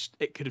course,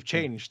 it could have "Hmm,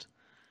 changed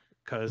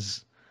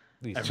because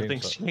these changed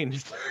everything's that.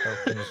 changed.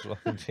 Everything's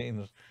fucking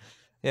changed."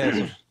 Yeah.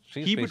 So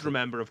she's He would basically,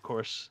 remember, of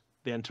course,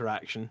 the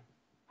interaction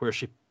where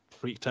she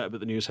freaked out about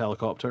the news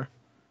helicopter.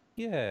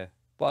 yeah.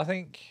 But I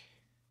think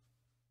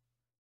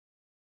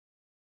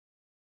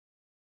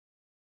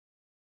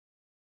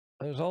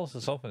there's also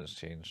something that's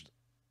changed.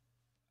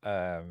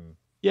 Um,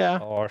 Yeah,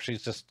 or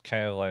she's just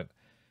kind of like,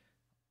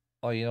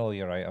 "Oh,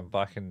 you're right. I'm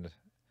back in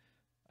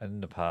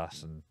the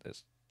past, and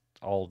it's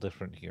all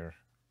different here."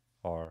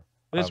 Or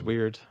it is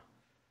weird.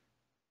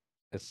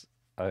 it's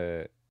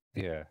uh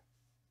yeah,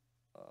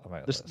 I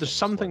might There's let there's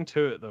something slip. something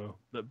to it though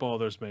that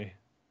bothers me,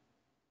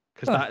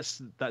 because Huh.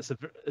 that's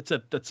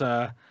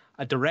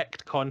a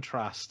direct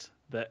contrast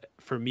that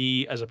for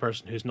me as a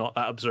person who's not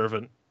that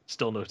observant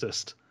still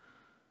noticed.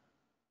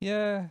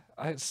 Yeah,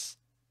 it's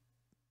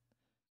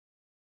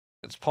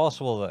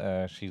possible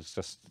that she's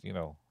just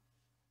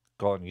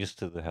gotten used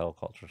to the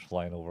helicopters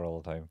flying over all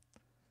the time.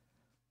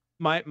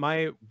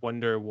 My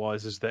wonder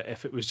was is that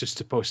if it was just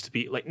supposed to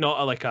be like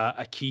not like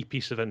a key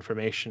piece of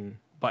information,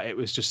 but it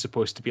was just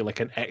supposed to be like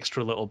an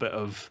extra little bit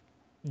of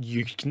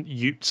you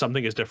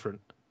something is different.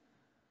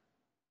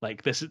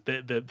 Like this is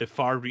the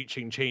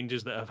far-reaching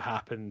changes that have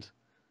happened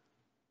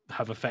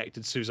have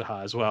affected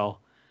Suzuha as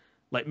well.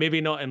 Like maybe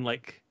not in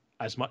like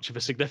as much of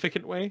a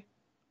significant way,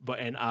 but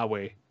in a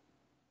way.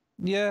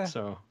 Yeah,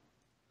 So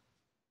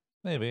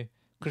maybe.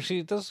 Because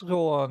she does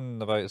go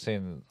on about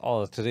saying,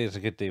 "Oh, today's a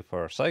good day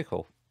for a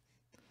cycle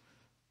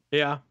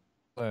yeah,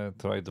 to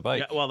ride the yeah.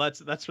 bike." Well,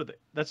 that's what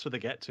they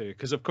get to,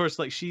 because of course,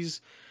 like she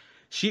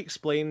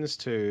explains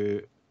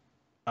to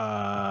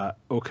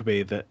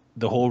Okabe that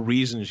the whole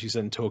reason she's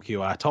in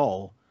Tokyo at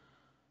all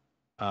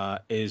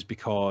is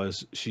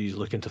because she's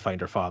looking to find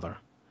her father.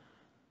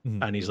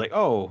 Mhm. And he's like,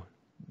 "Oh,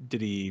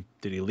 did he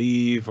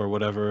leave or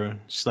whatever?"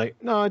 She's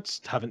like, "No, I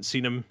just haven't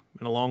seen him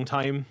in a long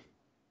time."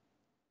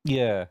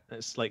 Yeah,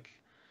 It's like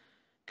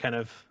kind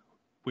of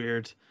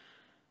weird.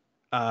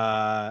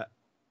 Uh,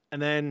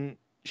 and then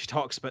she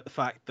talks about the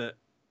fact that,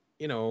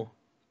 you know,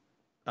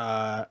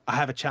 I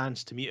have a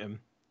chance to meet him.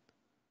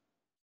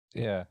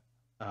 yeah.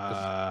 It's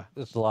Uh,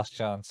 it's the last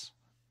chance.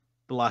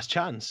 the last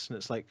chance, and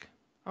it's like,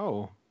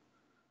 oh,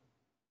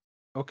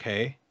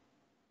 okay.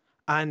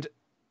 And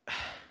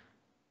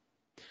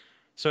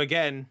so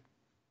again,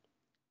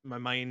 my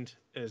mind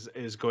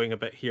is going a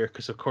bit here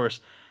because, of course,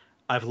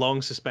 I've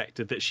long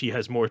suspected that she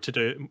has more to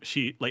do.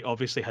 She like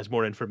obviously has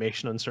more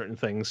information on certain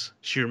things.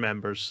 She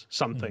remembers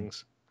some Mhm.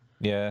 things,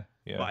 Yeah,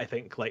 but yeah, I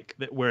think like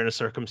that we're in a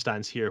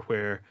circumstance here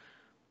where,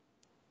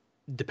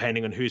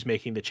 depending on who's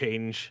making the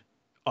change,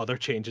 other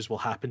changes will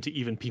happen to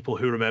even people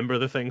who remember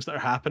the things that are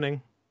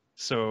happening.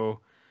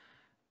 So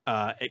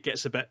it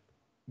gets a bit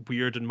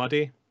weird and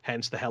muddy.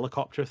 Hence the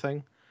helicopter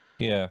thing.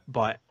 yeah.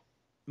 But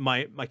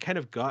my kind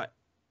of gut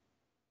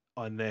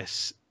on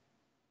this,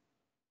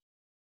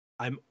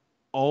 I'm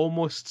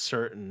almost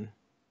certain,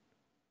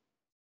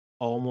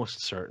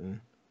 almost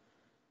certain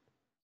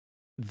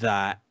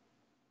that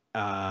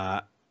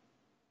uh,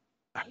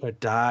 her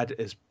dad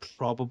is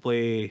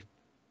probably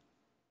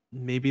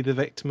maybe the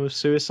victim of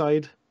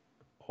suicide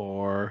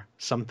or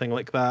something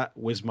like that.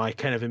 Was my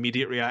kind of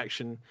immediate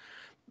reaction,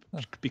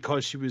 Huh.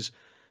 because she was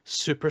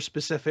super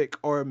specific,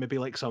 or maybe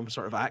like some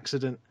sort of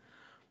accident.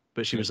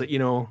 But she Yeah. was like,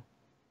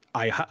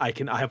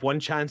 I have one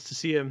chance to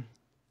see him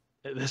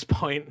at this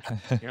point.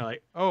 You're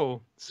like,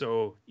 oh,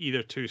 so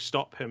either to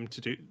stop him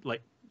to do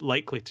like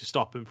likely to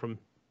stop him from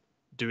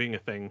doing a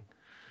thing.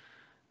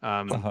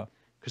 Uh-huh.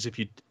 Because if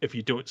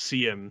you don't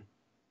see him,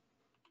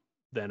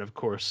 then of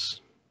course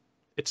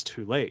it's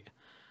too late.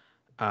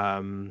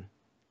 Um,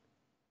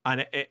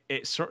 and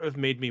it sort of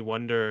made me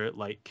wonder,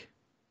 like,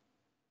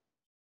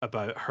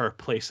 about her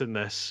place in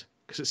this,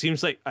 because it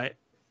seems like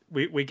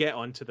we get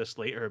onto this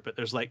later, but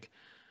there's like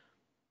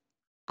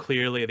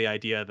clearly the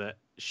idea that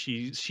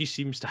she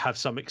seems to have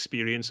some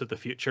experience of the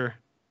future,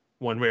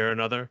 one way or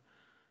another,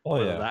 Oh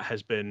whether yeah, that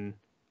has been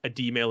a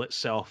D-mail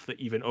itself that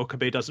even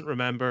Okabe doesn't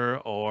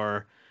remember,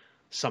 or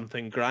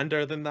something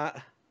grander than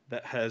that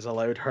that has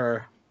allowed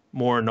her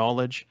more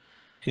knowledge.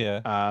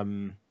 yeah.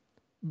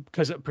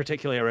 Because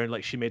particularly around,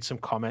 like, she made some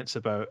comments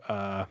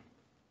about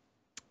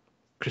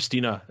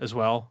Christina as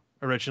well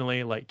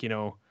originally, like,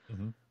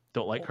 Hmm.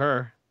 don't like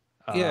her.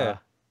 Yeah. Uh,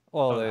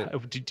 Well,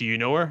 do you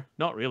know her?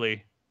 Not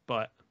really,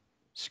 but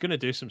she's gonna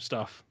do some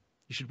stuff.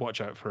 You should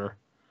watch out for her.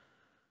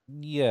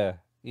 yeah,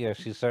 yeah.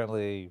 She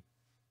certainly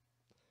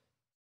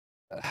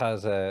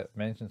has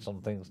mentioned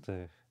some things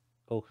to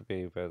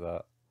Okabe about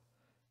that,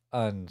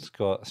 and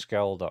got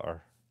scowled at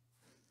her.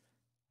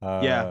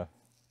 Yeah. Uh,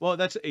 Well,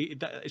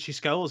 she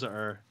scowls at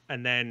her,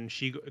 and then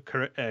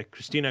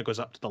Christina goes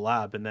up to the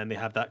lab, and then they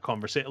have that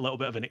conversation, a little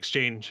bit of an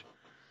exchange,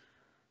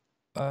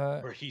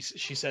 uh, where she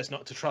says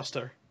not to trust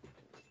her.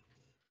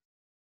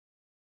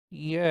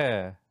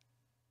 yeah,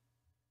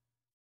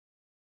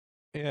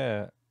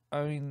 yeah.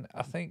 I mean,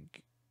 I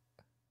think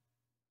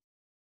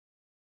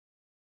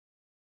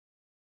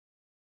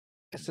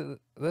it's at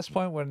this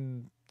point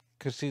when,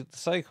 because see the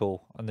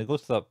cycle, and they go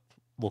to that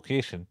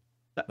location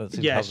that seems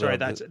to Yeah, have sorry,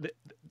 the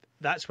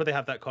that's where they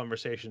have that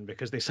conversation,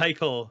 because they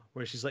cycle,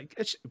 where she's like,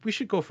 "We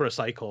should go for a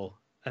cycle,"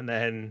 and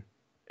then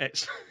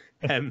it's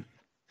him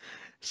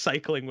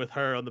cycling with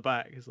her on the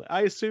back. He's like,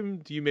 "I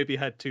assumed you maybe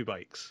had two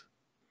bikes."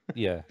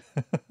 yeah.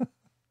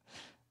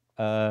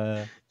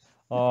 uh,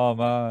 oh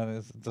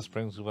man, this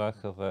brings me back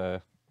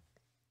of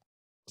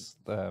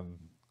um,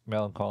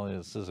 Melancholy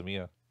and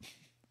Suzumiya.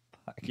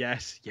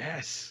 Yes,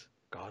 yes.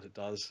 God, it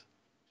does.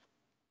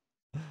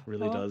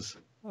 Really Oh, does.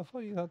 I thought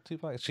you had two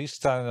backs. She's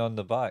standing on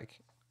the back,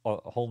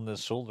 holding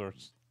his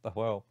shoulders as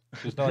well.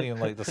 She's not even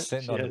like just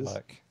sitting She on the is.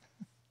 back.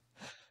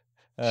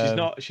 She's Um,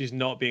 not. She's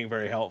not being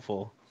very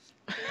helpful.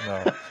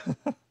 no.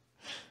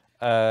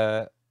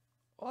 uh,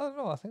 well, I don't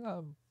know. I think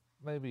that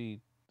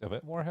maybe a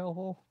bit more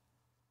helpful,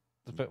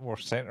 a bit more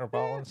center Eh,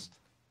 balanced,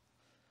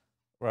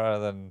 rather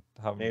than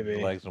having the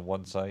maybe. legs on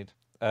one side.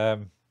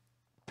 Um,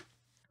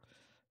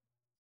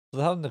 so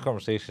they're having the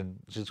conversation.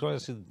 She's going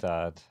to see the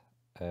dad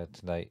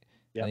tonight,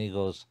 and Yep. he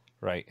goes,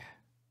 "Right,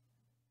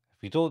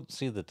 if you don't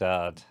see the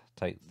dad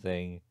type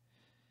thing,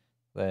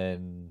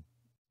 then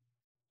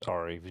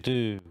sorry, if you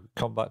do,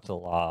 come back to the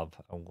lab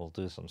and we'll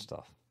do some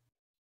stuff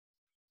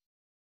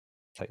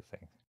type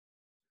thing."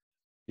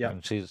 Yep.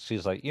 And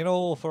she's like,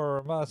 for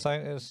a mad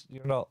scientist,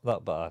 you're not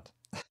that bad.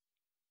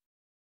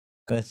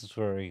 And this is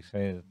where he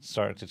kind of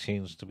started to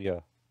change to be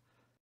a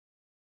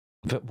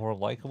bit more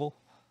likable.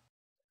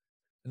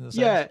 in the sense,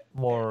 Yeah,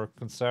 more uh,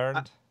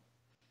 concerned.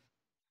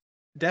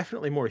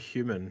 definitely more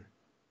human.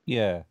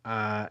 Yeah,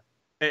 Uh,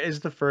 it is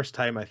the first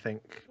time I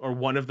think, or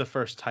one of the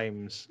first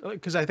times,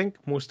 because I think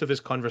most of his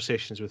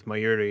conversations with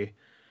Mayuri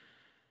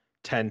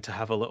tend to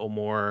have a little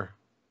more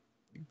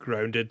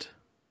grounded,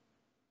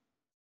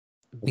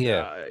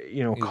 yeah.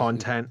 He's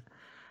content.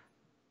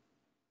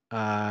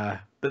 But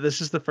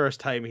this is the first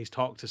time he's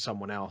talked to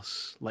someone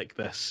else like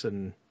this,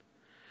 and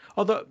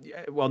although,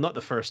 well, not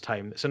the first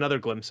time, it's another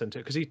glimpse into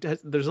it because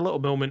there's a little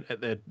moment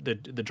at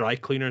the dry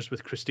cleaners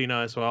with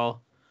Christina as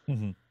well,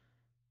 mhm.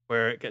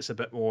 where it gets a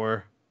bit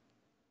more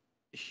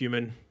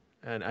human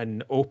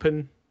and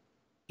open.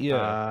 Yeah,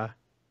 Uh,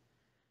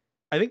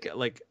 I think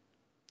like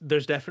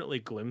there's definitely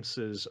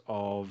glimpses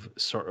of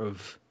sort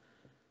of.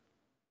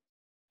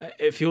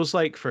 It feels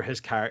like for his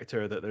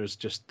character that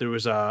there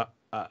was a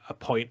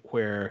point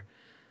where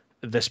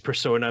this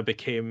persona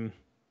became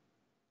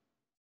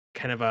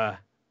kind of a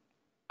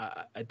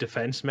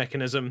defense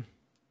mechanism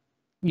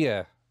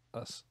yeah.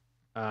 That's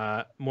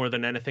more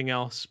than anything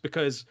else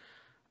because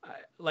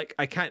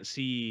I can't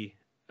see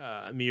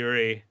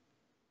Miuri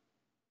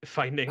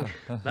finding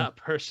that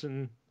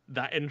person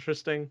that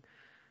interesting.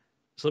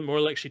 So more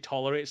like she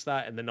tolerates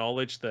that in the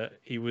knowledge that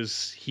he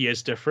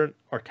is different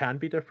or can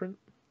be different.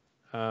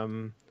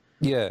 Um,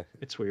 yeah.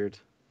 it's weird.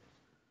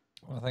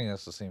 I think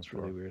that's the same It's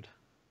really for weird.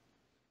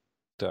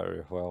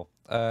 Dario as well.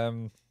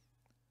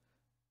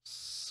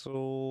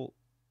 So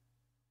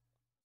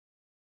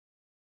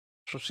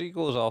so she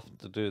goes off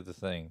to do the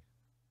thing,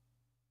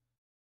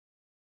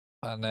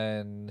 and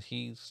then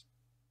he's.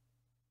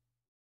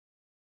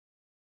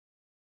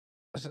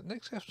 Is it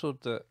next episode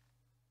that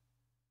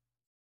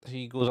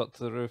he goes up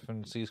to the roof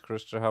and sees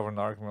Krister having an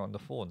argument on the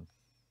phone?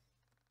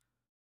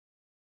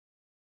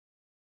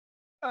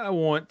 I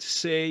want to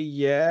say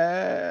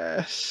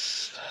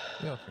yes.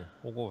 Yeah, okay,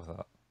 we'll go with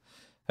that.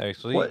 Hey,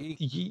 so What? yeah,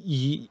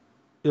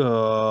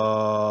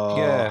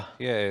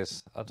 yeah, it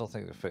is. I don't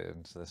think they fit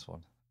into this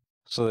one.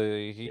 So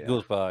he Yeah.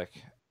 goes back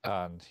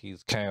and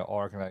he's kind of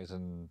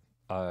organizing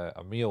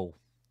a meal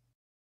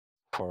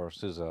for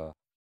Souza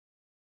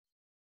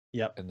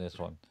Yep. in this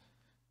one.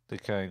 They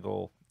kind of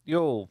go,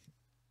 yo,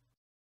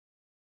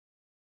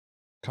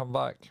 come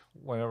back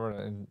whenever,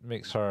 and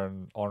makes her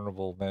an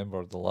honorable member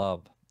of the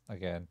lab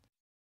again.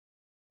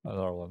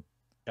 Another one.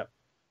 Yep.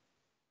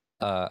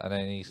 And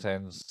then he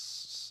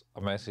sends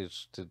a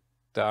message to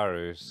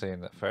Daru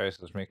saying that Ferris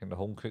is making the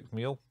home cooked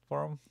meal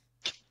for him.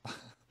 And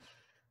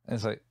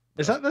it's like,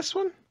 Is that this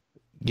one?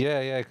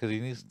 yeah,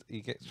 because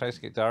tries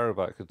to get Daru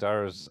back because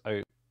Daru's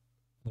out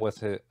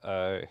with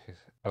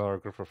another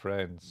group of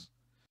friends.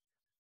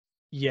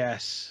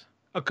 Yes.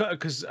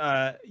 Because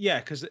yeah,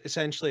 because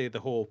essentially the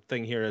whole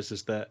thing here is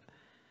that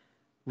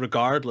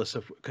regardless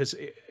of because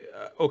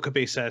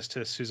Okabe says to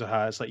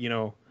Suzuha, it's like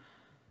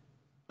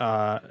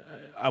uh,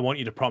 I want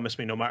you to promise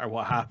me no matter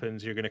what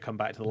happens, you're going to come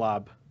back to the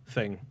lab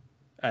thing,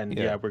 and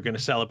yeah, Yeah, we're going to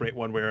celebrate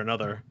one way or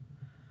another.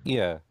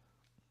 yeah,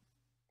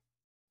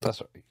 that's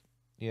what,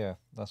 yeah,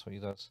 that's what he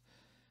does.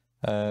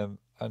 And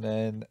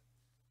then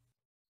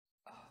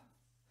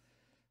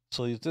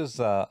so he does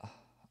that.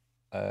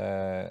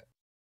 Uh,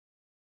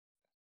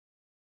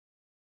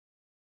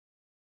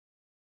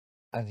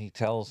 and he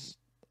tells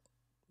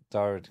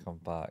Daru to come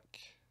back.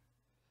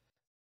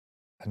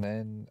 And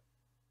then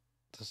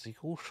does he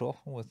go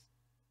shopping with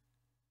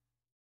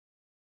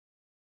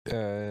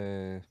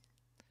uh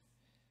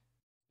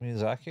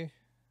Miyazaki?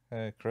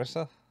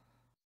 Carissa?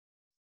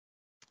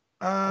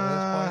 At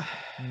this Uh,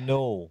 point?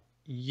 No.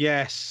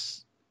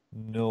 yes.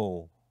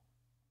 No.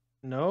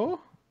 No.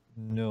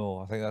 No.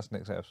 I think that's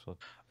next episode.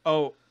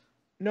 Oh,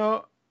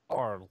 no.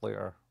 Or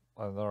later.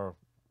 Another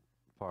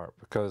part.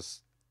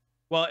 Because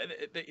Well,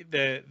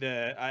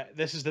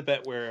 this is the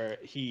bit where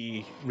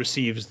he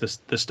receives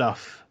the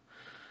stuff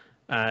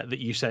that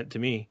you sent to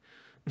me.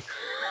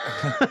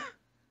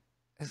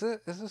 is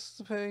this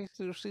the pay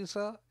to receive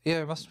that?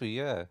 Yeah, it must be,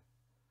 yeah.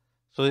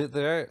 So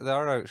they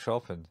are out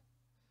shopping.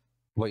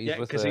 But he's Yeah,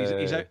 with because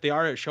he's out. They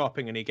are out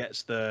shopping, and he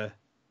gets the.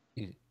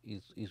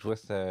 he's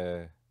with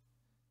uh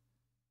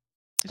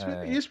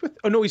He's with.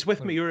 Oh no, he's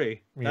with Mayuri.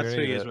 That's who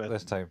Yuri he is with.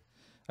 this time.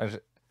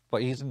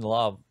 But he's in the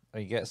lab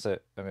and he gets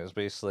it, and it's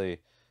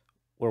basically,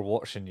 we're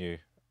watching you,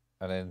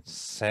 and then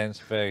sends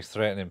very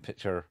threatening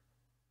picture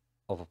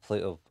of a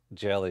plate of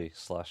jelly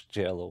slash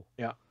jello.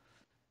 Yeah,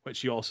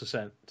 which you also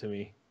sent to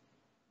me.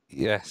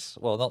 Yes,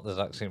 well, not the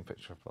exact same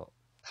picture,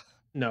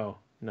 No,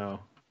 no.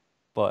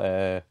 but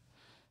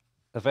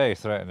a very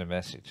threatening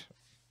message.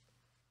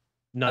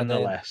 And then,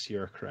 Nonetheless,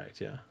 you're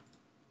correct. Yeah.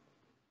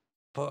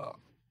 but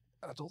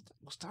I don't think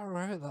was Daru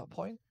out at that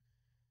point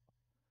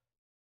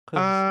because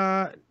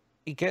Uh,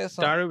 he gets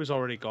that. Daru was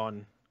already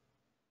gone.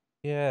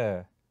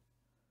 Yeah,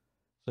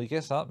 so he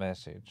gets that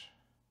message.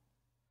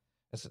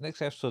 It's the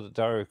next episode that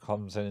Daru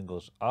comes in and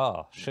goes,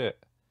 "Ah,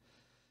 shit,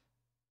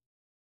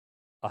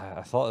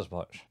 I thought as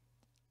much,"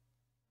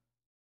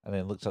 and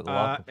then looks at the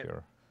lab Uh,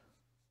 computer.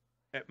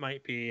 it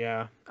might be.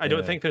 I don't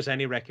Yeah. think there's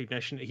any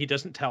recognition. He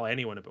doesn't tell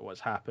anyone about what's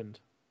happened.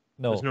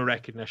 There's No, no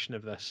recognition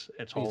of this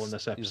at all in he's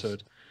this he's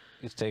episode.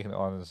 he's taking it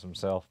on as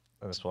himself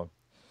in this one.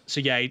 So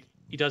yeah,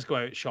 he does go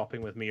out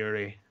shopping with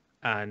Miuri,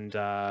 and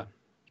and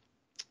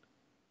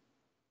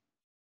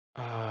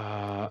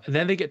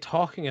then they get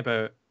talking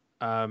about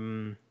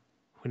when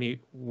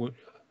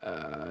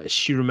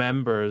she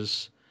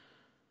remembers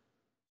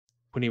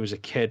when he was a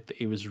kid that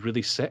he was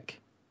really sick.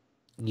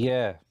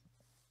 Yeah.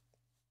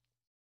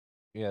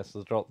 Yeah, so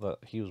the drop that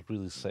he was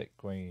really sick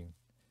when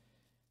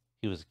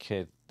he was a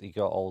kid. He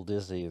got all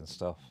dizzy and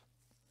stuff.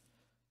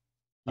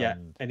 Yeah,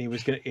 And and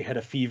he had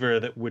a fever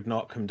that would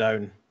not come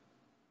down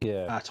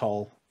yeah, at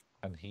all.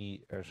 and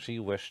he or she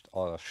wished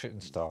on a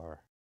shooting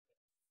star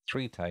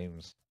 3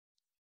 times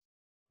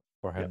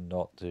for Yep. him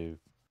not to,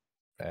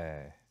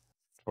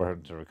 for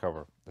him to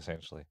recover,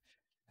 essentially.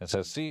 And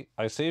says, "See,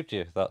 I saved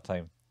you that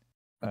time."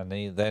 And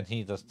then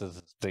he just does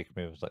his dick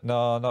moves like,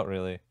 "No, not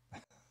really.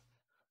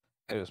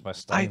 It was my I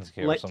Steins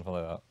gear or like something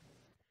like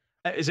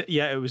that." is it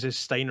yeah, it was his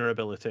Steiner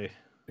ability.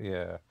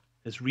 Yeah.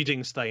 His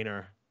reading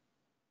Steiner.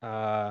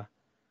 Uh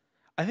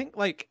I think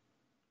like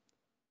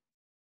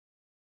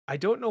I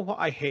don't know what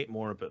I hate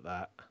more about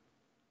that.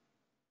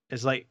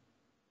 Is like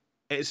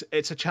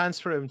it's a chance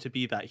for him to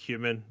be that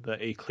human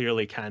that he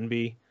clearly can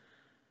be.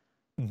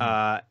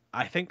 Mhm.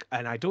 I think,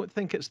 and I don't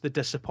think it's the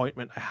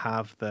disappointment I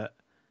have that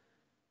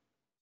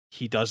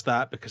he does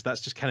that because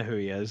that's just kind of who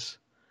he is.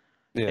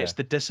 It's Yeah.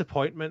 the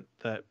disappointment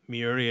that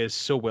Miuri is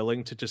so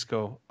willing to just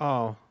go,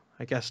 oh,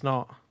 I guess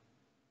not.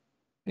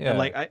 And Yeah.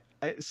 like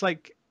it's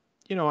like,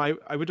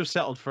 I would have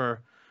settled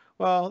for,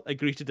 well,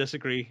 agree to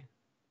disagree.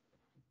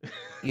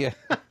 Yeah.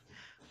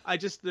 I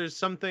just there's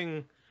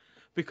something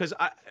because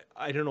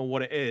I don't know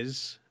what it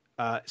is.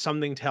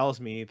 Something tells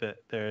me that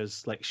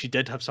there's like she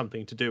did have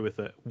something to do with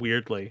it.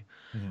 Weirdly,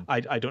 Mhm.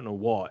 I don't know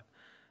what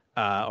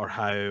or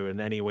how in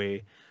any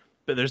way,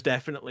 but there's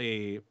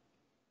definitely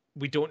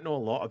we don't know a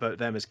lot about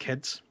them as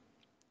kids.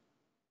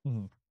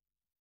 Mhm.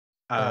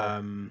 No.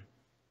 Um,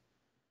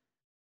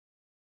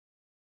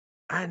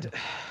 and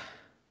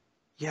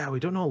yeah, we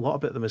don't know a lot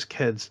about them as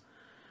kids.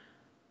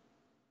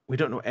 We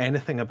don't know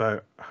anything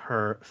about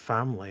her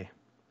family,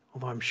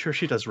 although I'm sure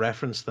she does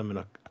reference them in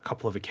a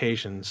couple of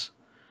occasions.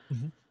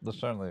 There's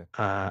certainly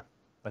Uh,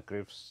 a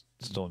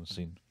gravestone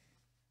scene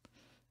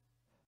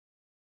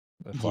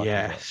that flashes up.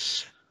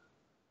 yes,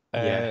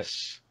 Uh,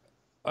 yes,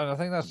 and I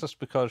think that's just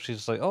because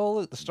she's like, "Oh,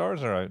 look, the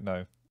stars are out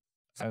now,"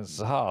 and it's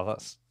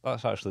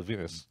that's actually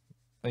Venus.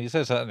 And he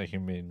says that in a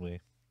humane way.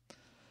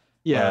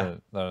 yeah,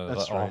 No, like,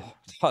 that's right. "Oh,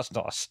 that's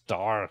not a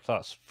star.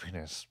 That's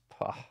Venus."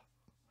 Pah.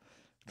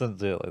 Doesn't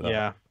do it like that.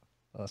 Yeah,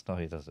 That's not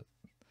how he does it.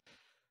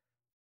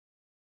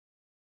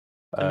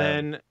 and Um,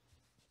 then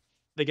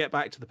they get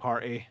back to the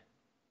party.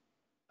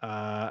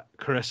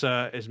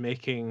 Carissa is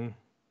making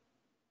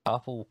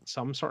apple,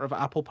 some sort of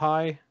apple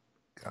pie.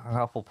 an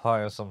apple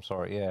pie of some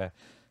sort, yeah,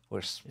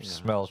 which Yeah,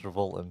 smells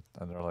revolting,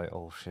 and they're like,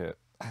 "Oh shit,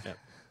 yep,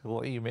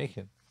 what are you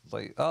making?" It's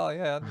like, "Oh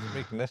yeah, I'm just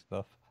making this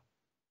stuff."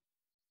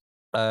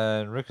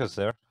 And Ruka's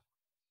there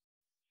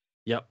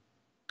yep,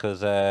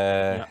 because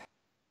yep.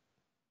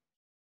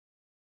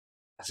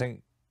 I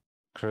think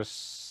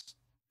Chris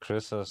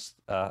has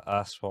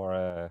asked for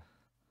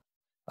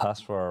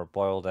a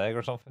boiled egg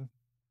or something,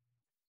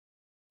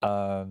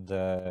 and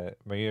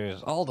Mayuri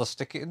says, "I'll just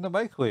stick it in the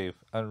microwave,"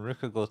 and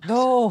Ruka goes,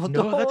 "No,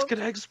 No, that's don't!"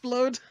 gonna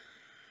explode.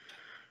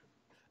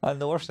 And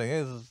the worst thing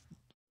is,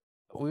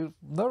 we've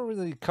never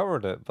really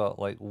covered it, but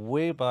like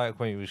way back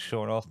when he was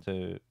showing off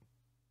to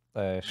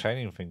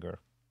Shining Finger,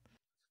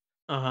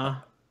 uh,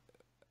 Uh-huh.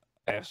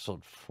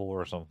 episode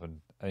 4 or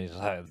something, and he's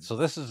like, "So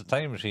this is the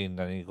time machine,"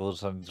 and he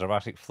goes on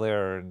dramatic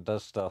flair and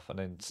does stuff, and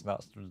then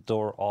snaps the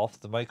door off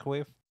the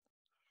microwave.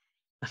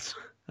 That's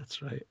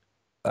that's right.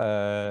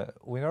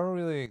 We never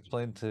really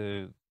explained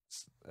to,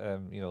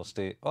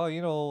 state,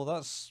 "Oh,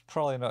 that's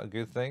probably not a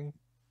good thing."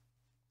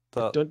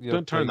 That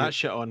Don't turn you that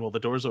shit on while the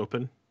door's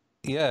open.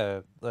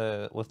 yeah,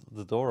 with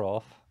the door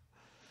off,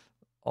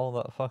 all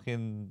that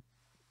fucking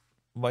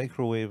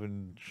microwave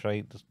and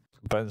shite just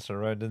bouncing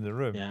around in the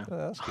room. Yeah.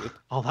 That's good.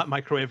 All that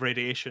microwave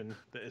radiation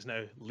that is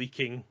now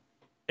leaking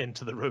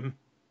into the room.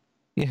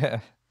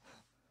 Yeah,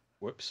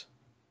 Whoops.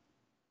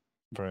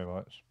 very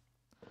much.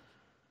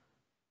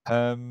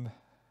 Um,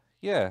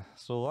 yeah.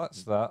 So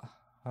that's that.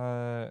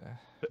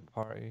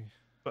 Party.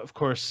 But of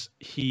course,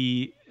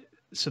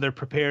 so they're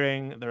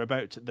preparing,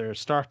 they're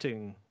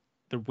starting,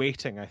 they're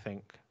waiting, I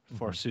think,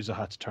 for Mhm.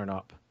 Suzuha to turn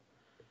up.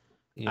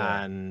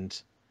 Yeah, And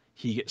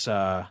he gets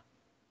a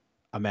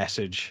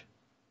message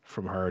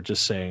from her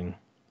just saying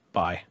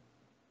bye.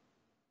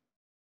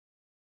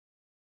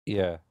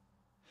 yeah.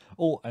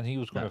 Oh, and he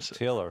was going to That's it.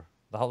 tail her.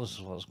 That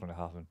was what was going to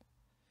happen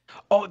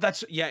Oh,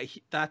 that's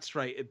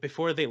right.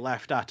 Before they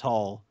left at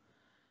all,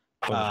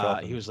 when the he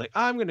shopping. was like,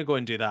 "I'm going to go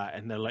and do that,"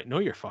 and they're like, "No,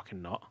 you're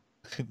fucking not.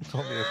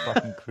 Don't be a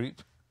fucking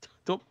creep.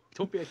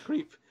 Don't be a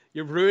creep.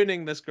 You're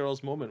ruining this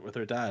girl's moment with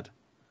her dad."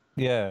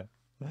 Yeah,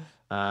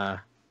 Uh,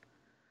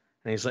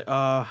 and he's like,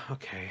 "Oh,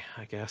 okay.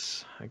 I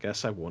guess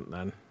I won't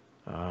then."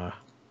 Uh,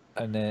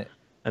 and then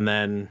and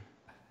then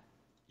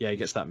yeah, he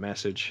gets that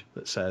message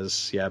that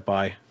says, "Yeah,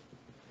 bye."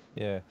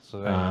 yeah.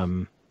 So then he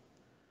Um,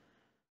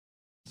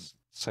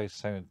 decides to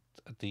send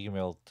the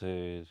email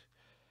to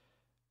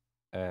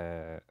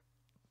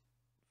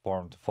for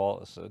him to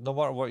follow. So no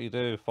matter what you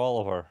do,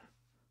 follow her.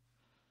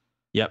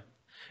 Yep.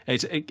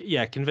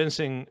 Yeah,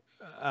 convincing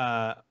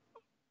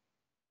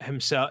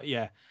himself.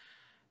 Yeah,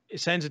 it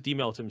sends an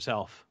email to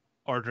himself,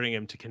 ordering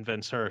him to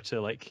convince her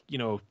to, like,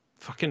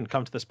 fucking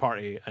come to this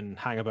party and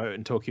hang about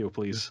in Tokyo,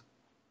 please.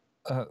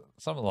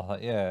 Something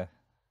like that,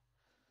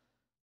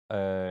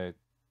 yeah.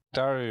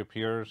 Dario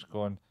appears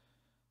going,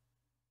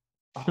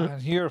 "Oh, I'm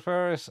here,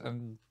 Ferris,"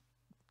 and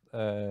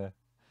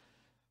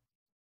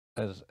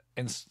is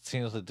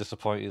instantaneously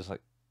disappointed. He's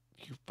like,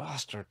 "You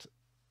bastard!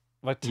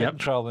 My time Yep.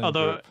 traveling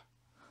Although, group."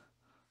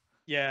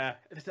 yeah,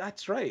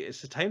 that's right.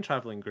 It's a time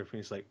traveling group, and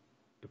he's like,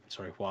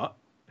 "Sorry, what?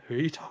 Who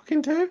are you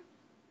talking to?"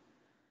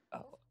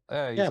 Yeah,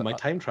 Yeah, he's. my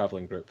time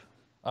traveling group.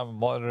 I'm a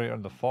moderator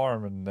on the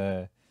forum,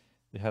 and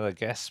we had a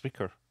guest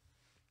speaker.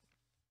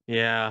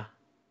 Yeah.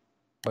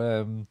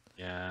 Um,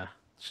 Yeah.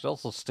 she'd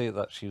also state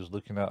that she was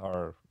looking at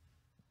her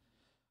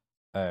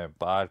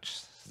badge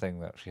thing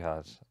that she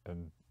has,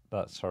 and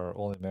that's her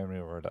only memory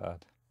of her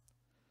dad.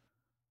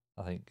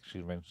 I think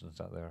she mentions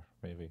that there,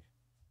 maybe.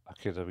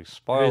 Okay, there'll be Who is that?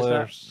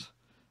 spoilers.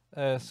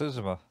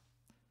 Suzuma.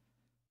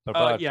 Her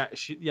badge. Yeah,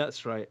 yeah,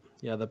 that's right.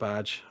 Yeah, the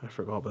badge. I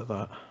forgot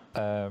about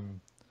that.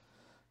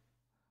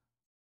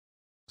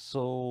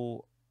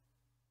 So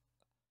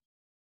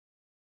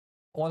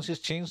once he's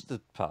changed the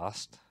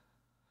past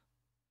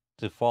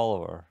to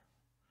follow her,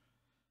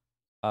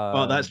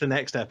 Well, that's the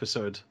next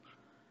episode.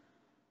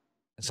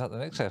 is that the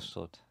next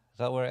episode? Is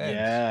that where it ends?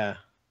 Yeah,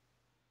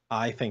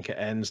 I think it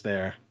ends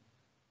there.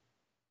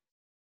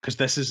 Because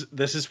this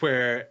is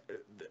where,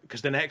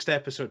 because the next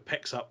episode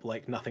picks up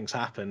like nothing's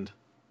happened.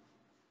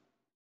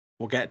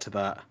 We'll get to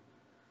that.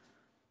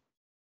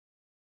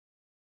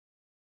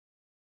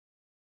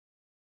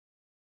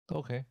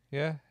 Okay,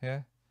 yeah,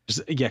 yeah.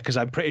 Yeah, because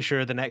I'm pretty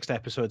sure the next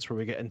episode's where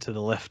we get into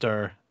the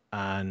lifter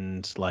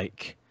and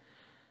like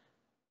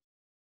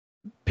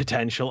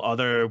potential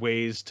other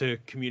ways to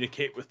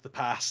communicate with the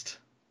past.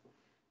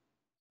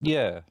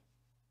 Yeah.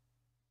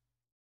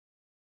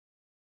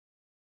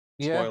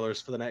 Yeah,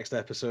 Spoilers for the next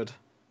episode.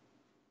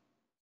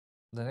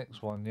 the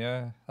next one,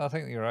 yeah. I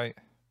think you're right.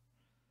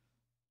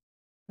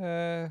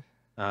 Yep,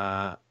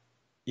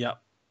 Yeah,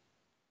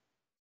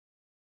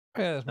 it's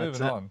that's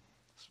moving it. on.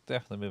 It's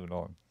definitely moving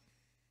on.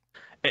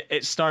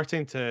 It's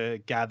starting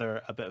to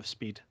gather a bit of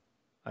speed,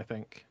 I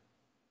think.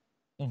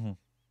 Mm-hmm.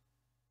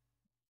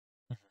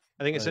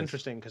 I think it's That is.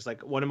 interesting because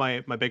like one of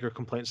my bigger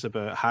complaints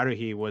about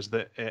Haruhi was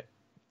that it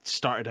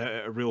started out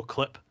at a real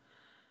clip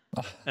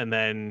and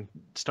then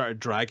started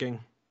dragging.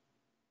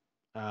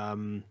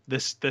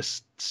 This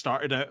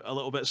started out a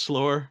little bit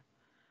slower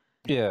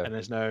Yeah. and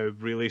is now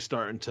really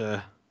starting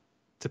to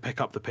pick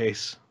up the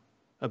pace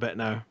a bit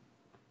now.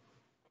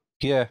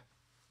 Yeah.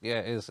 Yeah,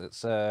 it is.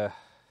 It's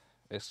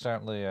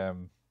certainly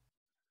it's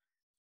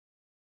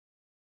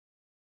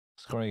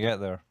going to get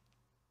there.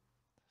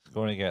 It's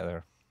going to get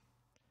there.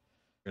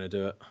 We're gonna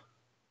do it.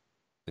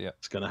 Yeah.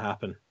 It's gonna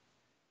happen.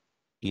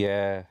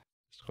 Yeah.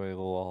 It's going to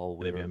go all It's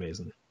gonna be weird.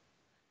 amazing.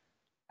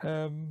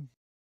 Um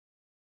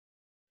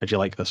How'd you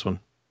like this one?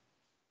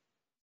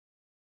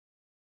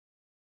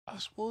 I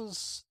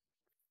suppose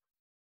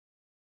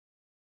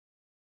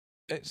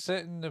it's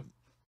setting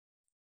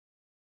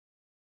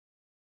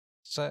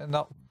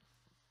up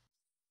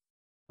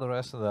the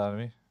rest of the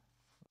anime.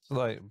 It's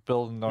like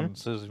building Hmm? on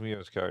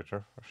Suzumiya's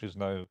character. She's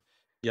now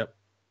Yep.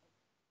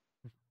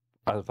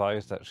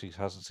 advised that she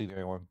hasn't seen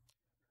anyone.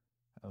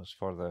 It was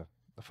for the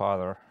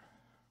father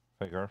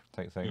figure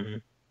type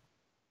thing.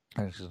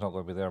 Hmm. And she's not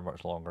going to be there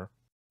much longer.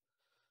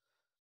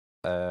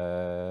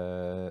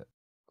 Uh,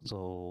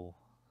 so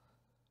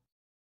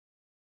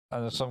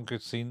and there's some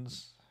good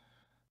scenes,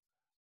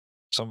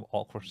 some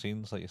awkward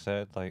scenes, like you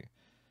said, like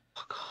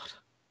Oh god,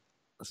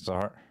 the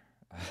start.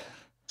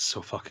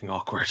 so fucking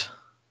awkward.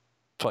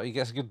 But he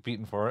gets a good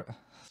beating for it,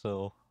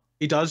 so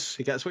He does.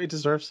 He gets what he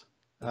deserves.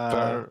 it's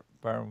better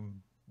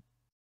than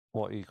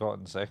what he got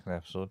in the second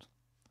episode,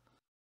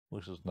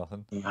 which was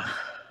nothing.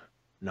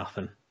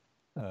 Nothing.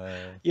 Uh,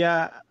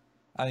 Yeah,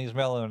 and he's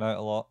mellowing out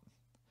a lot.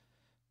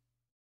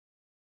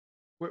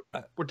 we're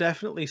Uh, we're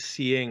definitely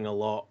seeing a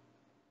lot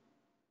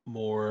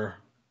more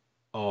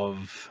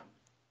of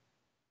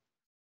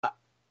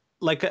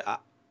like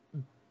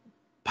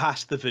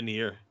past the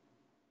veneer.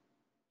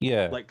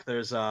 yeah, Like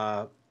there's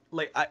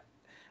like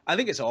I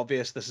think it's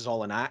obvious this is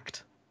all an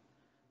act,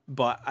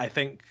 but I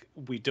think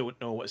we don't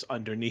know what's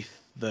underneath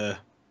the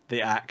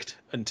act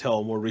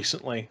until more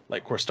recently.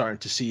 Like we're starting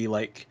to see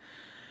like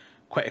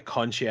quite a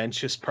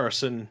conscientious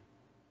person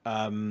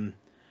um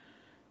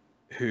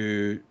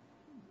who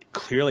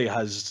clearly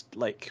has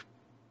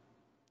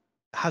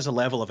a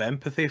level of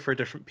empathy for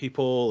different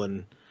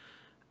people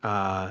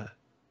uh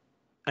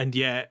and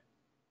yet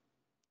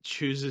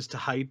chooses to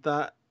hide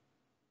that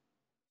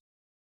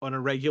on a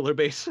regular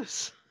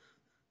basis.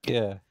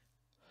 yeah,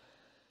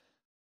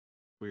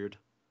 Weird.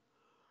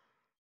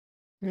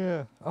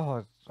 yeah.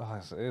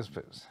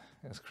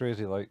 It's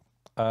crazy. Like,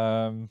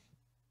 um,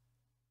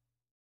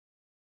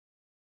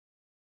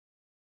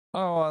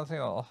 Oh, I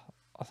think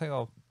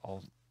I'll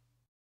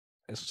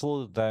it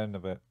slowed down a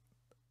bit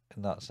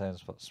in that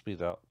sense, but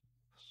speed up.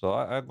 So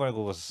I'm going to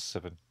go with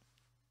 7.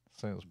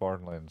 I think it's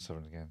borderline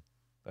 7 again.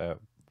 To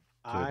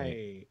an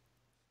 8.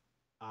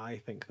 I I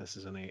think this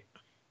is an 8. I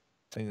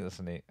think that's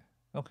an 8.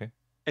 Okay.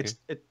 Okay.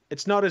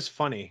 It's not as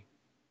funny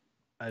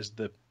as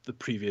the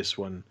previous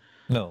one,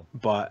 No.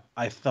 but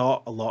I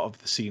thought a lot of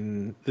the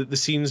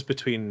scenes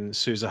between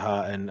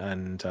Suzuha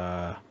and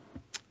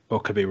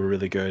Okabe were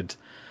really good,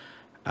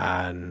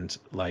 and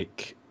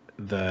like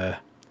the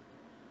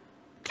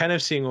kind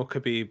of seeing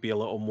Okabe be a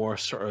little more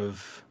sort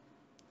of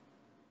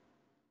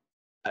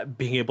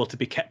being able to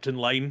be kept in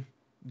line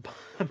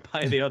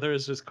by the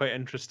others was quite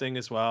interesting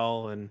as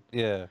well. And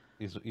Yeah,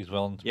 he's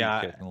willing to be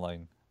yeah, kept in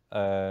line.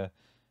 Uh,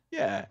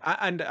 yeah,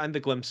 and the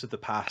glimpse of the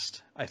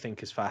past I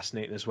think is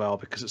fascinating as well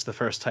because it's the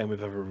first time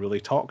we've ever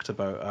really talked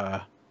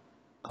about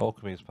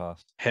Okabe's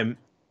past. him.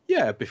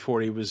 Yeah,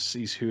 before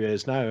he's who he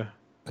is now.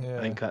 I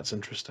Yeah. think that's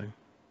interesting.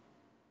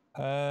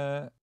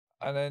 Uh,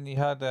 and then you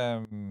had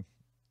the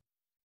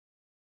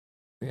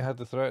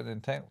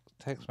threatening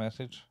text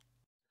message,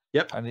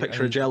 Yep, and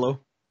picture of he's Jello.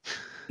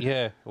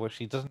 yeah, which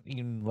he doesn't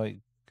even like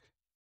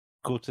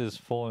go to his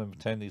phone and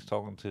pretend he's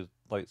talking to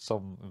like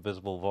some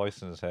invisible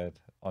voice in his head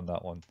on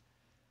that one.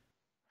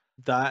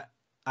 That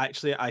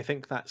actually, I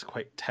think that's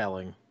quite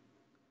telling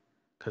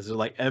because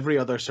like every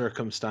other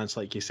circumstance,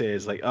 like you say,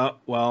 is like, oh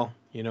well,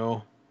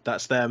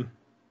 that's them.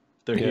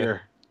 They're Yeah,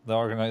 here. the They're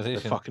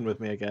organization. fucking with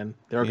me again.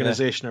 The Yeah,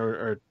 organization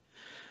are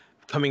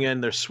coming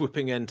in. They're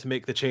swooping in to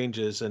make the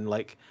changes, and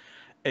like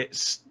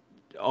it's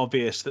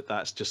obvious that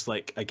that's just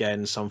like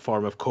again some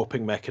form of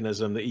coping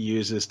mechanism that he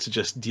uses to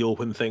just deal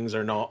when things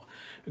are not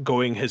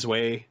going his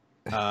way.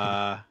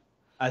 Uh,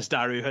 as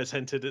Daru has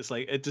hinted, it's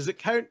like, does it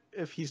count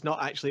if he's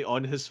not actually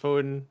on his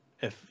phone?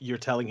 If you're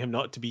telling him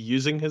not to be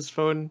using his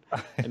phone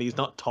and he's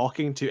not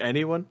talking to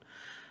anyone?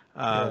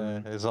 yeah,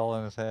 Um, it's all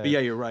in his but head. yeah,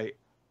 you're right.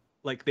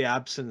 Like the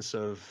absence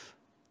of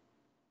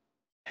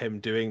him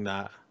doing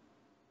that,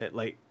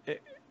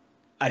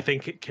 I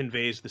think it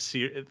conveys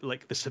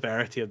like the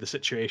severity of the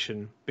situation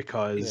Yeah,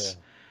 because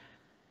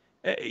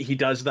he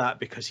does that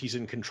because he's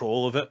in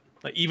control of it.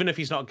 Like even if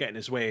he's not getting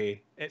his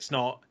way, it's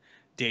not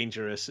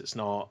dangerous. It's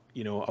not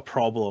a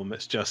problem.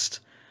 It's just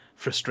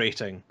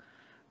frustrating.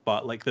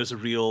 But like there's a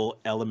real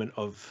element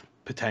of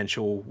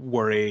potential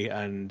worry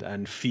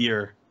and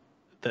fear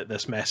that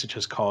this message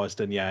has caused.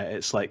 And yeah,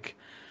 it's like,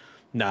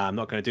 nah, I'm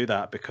not going to do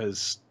that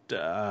because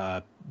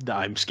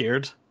I'm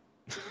scared.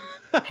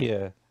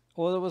 yeah.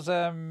 Well, it was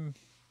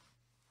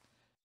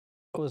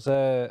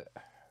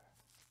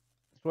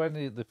when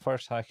they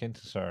first hack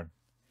into CERN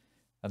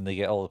and they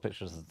get all the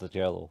pictures of the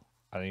Jello,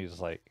 and he's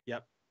like,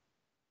 Yep.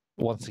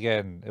 once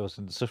again, it was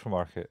in the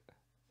supermarket.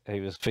 He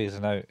was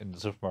phasing out in the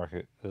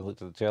supermarket. He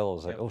looked at the Jello.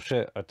 Was like, Yep. oh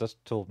shit! I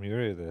just told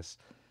Muriel this.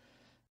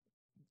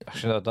 I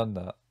should have done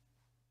that.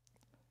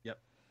 Yep.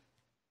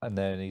 And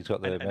then he's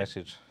got And the and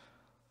message.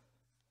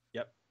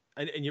 yep.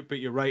 But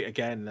you're right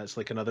again. That's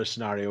like another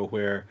scenario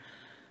where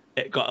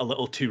it got a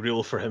little too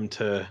real for him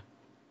to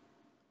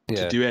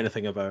Yeah, do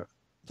anything about.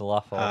 to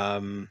laugh off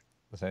Um,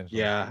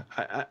 essentially. yeah,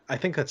 I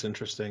think that's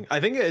interesting. I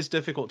think it is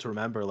difficult to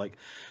remember. Like,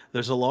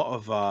 there's a lot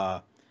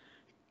of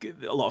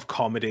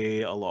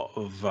comedy, a lot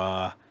of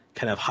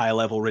kind of high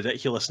level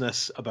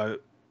ridiculousness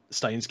about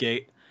Steins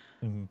Gate,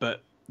 Mm-hmm.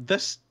 but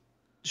this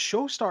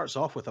show starts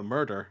off with a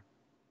murder.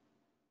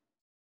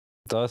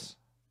 Does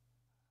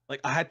Like,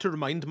 I had to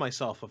remind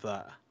myself of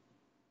that.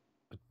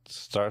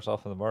 starts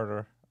off with the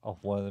murder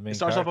of one of the It main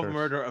starts off with a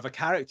characters. murder of a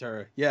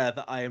character, yeah,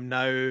 that I am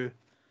now,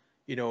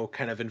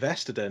 kind of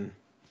invested in.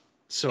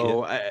 Yeah,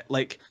 So,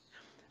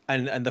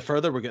 and the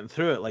further we're getting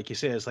through it, like you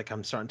say, it's like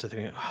I'm starting to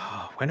think,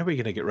 oh, when are we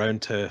going to get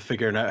round to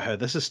figuring out how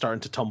this is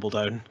starting to tumble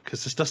down?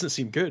 Because this doesn't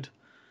seem good.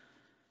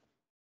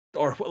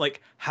 Or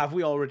like, have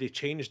we already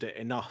changed it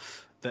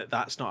enough that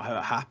that's not how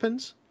it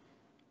happens?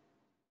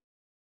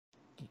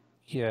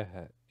 yeah,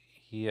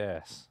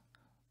 yes.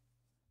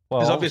 Because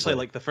Well, obviously, obviously,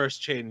 like the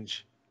first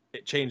change,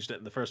 it changed it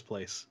in the first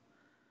place.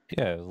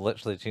 yeah. It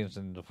literally changed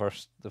in the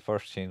first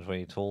change when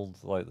he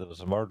told like there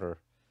was a murder,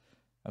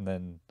 and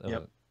then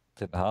Yep, it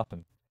didn't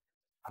happen,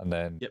 and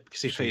then yep.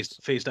 Because he phased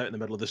she's phased out in the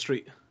middle of the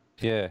street.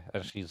 yeah,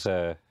 and she's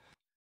been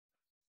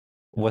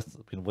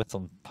with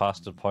them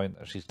past the point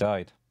that she's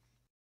died.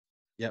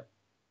 Yep.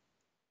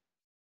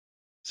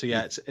 So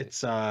yeah, Y- it's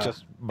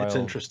Just it's mild,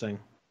 interesting.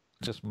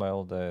 just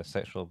mild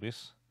sexual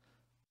abuse.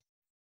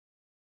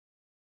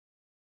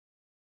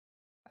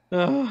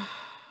 Uh,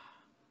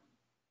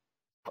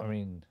 I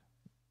mean,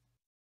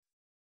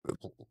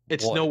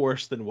 it's no what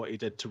worse than what he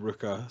did to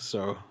Ruka.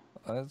 So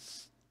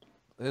it's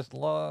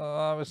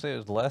I would say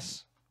it's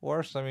less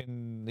worse. I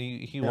mean,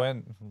 he yep,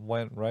 went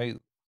right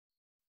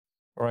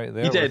he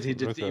there did. with He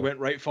did. He Ruka. went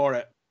right for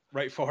it.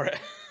 Right for it.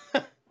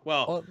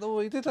 Well, Oh no,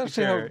 he did to be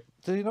actually have. fair,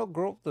 Did he not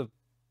grow up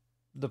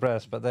the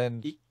breast? But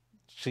then he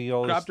she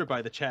always grabbed her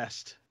by the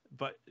chest,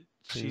 but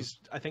she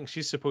I think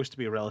she's supposed to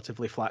be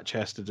relatively flat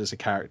chested as a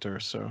character,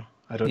 so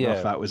I don't know if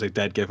yeah. that was a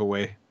dead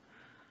giveaway.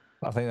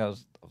 I think that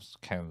was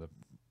kind of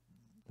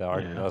the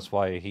argument. Yeah. That's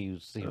why he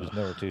was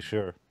never too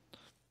sure.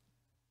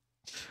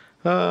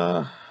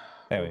 Anyway,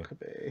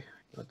 Okabe.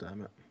 God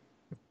damn it.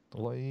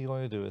 what are you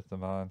going to do with the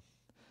man?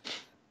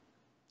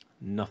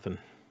 Nothing.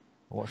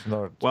 Watch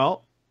another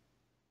Well,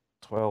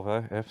 12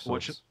 watch.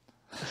 episodes.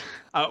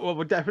 Well,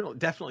 we're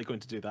definitely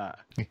going to do that.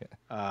 Yeah.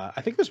 I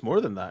think there's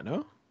more than that.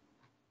 No.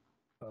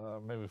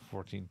 Maybe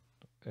 14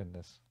 in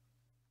this.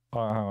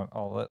 Oh, hang on.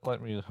 Oh,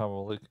 let me have a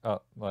look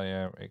at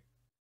my.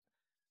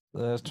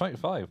 There's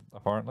 25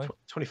 apparently.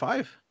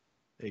 25.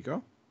 There you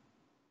go.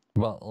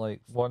 But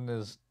like one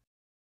is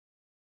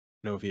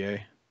No VA.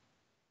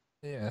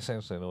 yeah,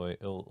 essentially no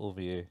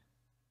OVA.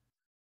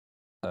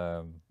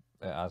 It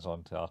adds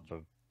on to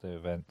after the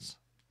events.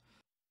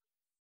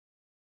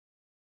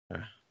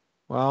 Yeah.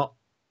 Well,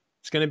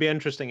 it's going to be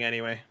interesting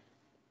anyway.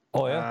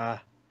 Oh yeah,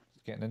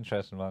 it's getting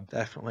interesting, man.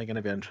 Definitely going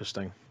to be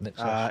interesting.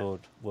 Next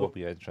episode will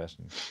be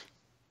interesting.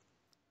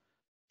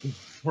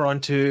 We're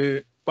on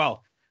to,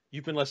 well,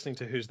 you've been listening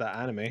to Who's That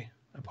Anime,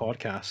 a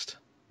podcast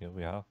Yeah,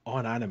 we have.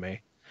 on anime.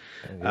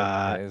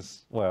 Yeah, it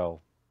is,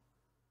 well,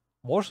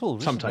 more so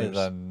recently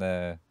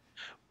Sometimes.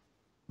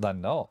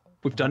 than not.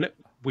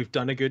 We've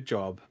done a good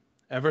job.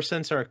 Ever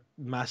since our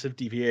massive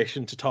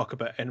deviation to talk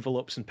about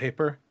envelopes and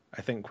paper,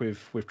 I think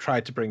we've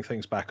tried to bring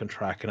things back on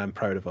track, and I'm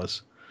proud of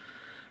us.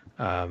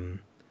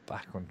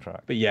 Back on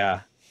track. But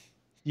yeah,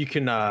 you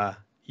can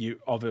you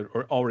are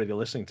already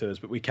listening to us,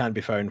 but we can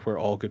be found where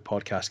all good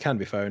podcasts can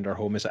be found. Our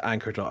home is at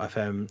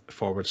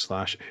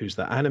anchor.fm/Who's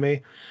That Anime.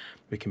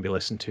 We can be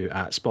listened to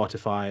at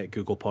Spotify,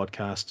 Google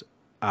Podcast,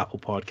 Apple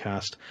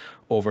Podcast,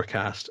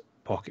 Overcast,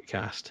 Pocket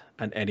Cast,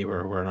 and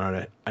anywhere where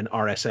an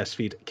RSS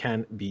feed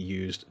can be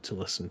used to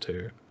listen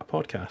to a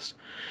podcast.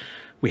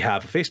 We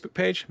have a Facebook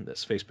page.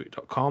 That's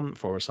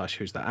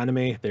facebook.com/Who's That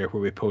Anime. There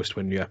where we post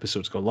when new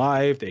episodes go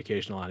live, the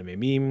occasional anime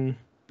meme,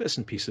 bits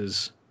and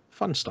pieces,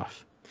 fun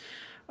stuff.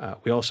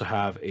 We also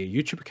have a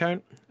YouTube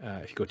account.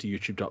 If you go to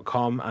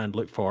youtube.com and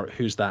look for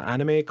Who's That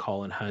Anime,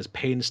 Colin has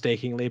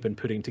painstakingly been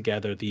putting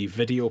together the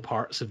video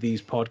parts of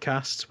these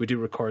podcasts. We do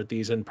record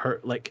these in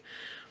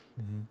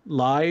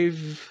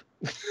live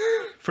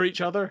for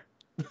each other.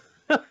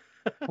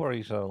 For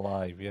each other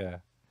live, yeah.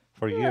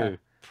 For you,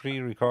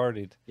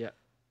 pre-recorded. Yeah.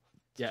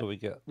 So we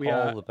get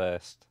all the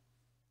best.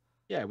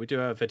 Yeah, we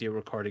do a video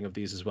recording of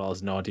these as well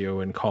as an audio,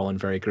 and Colin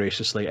very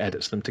graciously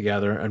edits them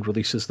together and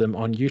releases them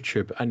on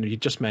YouTube. And you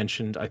just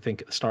mentioned, I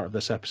think, at the start of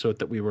this episode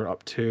that we were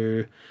up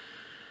to.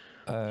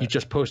 You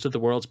just posted the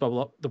words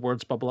bubble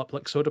up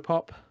like soda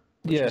pop,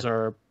 which is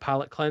our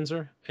palate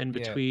cleanser in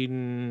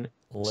between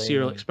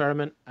Serial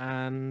Experiment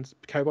and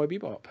Cowboy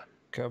Bebop.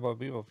 Cowboy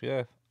Bebop,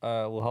 yeah.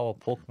 We'll have a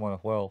Pokemon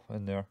as well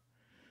in there.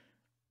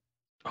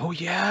 Oh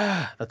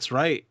yeah, that's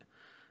right.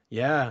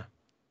 Yeah.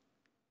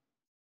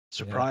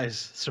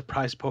 Surprise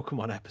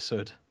Pokemon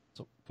episode.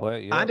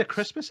 And a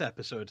Christmas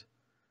episode.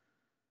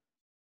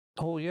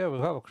 Oh yeah,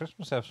 we'll have a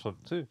Christmas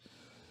episode too.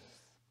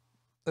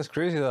 It's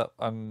crazy that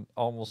I'm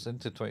almost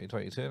into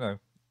 2022 now.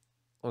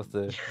 With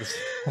the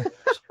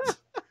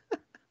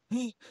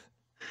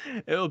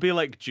It'll be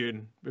like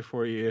June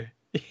before you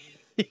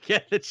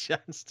get a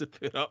chance to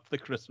put up the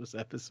Christmas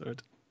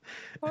episode.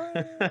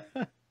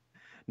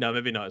 No,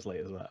 maybe not as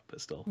late as that,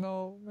 but still.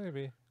 No,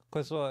 maybe.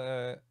 Because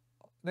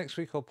next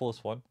week I'll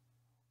post one,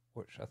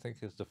 which I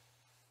think is the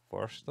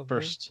first of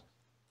First.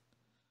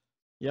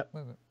 Yep.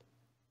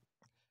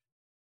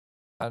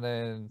 And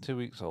then 2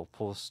 weeks I'll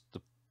post the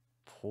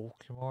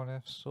Pokemon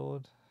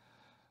episode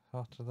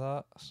after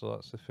that, so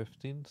that's the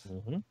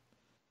 15th.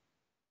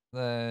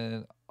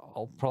 Then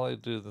I'll probably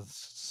do the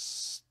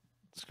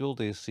school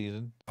days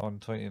season on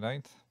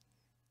 29th.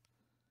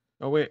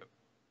 Oh wait,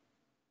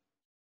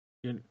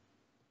 you're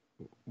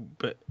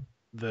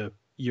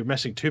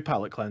missing 2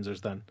 palate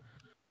cleansers then.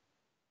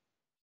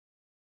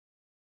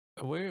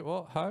 Wait,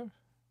 what? How?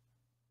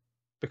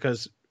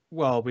 Because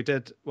we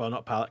did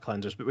not palate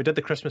cleansers, but we did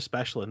the Christmas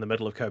special in the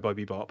middle of Cowboy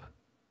Bebop.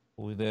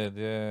 We did,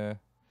 yeah.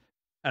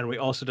 And we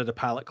also did a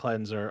palate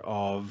cleanser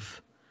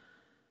of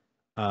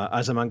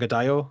Azumanga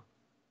Daioh.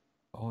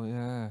 Oh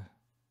yeah.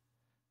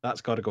 That's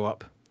got to go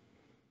up.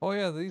 Oh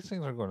yeah, these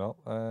things are going up.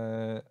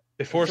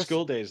 Before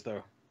school days,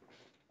 though.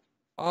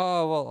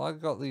 Oh well, I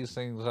got these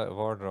things out of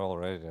order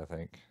already. I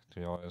think, to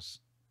be honest,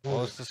 I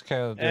was just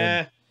kind of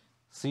doing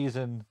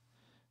season.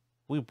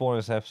 We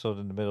bonus episode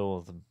in the middle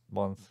of the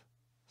month,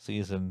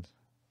 season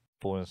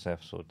bonus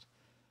episode.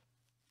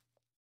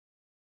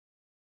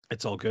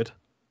 It's all good.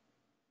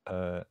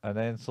 And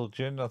then so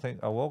June, I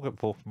think I will get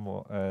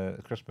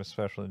Pokemon Christmas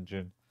special in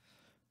June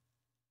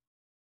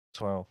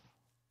 12th.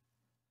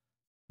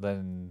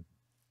 Then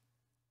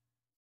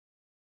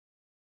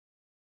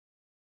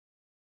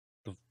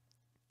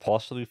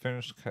possibly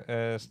finish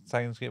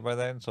Steins Gate by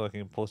then, so I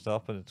can post it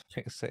up on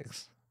the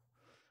 26th.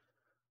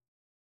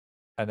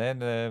 And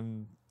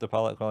then the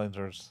palette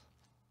cleansers.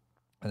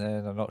 And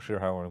then I'm not sure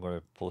how I'm going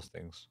to post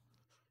things.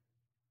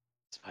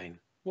 It's fine.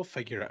 We'll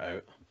figure it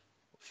out.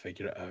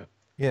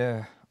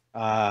 Yeah.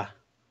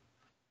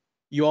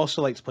 You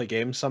also like to play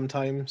games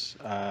sometimes,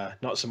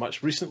 not so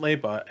much recently,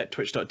 but at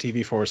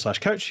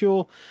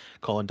twitch.tv/couchfuel.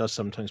 Colin does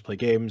sometimes play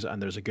games, and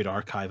there's a good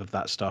archive of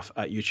that stuff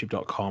at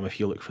youtube.com if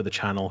you look for the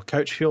channel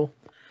Couchfuel.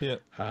 Yeah.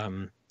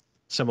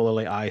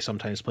 Similarly, I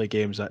sometimes play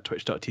games at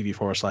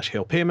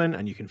twitch.tv/HailPayman,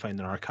 and you can find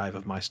an archive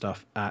of my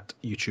stuff at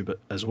YouTube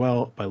as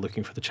well by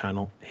looking for the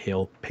channel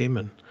Hail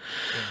Payman.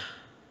 Yeah.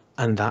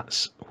 And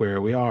that's where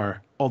we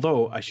are.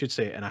 Although, I should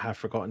say, and I have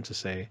forgotten to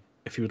say,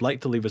 if you would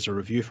like to leave us a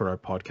review for our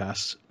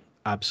podcasts,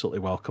 absolutely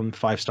welcome.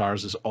 5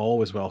 stars is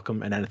always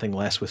welcome, and anything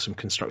less with some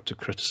constructive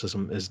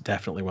criticism is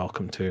definitely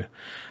welcome too.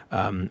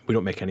 We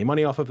don't make any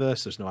money off of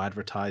this. There's no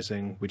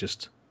advertising. We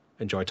just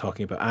enjoy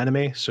talking about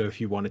anime. So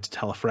if you wanted to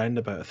tell a friend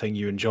about a thing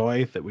you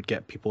enjoy that would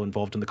get people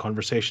involved in the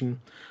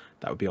conversation,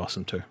 that would be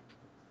awesome too.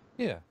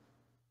 Yeah.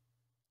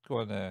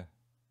 Go and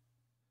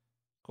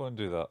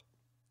do that.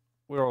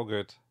 We're all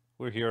good.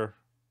 We're here.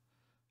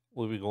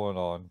 We'll be going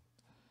on.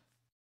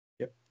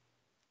 Yep.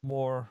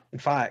 More. In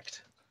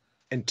fact,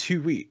 in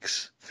 2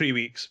 weeks, 3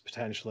 weeks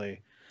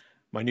potentially,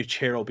 my new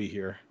chair will be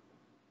here.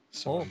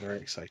 So I'm very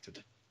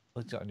excited.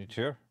 He's got a new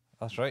chair.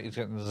 That's right. He's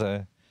getting his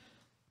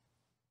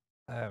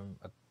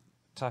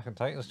Attack on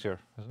Titan's chair,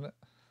 isn't it?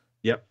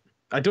 Yep.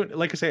 I don't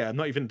like I say I'm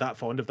not even that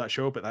fond of that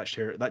show, but that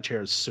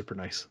chair is super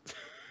nice.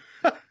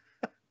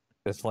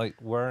 It's like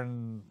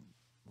wearing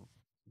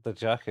the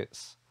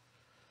jackets.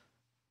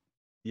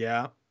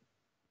 Yeah.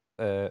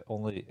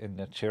 Only in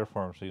a chair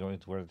form, so you don't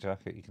need to wear the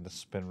jacket. You can just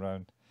spin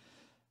around.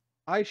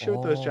 I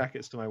showed those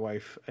jackets to my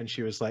wife, and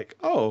she was like,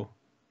 "Oh,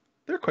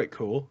 they're quite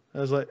cool." I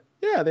was like,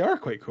 "Yeah, they are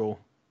quite cool."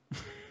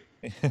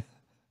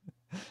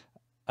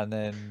 And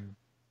then,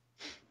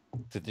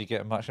 did you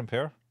get a matching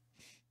pair?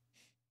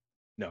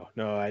 No,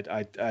 I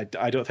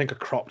don't think a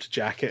cropped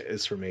jacket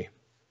is for me.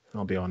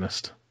 I'll be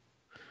honest.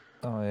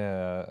 Oh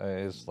yeah,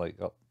 it is like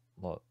up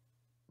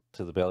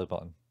to the belly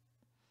button.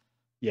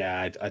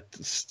 Yeah,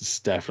 it's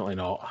definitely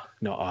not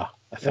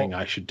a thing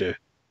I should do.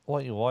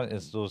 What you want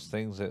is those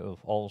things that will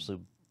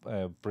also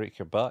break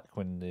your back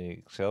when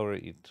they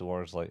accelerate you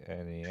towards like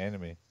any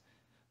enemy.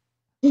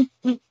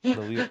 the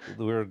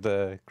weird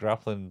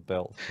grappling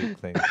belt type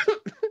thing.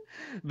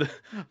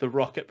 the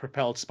rocket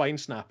propelled spine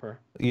snapper.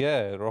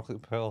 Yeah,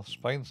 rocket propelled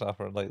spine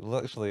snapper. Like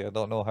literally, I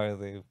don't know how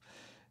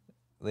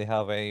they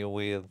have any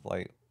way of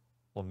like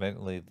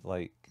mentally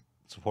like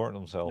supporting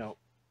themselves. No.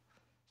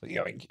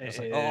 Like, it's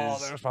like, oh,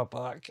 there's my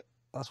back.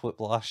 That's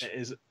whiplash. It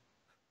is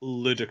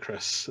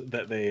ludicrous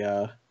that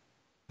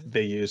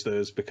they use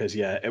those because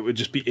yeah, it would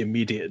just be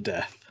immediate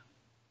death.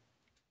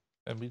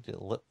 Immediate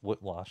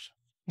whiplash.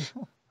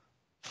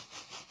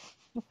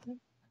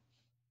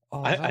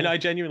 I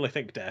genuinely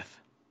think death.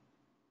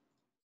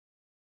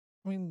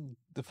 I mean,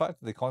 the fact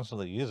that they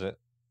constantly use it,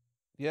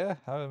 yeah,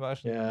 I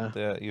imagine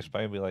your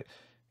spine would be like,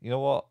 you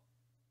know what?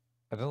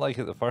 I didn't like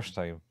it the first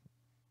time.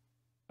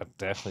 I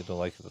definitely don't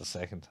like it the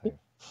second time.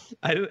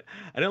 I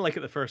didn't like it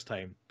the first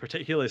time,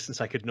 particularly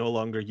since I could no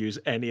longer use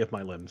any of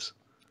my limbs.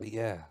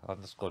 Yeah, I'm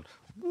just going.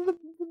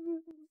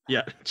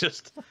 Yeah,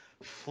 just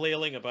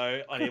flailing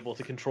about, unable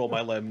to control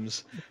my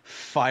limbs,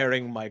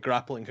 firing my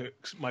grappling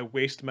hooks, my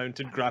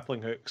waist-mounted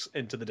grappling hooks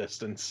into the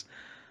distance.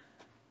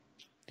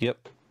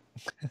 Yep.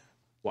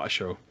 What a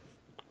show.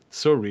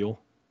 So real.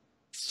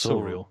 So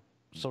real.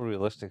 So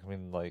realistic. I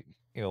mean, like,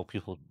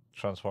 people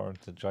transform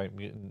into giant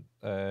mutant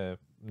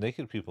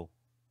naked people.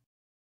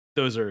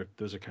 Those are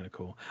kind of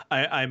cool.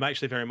 I'm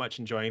actually very much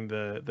enjoying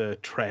the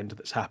trend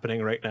that's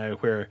happening right now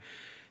where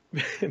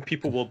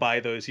people will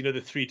buy those,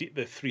 the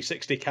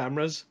 360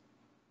 cameras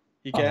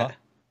you get.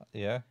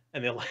 Yeah.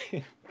 And they'll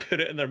like put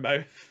it in their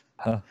mouth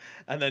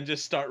and then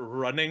just start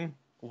running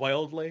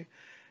wildly.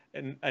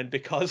 And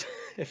because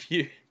if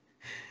you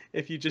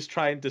just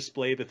try and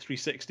display the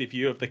 360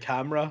 view of the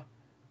camera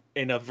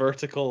in a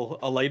vertical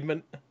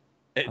alignment,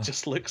 it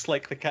just looks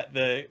like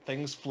the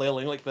thing's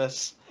flailing like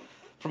this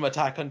from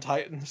Attack on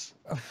Titans.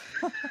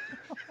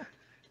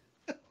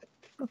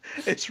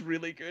 It's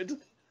really good.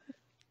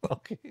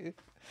 Okay.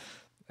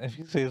 If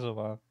you say so,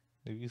 man.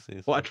 If you say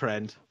so. What a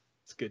trend.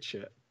 It's good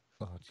shit.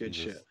 Oh, good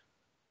Jesus. shit.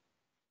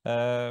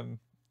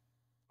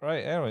 Right,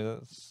 anyway, I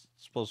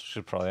suppose we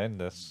should probably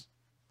end this.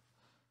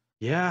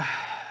 Yeah,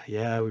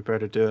 we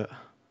better do it.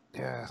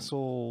 Yeah,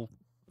 so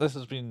this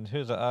has been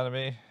Who's That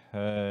Anime,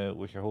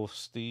 with your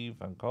hosts Steve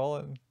and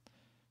Colin.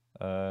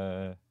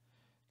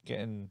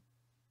 Getting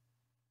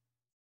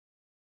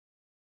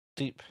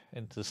deep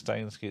into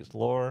Steins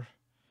lore.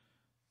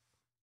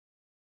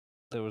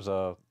 There was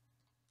a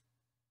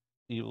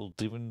evil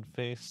demon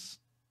face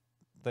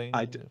thing.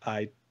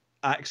 I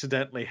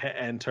accidentally hit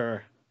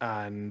enter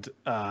and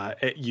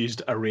it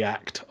used a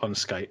react on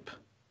Skype.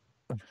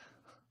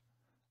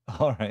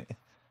 All right.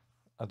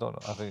 I don't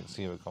know. I didn't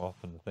see it come up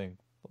in the thing.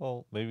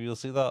 Well, maybe you'll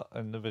see that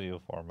in the video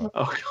format.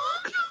 Oh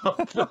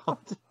God.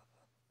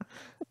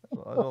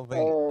 I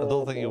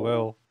don't think you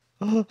will.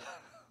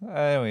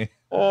 Anyway.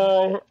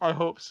 I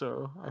hope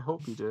so. I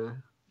hope you do.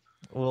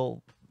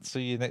 We'll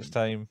see you next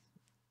time.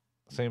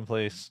 Same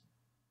place,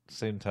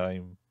 same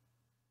time,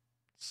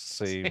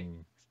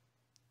 same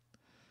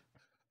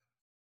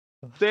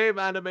Same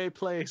anime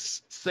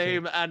place,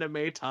 same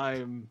anime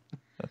time.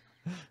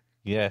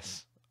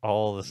 Yes,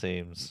 all the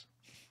sames.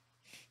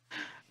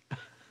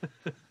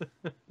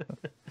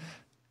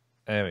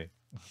 Anyway.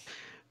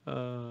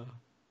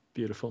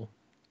 Beautiful.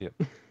 Yep.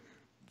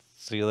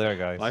 See you later,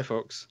 guys. Bye,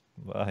 folks.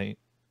 Bye.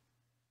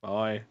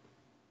 Bye.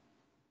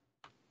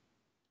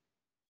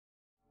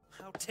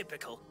 How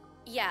typical.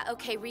 Yeah,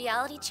 okay,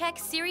 reality check.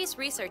 Serious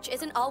research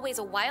isn't always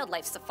a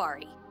wildlife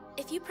safari.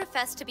 If you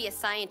profess to be a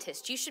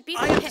scientist, you should be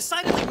I am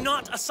decidedly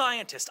not a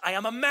scientist. I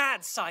am a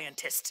mad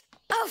scientist.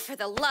 Oh, for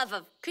the love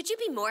of... Could you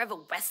be more of a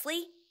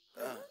Wesley?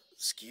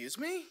 Excuse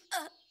me?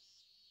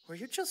 Were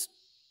you just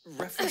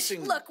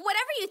referencing... Look,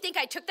 whatever you think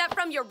I took that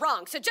from, you're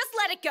wrong, so just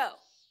let it go.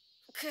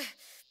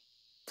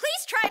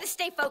 Please try to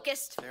stay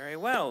focused. Very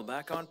well,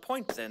 back on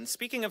point then.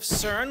 Speaking of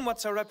CERN,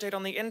 what's our update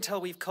on the intel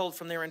we've culled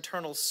from their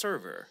internal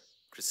server?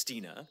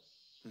 Christina?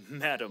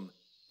 Madam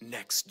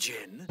Next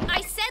Gen?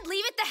 I said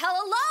leave it the hell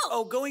alone!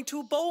 Oh, going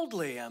too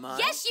boldly, am I?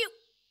 Yes, you...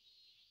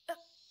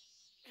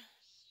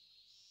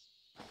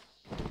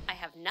 I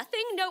have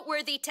nothing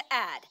noteworthy to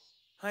add.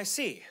 I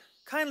see.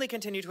 Kindly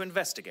continue to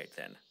investigate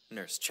then,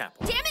 Nurse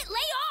Chapel. Damn it, lay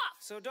off!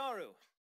 So, Daru,